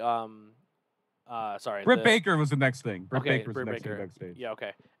 Sorry. Britt the- Baker was the next thing. Britt Okay, Baker was Britt the next thing Baker. backstage. Yeah.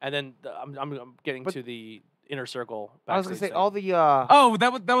 Okay. And then I'm getting But- to the Inner Circle. I was gonna backstage say thing. all the Oh,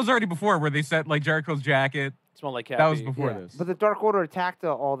 that was already before, where they set like Jericho's jacket. Smell like That was Cappy. before yeah. this. But the Dark Order attacked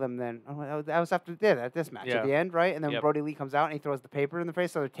all them. Then that was after at this match Yeah. at the end, right? And then Yep. Brody Lee comes out and he throws the paper in the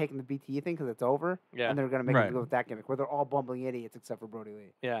face, so they're taking the BTE thing because it's over, Yeah. and they're gonna make Right. him go with that gimmick, where they're all bumbling idiots except for Brody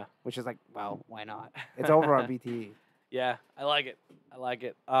Lee, Yeah. which is like, well, why not? It's over on BTE. Yeah, I like it.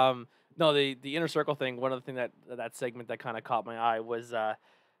 No, the Inner Circle thing. One of the thing that segment that kind of caught my eye was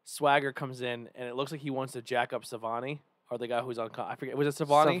Swagger comes in and it looks like he wants to jack up Savani or the guy who's on. I forget. Was it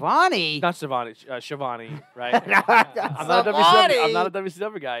Savani? Savani. Not Savani. Shivani, right? Savani. I'm not a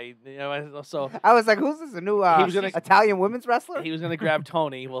WCW guy. You know, so I was like, who's this? A new He was gonna- Italian women's wrestler? he was gonna grab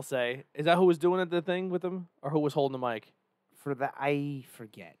Tony. We'll say, is that who was doing the thing with him, or who was holding the mic, For that, I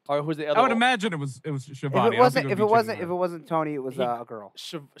forget. or who's the other? I would imagine it was Shivani. If I it don't wasn't, think if it would be wasn't, Jimmy if it Hart. wasn't Tony, it was He- a girl.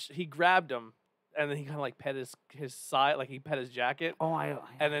 He grabbed him, and then he kind of like pet his side, like he pet his jacket. Oh,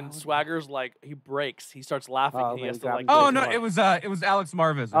 And then Swagger's like he breaks. He starts laughing. Oh, and he then has he to grabbed like. him. Oh lift no, him up. it was Alex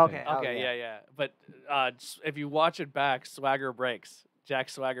Marvez. I Okay. think. Oh, Okay, yeah. yeah. But if you watch it back, Swagger breaks. Jack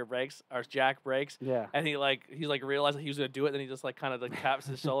Swagger breaks, or Jack breaks, Yeah. and he's like realized that he was gonna do it. Then he just like kind of like taps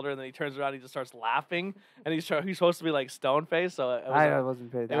his shoulder, and then he turns around, and he just starts laughing, and he's supposed to be like stone faced. So it was I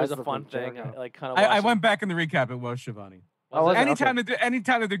wasn't paid. it was a fun thing. Like kind of. I went back in the recap. It was Shivani. Oh, was it?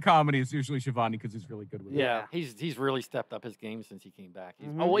 Anytime they do comedy, it's usually Shivani because he's really good with it. Yeah. He's really stepped up his game since he came back. He's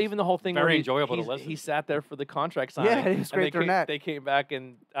Mhm. Oh, well, even the whole thing Very where enjoyable to he listen. sat there for the contract signing. Yeah, he was and great during that. They came back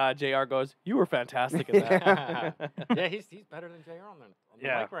and JR goes, "You were fantastic at that." yeah, he's better than JR on the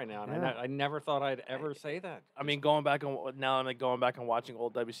Yeah. mic right now. And Yeah. I never thought I'd ever say that. I mean, going back and watching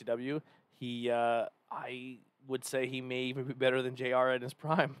old WCW, I would say he may even be better than JR in his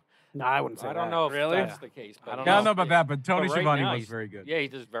prime. No, I wouldn't say I that. don't know if Really? that's the case. But I don't I don't know. know about that, but Tony But right Schiavone now, was he's- very good. Yeah,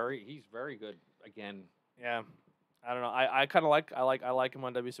 he's very good again. Yeah, I don't know. I kind of like him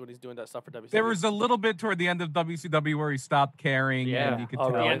on WC when he's doing that stuff for WCW. There was a little bit toward the end of WCW where he stopped caring, Yeah. and you could Oh,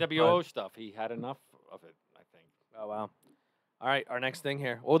 tell. really? The NWO stuff, he had enough of it, I think. Oh wow. All right, our next thing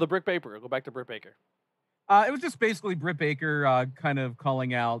here. Oh, the Britt Baker. Go back to Britt Baker. It was just basically Britt Baker kind of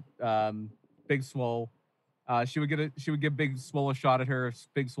calling out Big Swole. She would give Big Swole a shot at her. If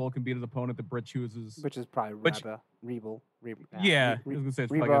Big Swole can beat an opponent that Britt chooses. Which is probably Which- Rebel. Yeah, I was gonna say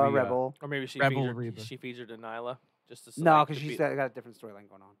it's probably Reba, gonna be, Rebel. Or maybe she Rebel featured, Reba. she featured to Nyla just to No, like, because to she's beat- got a different storyline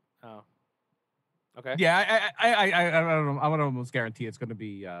going on. Oh. Okay. Yeah, I don't know. I would almost guarantee it's going to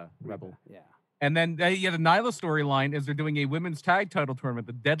be Rebel. Yeah. And then the Nyla storyline is they're doing a women's tag title tournament,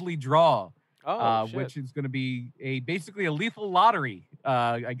 the Deadly Draw, Oh, shit. which is going to be basically a lethal lottery,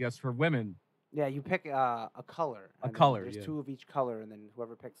 I guess, for women. Yeah, you pick a color. and then color, There's yeah. 2 of each color, and then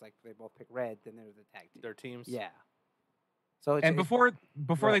whoever picks, like, they both pick red, then they're the tag team. Their teams. Yeah. So it's, And before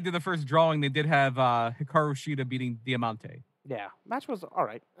Right. they did the first drawing, they did have Hikaru Shida beating Diamante. yeah, match was all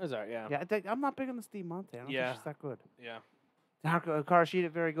right. It was all right, yeah. Yeah, I'm not big on the Steve Monte. I don't Yeah. think she's that good. Yeah. Hikaru Shida,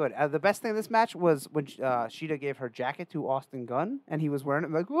 very good. The best thing in this match was when Shida gave her jacket to Austin Gunn, and he was wearing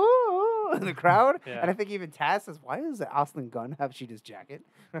it like, whoa, in the crowd. Yeah. And I think even Taz says, why does Austin Gunn have Shida's jacket?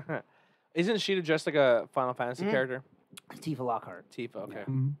 Isn't Sheeta just like a Final Fantasy Mhm. character? Tifa Lockhart. Tifa. Okay.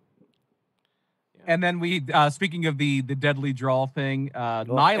 Mhm. Yeah. And then we, speaking of the deadly draw thing, Well,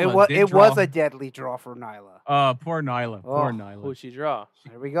 Nyla did it draw. was a deadly draw for Nyla. Poor Nyla. Oh, Poor Nyla. Who'd she draw?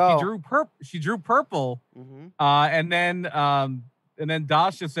 There we go. She drew purple. Mm-hmm. And then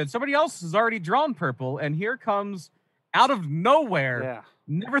Dasha said somebody else has already drawn purple, and here comes out of nowhere. Yeah.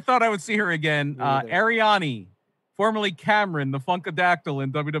 Never thought I would see her again. Me either. Ariani, formerly Cameron, the Funkadactyl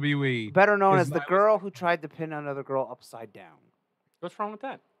in WWE. Better known Is as the Nyla's- girl who tried to pin another girl upside down. What's wrong with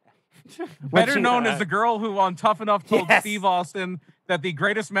that? Better known as the girl who on Tough Enough told Yes. Steve Austin that the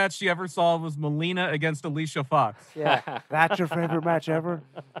greatest match she ever saw was Melina against Alicia Fox. Yeah. That's your favorite match ever?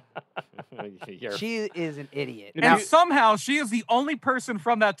 You're- She is an idiot. And Now, somehow she is the only person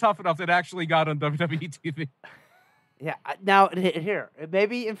from that Tough Enough that actually got on WWE TV. yeah. Now, here,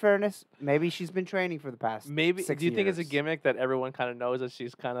 maybe in fairness, maybe she's been training for the past Maybe. 6 Do you think it's a years. gimmick that everyone kind of knows that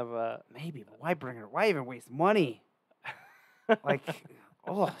she's kind of a? Maybe, but why bring her? Why even waste money? Like,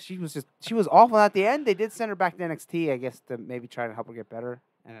 oh, she was awful at the end. They did send her back to NXT, I guess, to maybe try to help her get better,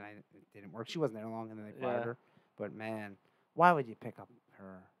 and then it didn't work. She wasn't there long, and then they fired Yeah. her. But man, why would you pick up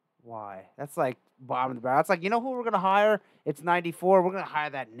her? Why? That's like bottom of the barrel. It's like, you know who we're gonna hire? It's 94. We're gonna hire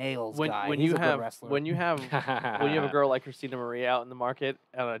that Nails guy. When He's you a good have wrestler. when you have a girl like Christina Marie out in the market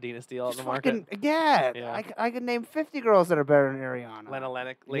and a Dina Steele out in Just the market, fucking, yeah, Yeah. I could name 50 girls that are better than Ariana.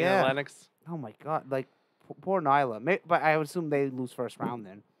 Lena Yeah. Lennox. Oh my god, like poor Nyla. But I would assume they lose first round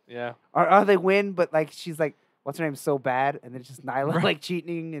then. Yeah. Or they win, but like she's like, what's her name, so bad, and then it's just Nyla Right. like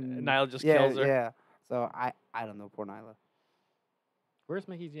cheating and Nyla just yeah, kills her. Yeah. So I don't know, poor Nyla. Where's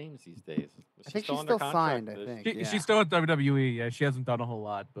Mickey James these days? Is I she think still she's under still contract? signed, I think. She, Yeah. She's still at WWE. Yeah, she hasn't done a whole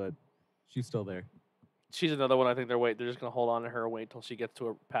lot, but she's still there. She's another one. I think they're just gonna hold on to her, wait till she gets to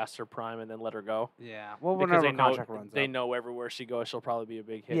her past her prime, and then let her go. Yeah. Well, Because whenever they her know contract runs they up. know everywhere she goes, she'll probably be a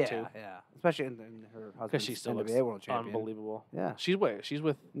big hit Yeah, too. yeah. Especially in her Because husband's she still looks NWA World Champion. unbelievable. Yeah. She's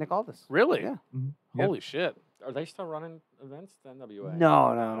with Nick Aldis. really. Yeah. Yep. Holy shit. Are they still running events? The NWA?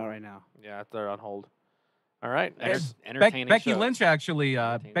 No, not right now. Yeah, they're on hold. All right. Enter- Next. entertaining Becky shows. Lynch actually,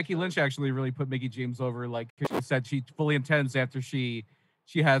 Entertaining Becky shows. Lynch actually really put Mickey James over. Like she said, she fully intends after she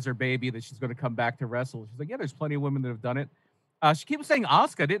has her baby that she's going to come back to wrestle. She's like, yeah, there's plenty of women that have done it. She keeps saying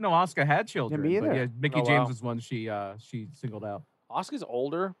Asuka. I didn't know Asuka had children. me But either. yeah, Mickey Oh, James wow. is one she singled out. Asuka's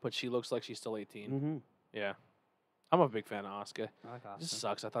older, but she looks like she's still 18. Mm-hmm. Yeah. I'm a big fan of Asuka. I like It just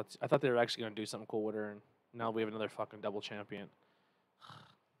Asuka. sucks. I thought they were actually gonna do something cool with her, and now we have another fucking double champion.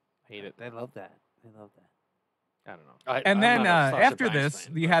 Hate it. They love that. They love that. I don't know. And then not a Sasha after Banks this,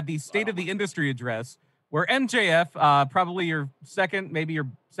 fan, you but had the State of the Industry address, where MJF, probably your second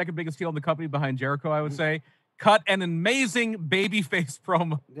biggest heel in the company behind Jericho, I would say, cut an amazing babyface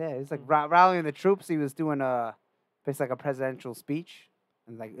promo. Yeah, he's like rallying the troops. He was doing basically like a presidential speech,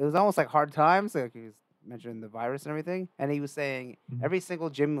 and like it was almost like hard times. Like he was mentioning the virus and everything, and he was saying Mhm. every single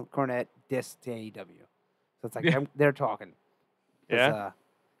Jim Cornette diss to AEW. So it's like Yeah. they're talking. 'Cause, Yeah?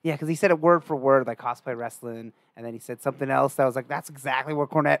 yeah, because he said it word for word, like cosplay wrestling, and then he said something else that was like, that's exactly what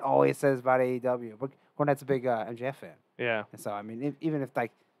Cornette always says about AEW. But Cornette's a big MJF fan. Yeah. And so, I mean, even if,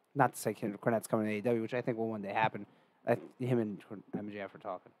 like, not to say Cornette's coming to AEW, which I think will one day happen, him and MJF are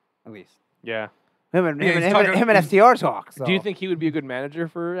talking, at least. Yeah. Him and, Yeah, him, and, he's him, and, talking- him and FTR talk. So. Do you think he would be a good manager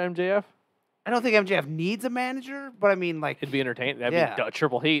for MJF? I don't think MJF needs a manager, but I mean, like, It'd be entertaining. That'd Yeah. be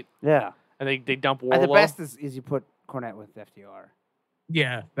triple heat. yeah. And they dump The Warlow. best is you put Cornette with FTR.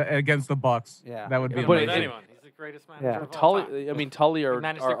 Yeah, against the Bucks. Yeah. That would be Yeah, but With amazing. anyone. He's the greatest manager Yeah. of all time. Tully, I mean, Tully He or,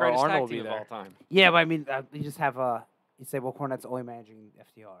 managed or, the or greatest Arnold tag will be team of there. all time. Yeah, but I mean, you just have, you say, well, Cornette's only managing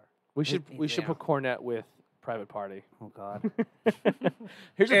FTR. We should He's there. put Cornette with Private Party. Oh, God.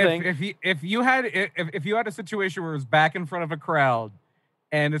 Here's the thing. If you had a situation where it was back in front of a crowd,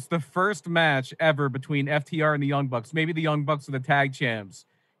 and it's the first match ever between FTR and the Young Bucks, maybe the Young Bucks are the tag champs,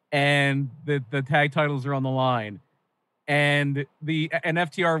 and the tag titles are on the line, and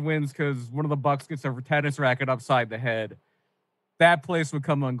FTR wins because one of the Bucks gets a tennis racket upside the head, that place would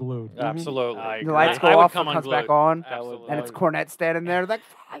come unglued. Absolutely. I The agree. lights I go would off, come it comes unglued. back on, Absolutely. and it's Cornette standing there like,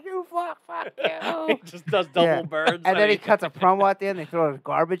 fuck you, fuck you. he just does double Yeah. birds. And then he cuts a promo at the end. They throw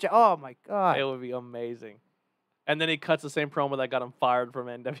garbage. Oh my It god! would be amazing. And then he cuts the same promo that got him fired from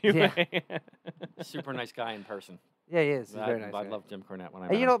NWA. Super nice guy in person. Yeah, he is. He's I, very nice. I guy. love Jim Cornette when I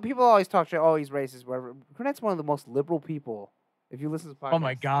met And you him. know, people always talk shit. Oh, he's racist. Whatever. Cornette's one of the most liberal people. If you listen to the podcast, Oh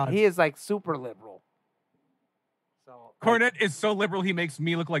my God. he is like super liberal. So Cornette is so liberal he makes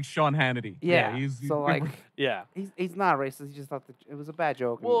me look like Sean Hannity. Yeah. he's So like, Yeah. he's not racist. He just thought that it was a bad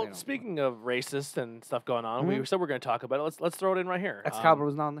joke. and, Well, you know, speaking of racist and stuff going on, we said we're going to talk about it. Let's throw it in right here. Excalibur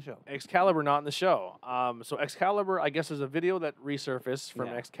was not on the show. Excalibur not in the show. So Excalibur, I guess, is a video that resurfaced from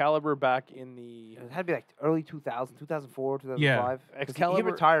Yeah. Excalibur back in the It had to be like early 2000, 2004, 2005. Yeah. 'Cause he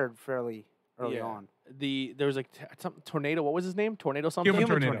Excalibur. retired fairly early Yeah. on. There was some tornado. What was his name? Tornado something. Human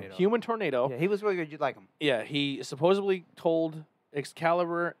Tornado. Human tornado. Yeah, he was really good. You'd like him. Yeah, he supposedly told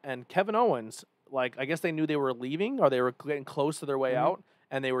Excalibur and Kevin Owens, like, I guess they knew they were leaving or they were getting close to their way out,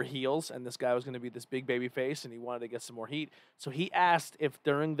 and they were heels, and this guy was going to be this big baby face, and he wanted to get some more heat. So he asked if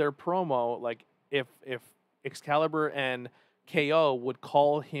during their promo, like, if Excalibur and KO would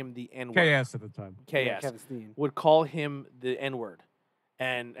call him the N-word. KS at the time. Yeah, KS Kevin Steen. would call him the N-word.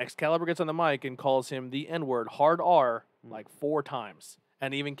 And Excalibur gets on the mic and calls him the N-word, hard R, like 4 times.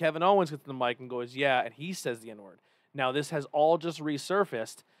 And even Kevin Owens gets on the mic and goes, yeah, and he says the N-word. Now, this has all just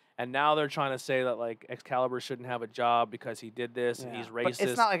resurfaced, and now they're trying to say that, like, Excalibur shouldn't have a job because he did this, and he's racist. But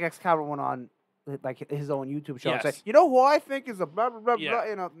it's not like Excalibur went on like his own YouTube show and Yes. say, you know who I think is a blah, blah, blah, Yeah. blah,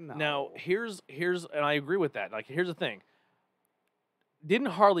 you know, no. Now, here's, and I agree with that. Like, here's the thing. Didn't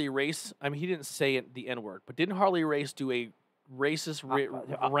Harley Race, I mean, he didn't say it, the N-word, but didn't Harley Race do a racist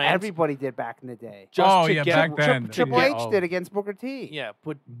rant? Everybody did back in the day. Just to yeah, get, back then. Triple Yeah, H did against Booker T. Yeah,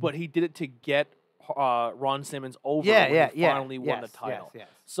 but he did it to get Ron Simmons over Yeah, when yeah, he yeah. finally won the title. Yes.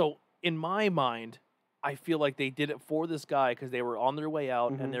 So in my mind, I feel like they did it for this guy because they were on their way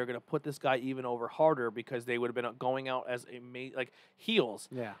out Mhm. and they're going to put this guy even over harder because they would have been going out as like heels.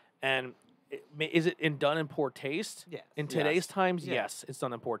 Yeah. And is it done in poor taste? Yes. In today's times, Yeah. yes, it's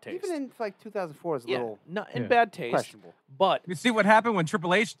done in poor taste. Even in like 2004 is a yeah, little not in Yeah. bad taste, questionable. but You see what happened when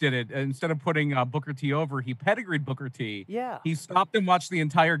Triple H did it? Instead of putting Booker T over, he pedigreed Booker T. Yeah. He stopped and watched the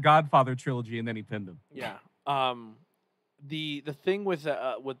entire Godfather trilogy, and then he pinned him. yeah. The thing with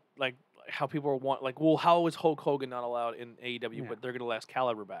like how people want like, well, how is Hulk Hogan not allowed in AEW, Yeah. but they're gonna let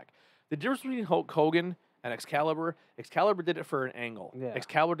Excalibur back? The difference between Hulk Hogan and Excalibur did it for an angle. Yeah.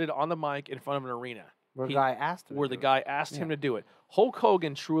 Excalibur did it on the mic in front of an arena. Where He- the guy asked him. Where to the do it. guy asked him to do it. Hulk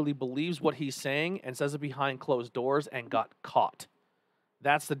Hogan truly believes what he's saying and says it behind closed doors and got caught.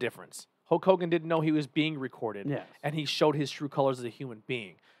 That's the difference. Hulk Hogan didn't know he was being recorded, Yes. and he showed his true colors as a human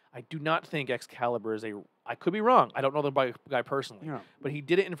being. I do not think Excalibur is I could be wrong. I don't know the guy personally, Yeah. but he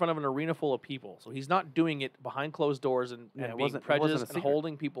did it in front of an arena full of people. So he's not doing it behind closed doors and Yeah, it being wasn't a prejudiced and secret.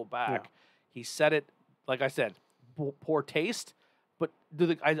 holding people back. Yeah. He said it, like I said, poor taste. But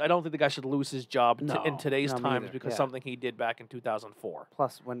I don't think the guy should lose his job No, in today's no, me times either. because Yeah. something he did back in 2004.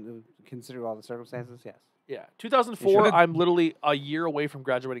 Plus, when considering all the circumstances, yes. Yeah, 2004. should've- I'm literally a year away from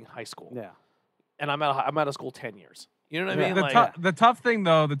graduating high school, Yeah. and I'm out of school 10 years. You know what I Yeah. mean? The, Like, the tough thing,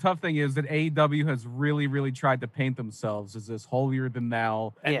 though, is that AEW has really, really tried to paint themselves as this holier than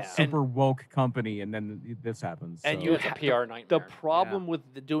thou, Yeah. super woke company, and then this happens. And so. you It's a PR the nightmare. problem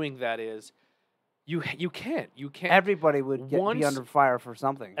with doing that is you can't. Everybody would be Once- under fire for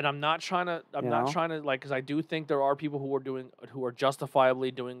something. And I'm not trying to like, because I do think there are people who are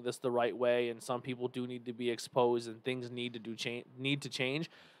justifiably doing this the right way, and some people do need to be exposed, and things need to change.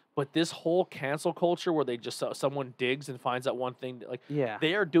 But this whole cancel culture, where they just someone digs and finds that one thing, like Yeah.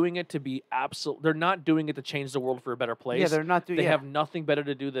 they are doing it to be absolute. They're not doing it to change the world for a better place. Yeah, they're not doing. They Yeah. have nothing better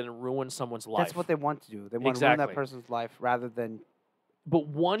to do than ruin someone's life. That's what they want to do. They want to ruin Exactly. that person's life rather than. But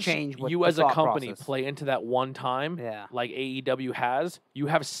once change what you the as a thought company process. play into that one time, Yeah. like AEW has, you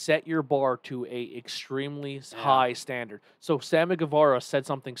have set your bar to a extremely high standard. So Sammy Guevara said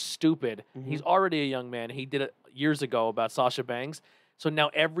something stupid. Mhm. He's already a young man. He did it years ago about Sasha Banks. So now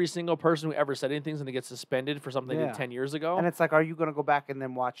every single person who ever said anything is going to get suspended for something they Yeah. did 10 years ago. And it's like, are you going to go back and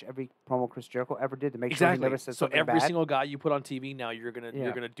then watch every promo Chris Jericho ever did to make sure he exactly. never said So something every bad? single guy you put on TV now, you're gonna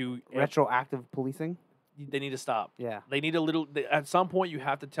Yeah. do. Retroactive policing. They need to stop. Yeah. They need a little. At some point, you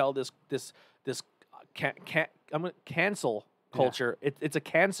have to tell this cancel culture. It's a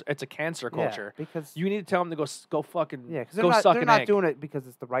cancer. It's a cancer culture. Yeah, because You need to tell them to go fucking because go suck they're an not egg. doing it because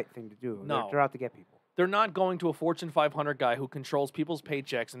it's the right thing to do. No. They're out to get people. They're not going to a Fortune 500 guy who controls people's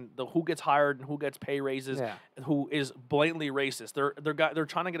paychecks and who gets hired and who gets pay raises, Yeah. who is blatantly racist. They're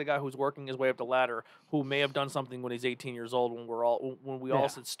trying to get a guy who's working his way up the ladder who may have done something when he's 18 years old when we all Yeah.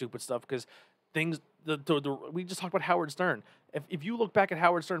 said stupid stuff because things we just talked about Howard Stern. If you look back at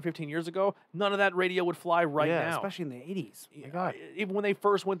Howard Stern 15 years ago, none of that radio would fly right yeah, now. especially in the 80s. My God. Even when they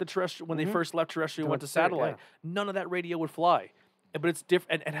first went to terrestrial, when they Mhm. first left terrestrial, They went went to straight, satellite, none of that radio would fly. But it's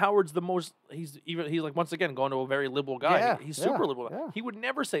different. And Howard's the most. He's like once again going to a very liberal guy. Yeah, He's yeah, super liberal. yeah. He would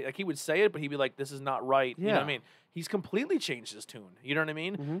never say he would say it, but he'd be like, "This is not right." You know what I Yeah. mean? He's completely changed his tune. You know what I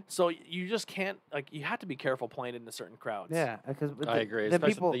mean? Mm-hmm. So you just can't you have to be careful playing into certain crowds. Yeah, because I agree, Then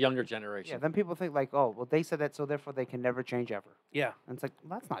especially people, the younger generation. yeah, then people think like, oh, well, they said that, so therefore they can never change ever. Yeah. And it's like,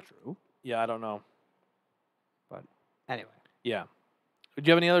 well, that's not true. Yeah. I don't know. But anyway, Yeah. Do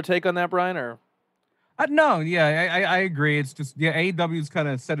you have any other take on that, Brian? Or No, yeah, I agree. It's just AEW's kind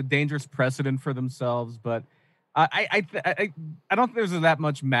of set a dangerous precedent for themselves, but I don't think there's that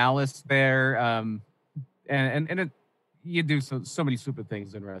much malice there. And you do so many stupid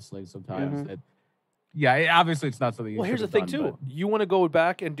things in wrestling sometimes that. Yeah, obviously it's not something. well, here's the thing too. You want to go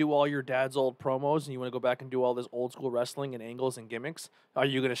back and do all your dad's old promos, and you want to go back and do all this old school wrestling and angles and gimmicks. Are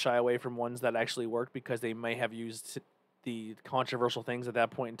you going to shy away from ones that actually work because they may have used the controversial things at that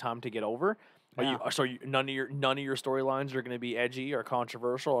point in time to get over? Yeah. None of your storylines are going to be edgy or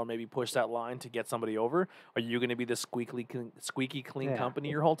controversial, or maybe push that line to get somebody over? Are you going to be the squeaky clean Yeah. company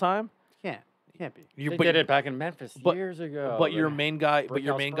your whole time? can't be. They did it back in Memphis years ago. But your main guy,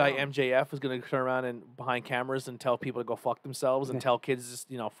 Brickhouse MJF is going to turn around and behind cameras and tell people to go fuck themselves and tell kids, just,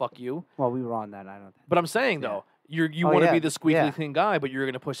 fuck you. Well, we were on that. I don't. But I'm saying though, you Oh, want to yeah, be the squeaky yeah. clean guy, but you're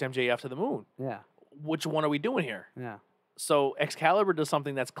going to push MJF to the moon. Yeah. Which one are we doing here? Yeah. So Excalibur does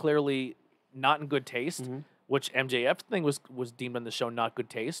something that's clearly not in good taste, which MJF thing was deemed on the show not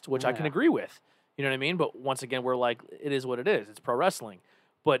good taste, which I can Yeah. agree with. You know what I mean? But once again, we're like, it is what it is. It's pro wrestling.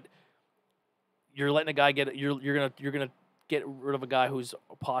 But you're letting a guy you're gonna get rid of a guy who's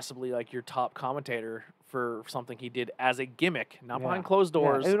possibly like your top commentator for something he did as a gimmick, not Yeah. behind closed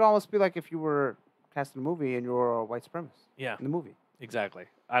doors. Yeah. It would almost be like if you were casting a movie and you were a white supremacist Yeah, in the movie. exactly.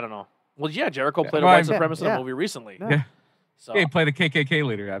 I don't know. Well, yeah, Jericho played Well, a white yeah, supremacist in yeah. a movie recently. Yeah. So, He played a KKK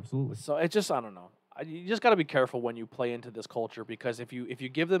leader, absolutely. so it just, I don't know. You just got to be careful when you play into this culture, because if you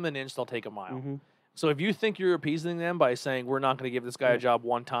give them an inch, they'll take a mile. Mhm. So if you think you're appeasing them by saying we're not going to give this guy a job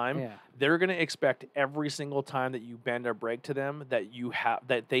one time, Yeah. they're going to expect every single time that you bend or break to them that you have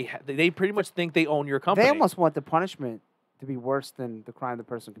they pretty much think they own your company. They almost want the punishment to be worse than the crime the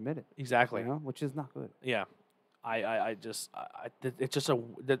person committed. exactly. You know, which is not good. Yeah, it's just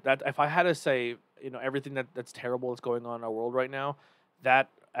that if I had to say, everything that's terrible that's going on in our world right now, that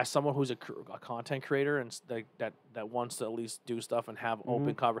as someone who's a content creator and that wants to at least do stuff and have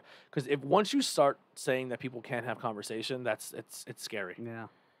open conversation, because if once you start saying that people can't have conversation, it's scary. Yeah.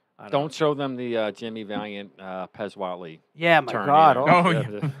 I Don't show them the Jimmy Valiant, Pez Watley. Yeah, my turn God.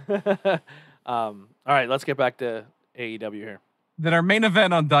 either. Oh, Oh, yeah. all right, let's get back to AEW here. That our main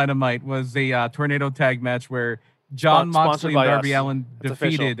event on Dynamite was a tornado tag match where John Sponsored Moxley and by Darby us. Allin It's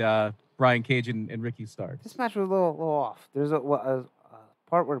official. defeated Brian Cage and Ricky Starks. This match was a little off. There's a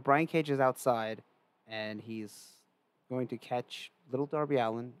part where Brian Cage is outside, and he's going to catch little Darby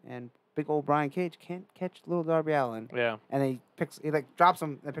Allin, and big old Brian Cage can't catch little Darby Allin, Yeah. and he drops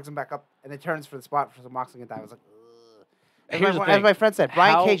him and picks him back up, and then turns for the spot for some Moxley and die. I was like, ugh. Here's the As thing. my friend said,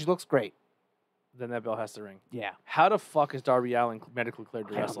 Brian How- Cage looks great. Then that bell has to ring. Yeah. How the fuck is Darby Allin medically cleared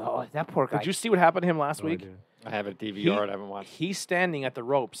to I don't wrestle? know. That poor guy. Did you see what happened to him last No week? idea. I have a DVR. I haven't watched. He's standing at the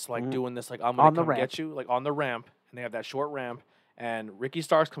ropes, like doing this, like I'm On gonna the come ramp. get you, like on the ramp, and they have that short ramp, and Ricky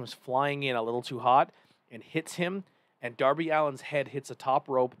Starks comes flying in a little too hot and hits him, and Darby Allin's head hits the top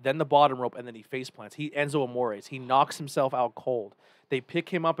rope, then the bottom rope, and then he face plants. He Enzo Amores. He knocks himself out cold. They pick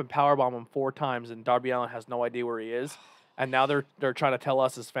him up and powerbomb him 4 times, and Darby Allin has no idea where he is. And now they're trying to tell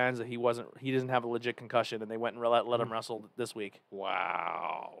us as fans that he doesn't have a legit concussion, and they went and let him wrestle this week.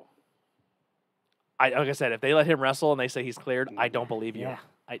 Wow. Like I said, if they let him wrestle and they say he's cleared, I don't believe you. Yeah.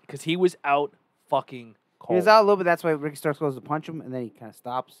 Because he was out fucking He cold. was out a little bit. That's why Ricky Starks goes to punch him, and then he kind of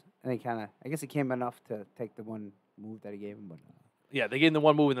stops, and then I guess he came enough to take the one move that he gave him, but Yeah, they gave him the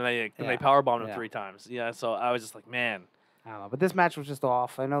one move and then they Yeah. powerbombed him Yeah. 3 times. Yeah, so I was just like, man, I don't know. But this match was just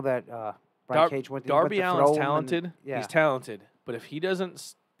off. I know that Brian Cage went to Darby throw Allin's him and- talented. yeah. He's talented, but if he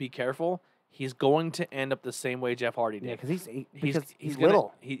doesn't be careful, he's going to end up the same way Jeff Hardy did. Yeah, because he's gonna-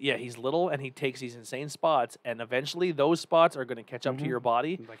 little. He's little, and he takes these insane spots, and eventually those spots are going to catch up to your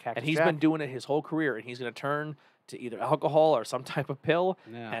body. Like Cactus And he's Jack. been doing it his whole career, and he's going to turn to either alcohol or some type of pill.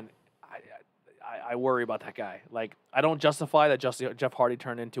 Yeah. And I worry about that guy. Like, I don't justify that Jeff Hardy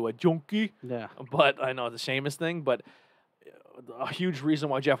turned into a junkie, Yeah. but I know it's a Sheamus thing. But a huge reason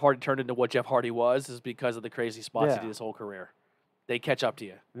why Jeff Hardy turned into what Jeff Hardy was is because of the crazy spots he Yeah. did his whole career. They catch up to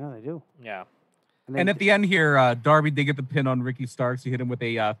you. Yeah, they do. Yeah. then And at the end here, Darby did get the pin on Ricky Starks. He hit him with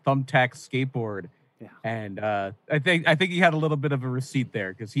a thumbtack skateboard. Yeah. And I think he had a little bit of a receipt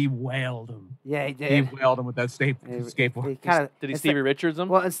there because he wailed him. Yeah, he He did. wailed him with that skateboard. He kind of Did he Stevie Richards him?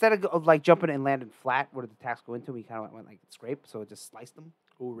 Well, instead of like jumping and landing flat where the tacks go into, he kind of went like scrape, so it just sliced him.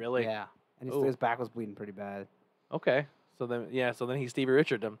 Oh, really? Yeah, and Ooh. his back was bleeding pretty bad. Okay. So then he Stevie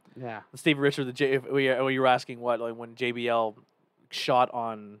Richard him. Yeah. Stevie Richard, you were asking what, like when JBL shot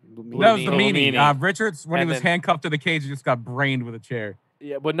on. That was the Lumini. meaning. Richards, when And he was then- handcuffed to the cage, he just got brained with a chair.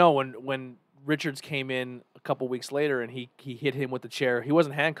 Yeah, but no, when Richards came in a couple weeks later and he hit him with the chair, he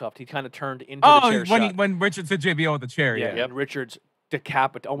wasn't handcuffed. He kind of turned into the chair shot. When Richards hit JBL with the chair, Yeah, yeah. and Richards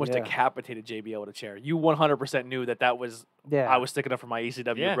almost Yeah. decapitated JBL with a chair. You 100% knew that was. Yeah. I was sticking up for my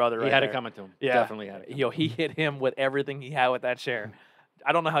ECW Yeah, brother. he right had there. it coming to him. Yeah, Definitely had it. He hit him with everything he had with that chair.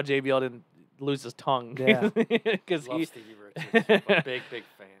 I don't know how JBL didn't lose his tongue. Yeah. because Love he. Stevie Richards. I'm a big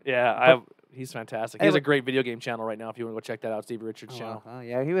fan. Yeah, he's fantastic. He Hey, has a look- great video game channel right now. If you want to go check that out, Stevie Richards' channel.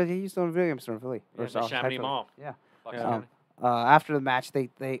 Yeah, he used to own a video game store in Philly. Yeah, Or the South Chamonix Philly. Mall. Yeah. Bucks Yeah. County. After the match, they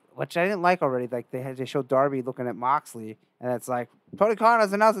which I didn't like already. Like they showed Darby looking at Moxley, and it's like Tony Khan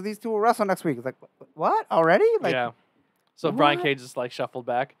has announced that these two will wrestle next week. It's like what already? Like Yeah. So Brian what? Cage just like shuffled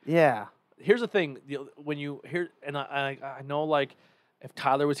back. yeah. Here's the thing: when you hear, and I know like if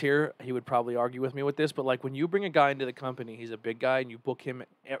Tyler was here, he would probably argue with me with this. But like when you bring a guy into the company, he's a big guy, and you book him,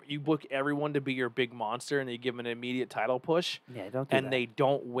 you book everyone to be your big monster, and you give him an immediate title push, Yeah, don't do and that. they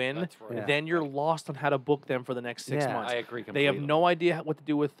don't win. That's right. Yeah. Then you're lost on how to book them for the next 6 Yeah. months. I agree They completely. have no idea what to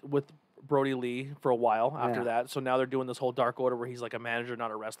do with Brody Lee for a while after Yeah. that. So now they're doing this whole Dark Order where he's like a manager,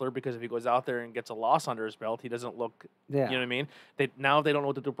 not a wrestler, because if he goes out there and gets a loss under his belt, he doesn't look. Yeah. You know what I mean? They don't know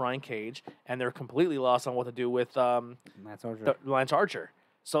what to do with Brian Cage, and they're completely lost on what to do with Lance Archer. Lance Archer.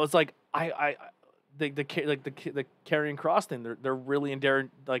 So it's like the carrying cross thing. They're really in they're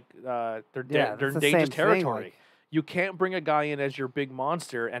Yeah, they're that's in the dangerous same thing, territory. like- You can't bring a guy in as your big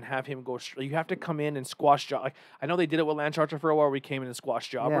monster and have him go. You have to come in and squash. Like I know they did it with Lance Archer for a while. We came in and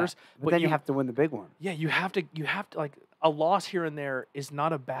squashed jobbers, but then you have to win the big one. yeah, you have to like a loss here and there is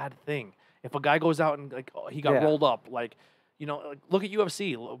not a bad thing. If a guy goes out and like he got Yeah. rolled up, like like, look at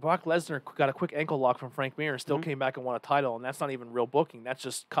UFC. Brock Lesnar got a quick ankle lock from Frank Mir and still came back and won a title, and that's not even real booking. That's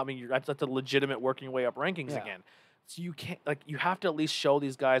just coming. That's a legitimate working your way up rankings Yeah. again. So you can't you have to at least show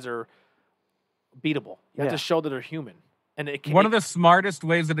these guys are beatable. You have Yeah. to show that they're human. And it can, One of the smartest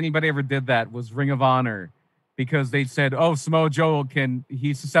ways that anybody ever did that was Ring of Honor, because they said, "Oh, Samoa Joe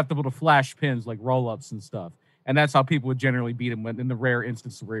he's susceptible to flash pins like roll-ups and stuff," and that's how people would generally beat him in the rare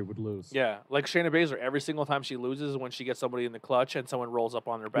instance where he would lose. Yeah, like Shayna Baszler, every single time she loses is when she gets somebody in the clutch and someone rolls up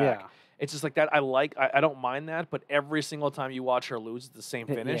on their back. Yeah. It's just like that. I don't mind that, but every single time you watch her lose, it's the same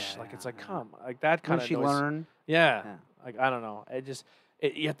Yeah, finish. yeah, Like it's yeah, like, yeah. come, like that kind When of. she learn? Yeah. Yeah. Like I don't know.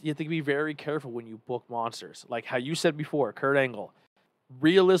 You have to be very careful when you book monsters. Like how you said before, Kurt Angle.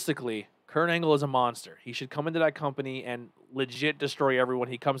 Realistically, Kurt Angle is a monster. He should come into that company and legit destroy everyone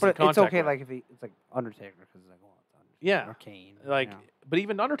he comes in But contact it's okay, with. like if it's like Undertaker, because like, well, it's Undertaker Yeah. or Kane. Like, you know. but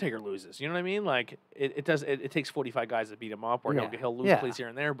even Undertaker loses. You know what I mean? Like, it takes 45 guys to beat him up, or Yeah. he'll lose Yeah. plays here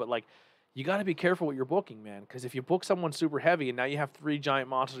and there. But like, you got to be careful what you're booking, man. Because if you book someone super heavy, and now you have 3 giant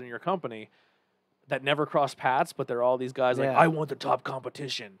monsters in your company that never cross paths, but they're all these guys like, Yeah. I want the top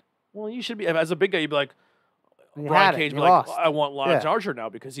competition. Well, you should be as a big guy. You'd be like, You Brian had it, Cage, you be like, lost. I want Lance Yeah. Archer now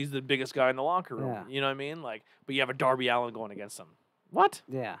because he's the biggest guy in the locker room. Yeah. You know what I mean? Like, but you have a Darby Allin going against him. What?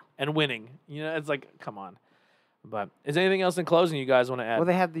 Yeah. And winning. You know, it's like, come on. But is anything else in closing you guys want to add? Well,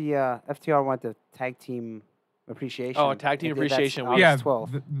 they had the FTR went to tag team appreciation. Oh, tag team They did- that's appreciation week. August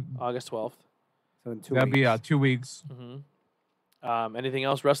Yeah, 12th. August 12th. So in 2 that'd be weeks. 2 weeks. Mm-hmm. Anything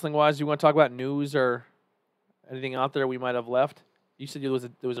else wrestling wise you want to talk about? News or anything out there we might have left? You said there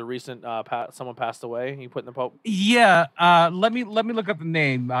was a recent someone passed away. You put in the Pope. Yeah, let me look up the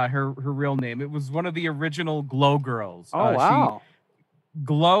name, her real name. It was one of the original Glow girls. Oh wow.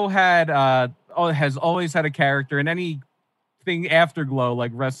 Glow has always had a character, and anything after Glow,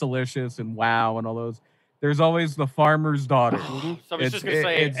 like Wrestlicious and WoW and all those, there's always the farmer's daughter. So I was just going to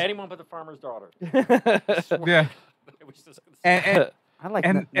say, anyone but the farmer's daughter. Yeah, It was just- and I like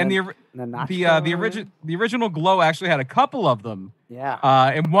and the original Glow actually had a couple of them. yeah.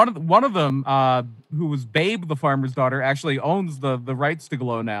 And one of them, who was Babe, the farmer's daughter, actually owns the rights to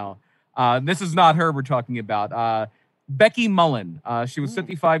Glow now. This is not her we're talking about. Becky Mullen. She was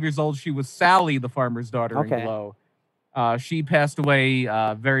 55 years old. She was Sally, the farmer's daughter in Okay. Glow. She passed away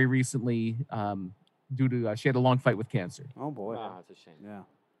very recently due to she had a long fight with cancer. Oh boy. Wow, it's a shame. Yeah.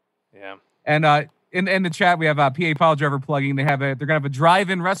 Yeah. And in the chat we have PA Pile Driver plugging. They're gonna have a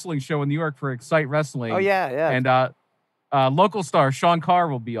drive-in wrestling show in New York for Excite Wrestling. Oh yeah, yeah. And local star Sean Carr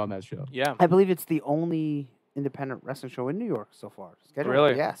will be on that show. Yeah. I believe it's the only independent wrestling show in New York so far. Scheduled.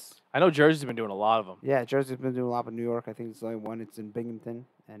 Really? Yes. I know Jersey's been doing a lot of them. Yeah, Jersey's been doing a lot in New York. I think it's the only one. It's in Binghamton.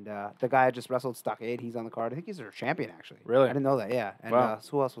 And the guy I just wrestled, Stockade, he's on the card. I think he's their champion, actually. Really? I didn't know that, yeah. And Wow.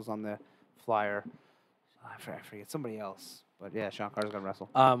 who else was on the flyer? I forget. Somebody else. But yeah, Sean Carter's going to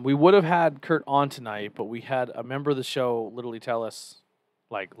wrestle. We would have had Kurt on tonight, but we had a member of the show literally tell us,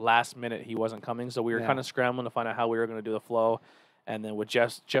 like, last minute he wasn't coming. So we were Yeah. kind of scrambling to find out how we were going to do the flow. And then with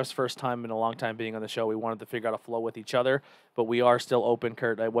Jeff's first time in a long time being on the show, we wanted to figure out a flow with each other. But we are still open,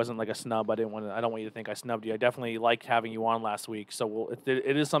 Kurt. I wasn't like a snub. I don't want you to think I snubbed you. I definitely liked having you on last week. So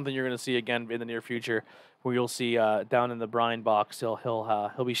it is something you're going to see again in the near future, where you'll see down in the Brian box.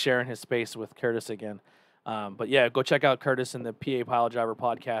 He'll be sharing his space with Curtis again. But yeah, go check out Curtis and the PA Pile Driver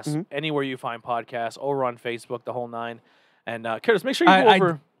podcast anywhere you find podcasts, over on Facebook, the whole nine. And Curtis, make sure you go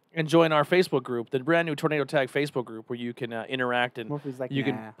over and join our Facebook group, the brand new Tornado Tag Facebook group, where you can interact and Murphy's like, you "Nah,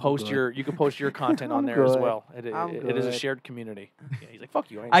 can I'm post good." your content on I'm there as good. well. It is a good. shared community. Yeah, he's like,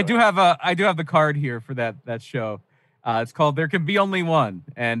 fuck you. I do have the card here for that show. It's called There Can Be Only One,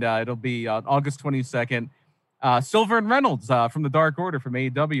 and it'll be on August 22nd. Silver and Reynolds from the Dark Order from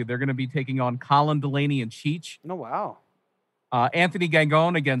AEW. They're going to be taking on Colin Delaney and Cheech. Oh, wow. Anthony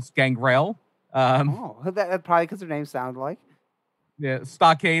Gangone against Gangrel. That probably because their names sound like. Yeah,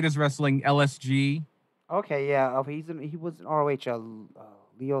 Stockade is wrestling LSG. Okay, yeah. He was in ROH,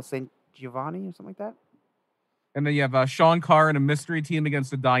 Leo St. Giovanni or something like that. And then you have Sean Carr in a mystery team against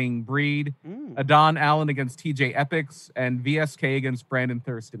the Dying Breed. Adon Allen against TJ Epics. And VSK against Brandon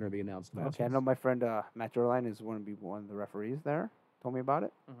Thurston are the announced matches. Okay, I know my friend Matt Durline is one of the referees there. Told me about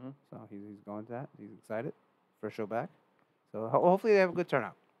it. So he's going to that. He's excited for a show back. So hopefully they have a good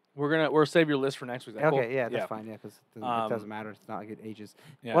turnout. We'll save your list for next week. Is that Okay, cool? yeah, that's fine. Yeah, because it doesn't matter. It's not like it ages.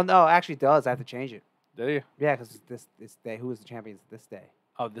 Yeah. Well, no, actually, it does. I have to change it. Did you? Yeah, because this day, who is the champion this day?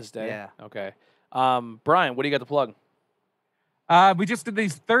 Oh, this day. Yeah. Okay. Brian, what do you got to plug? We just did the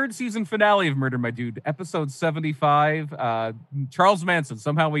third season finale of Murder, My Dude, episode 75. Charles Manson.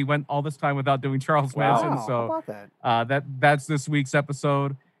 Somehow we went all this time without doing Charles Manson. How So about that? that's this week's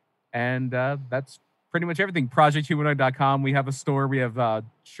episode. And that's pretty much everything. ProjectHumanoid.com. We have a store. We have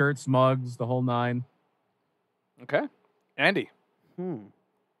shirts, mugs, the whole nine. Okay. Andy.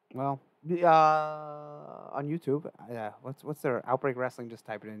 Well, on YouTube, yeah. What's their Outbreak Wrestling? Just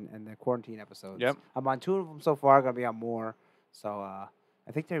type it in, and the quarantine episodes. Yep. I'm on 2 of them so far. Gonna be on more. So I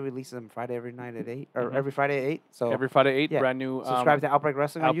think they release them Friday every night at 8, or every Friday at 8. So Every Friday 8, yeah. brand new. subscribe to Outbreak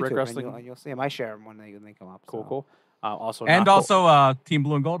Wrestling on Outbreak YouTube, Wrestling. and you'll see them. I share them when they come up. Cool, so. cool. Also, And Not also Team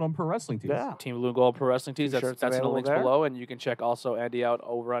Blue and Gold on Pro Wrestling Tees. Yeah. Team Blue and Gold Pro Wrestling Tees. That's T-shirts in the available links there. below, and you can check also Andy out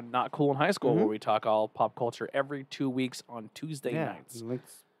over on Not Cool in High School, where we talk all pop culture every 2 weeks on Tuesday nights.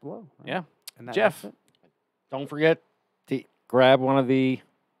 Links below. Right? Yeah. And Jeff. that's it. Don't forget to grab one of the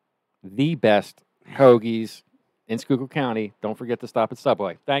best hoagies in Schuylkill County. Don't forget to stop at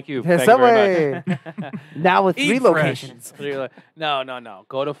Subway. Thank you. Yeah, Thank you very much. Subway. Now with 3 Eat fresh. locations. No.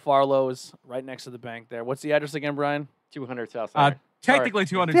 Go to Farlow's, right next to the bank there. What's the address again, Brian? 200 Southside. Technically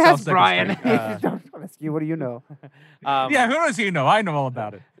 200 Yes, South 2nd Brian. Street. Don't ask you. What do you know? Yeah, who knows you know? I know all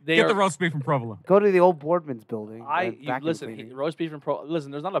about it. They Get are- the roast beef from Provolone. Go to the old Boardman's building. vacuum Listen, cleaning. roast beef and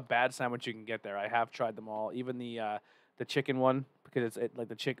listen. There's not a bad sandwich you can get there. I have tried them all, even the chicken one, because it's like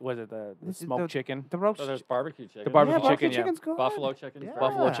the chicken. Was it the This is smoked chicken? The roast. So there's barbecue chicken. The barbecue yeah, chicken, yeah. chicken's good. Buffalo chicken. Yeah.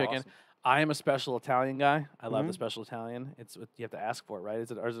 Buffalo chicken. Awesome. I am a special Italian guy. I love the special Italian. You have to ask for it, right? Is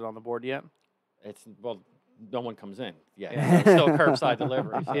it on the board yet? It's no one comes in. Yeah, Yeah. it's still curbside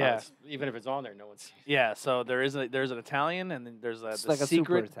delivery. So Yeah. even if it's on there, no one's. Yeah. So there's an Italian, and then there's It's the like a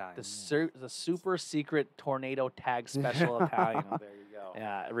super secret, Italian, the super secret tornado tag special Italian. There you go.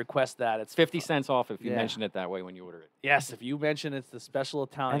 Yeah, request that. It's 50 cents off if you Yeah. mention it that way when you order it. Yes, if you mention it's the special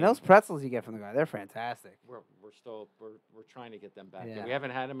Italian. And those pretzels you get from the guy, they're fantastic. We're trying to get them back. Yeah. We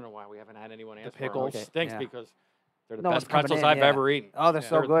haven't had them in a while. We haven't had anyone ask for pickles? them, which stinks Yeah. because they're the No one's best coming pretzels in, I've yeah. ever eaten. Oh, they're Yeah.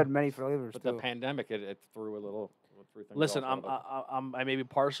 so good. Many flavors But too. the pandemic, it threw threw things Listen, off a little bit. I may be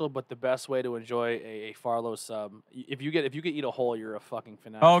partial, but the best way to enjoy a Farlow sub, if you could eat a whole, you're a fucking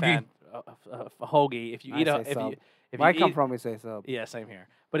Hoagie. fan. A hoagie. If you eat I say sub. if Where I you come eat- from, we say sub. yeah, same here.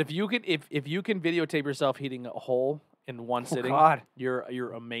 But if you can videotape yourself eating a whole in one Oh, sitting, God.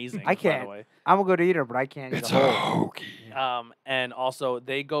 you're amazing. I By can't. the way. I'm a good eater, but I can't eat a whole. And also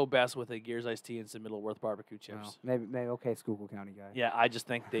they go best with a Gears iced tea and some Middleworth barbecue chips. Well, maybe okay, Schuylkill County guy. Yeah, I just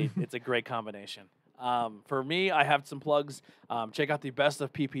think it's a great combination. For me, I have some plugs. Check out the Best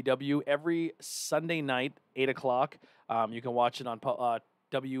of PPW every Sunday night, 8 o'clock. You can watch it on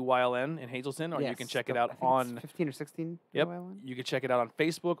WYLN in Hazelton, or you can check it out on 15 or 16. Yep. WYLN. You can check it out on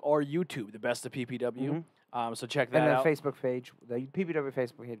Facebook or YouTube, the best of PPW. So check that And then out. Facebook page, the PPW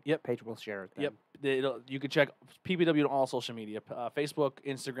Facebook page will share it. Then. Yep. You can check PPW on all social media: Facebook,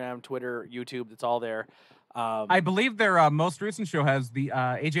 Instagram, Twitter, YouTube. It's all there. I believe their most recent show has the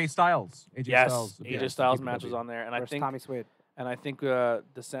AJ Styles. AJ Styles match was on there, and I think Tommy Swede. And I think the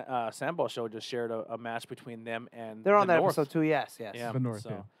Sandball Show just shared a match between them and they're on the that North. episode too. Yes. Yeah, the North.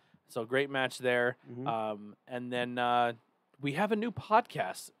 So great match there. And then we have a new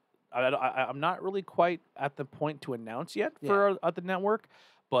podcast. I'm not really quite at the point to announce yet for at the network,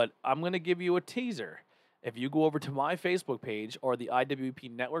 but I'm going to give you a teaser. If you go over to my Facebook page or the IWP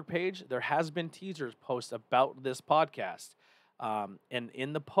Network page, there has been teasers posts about this podcast. And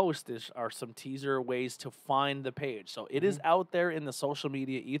in the post are some teaser ways to find the page. So it is out there in the social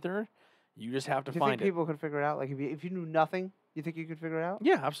media ether. You just have to find it. Do you think people could figure it out? Like if you knew nothing, you think you could figure it out?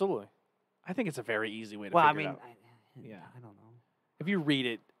 Yeah, absolutely. I think it's a very easy way to figure it out. I don't know. If you read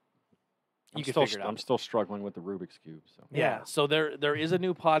it, you can figure it out. I'm still struggling with the Rubik's Cube. So Yeah. So there is a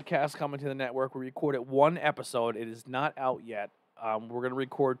new podcast coming to the network. We recorded one episode. It is not out yet. We're gonna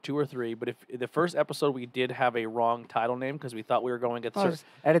record 2 or 3. But if the first episode we did have a wrong title name because we thought we were going at Just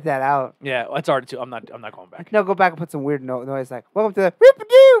edit that out. Yeah, that's already too. I'm not going back. No, go back and put some weird noise like "Welcome to the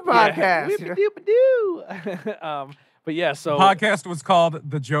Rip-a-Doo podcast." Whip-a-doo-ba-doo. But yeah, so podcast was called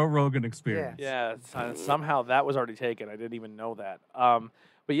The Joe Rogan Experience. Yeah, somehow that was already taken. I didn't even know that.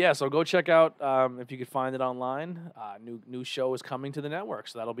 But yeah, so go check out if you could find it online. New show is coming to the network,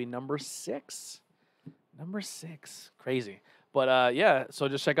 so that'll be number 6. Number 6, crazy. But yeah, so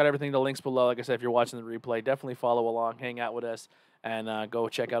just check out everything. The links below. Like I said, if you're watching the replay, definitely follow along, hang out with us, and go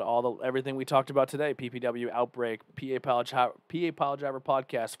check out everything we talked about today. PPW Outbreak, PA Pile Driver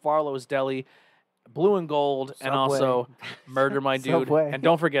Podcast, Farlow's Deli, Blue and Gold, Subway. and also Murder My Dude. Subway. And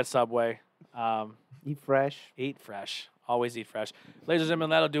don't forget Subway. Eat fresh. Eat fresh. Always eat fresh. Ladies and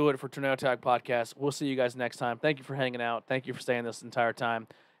gentlemen, that'll do it for Tornado Attack Podcast. We'll see you guys next time. Thank you for hanging out. Thank you for staying this entire time,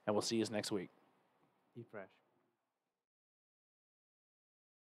 and we'll see you next week. Eat fresh.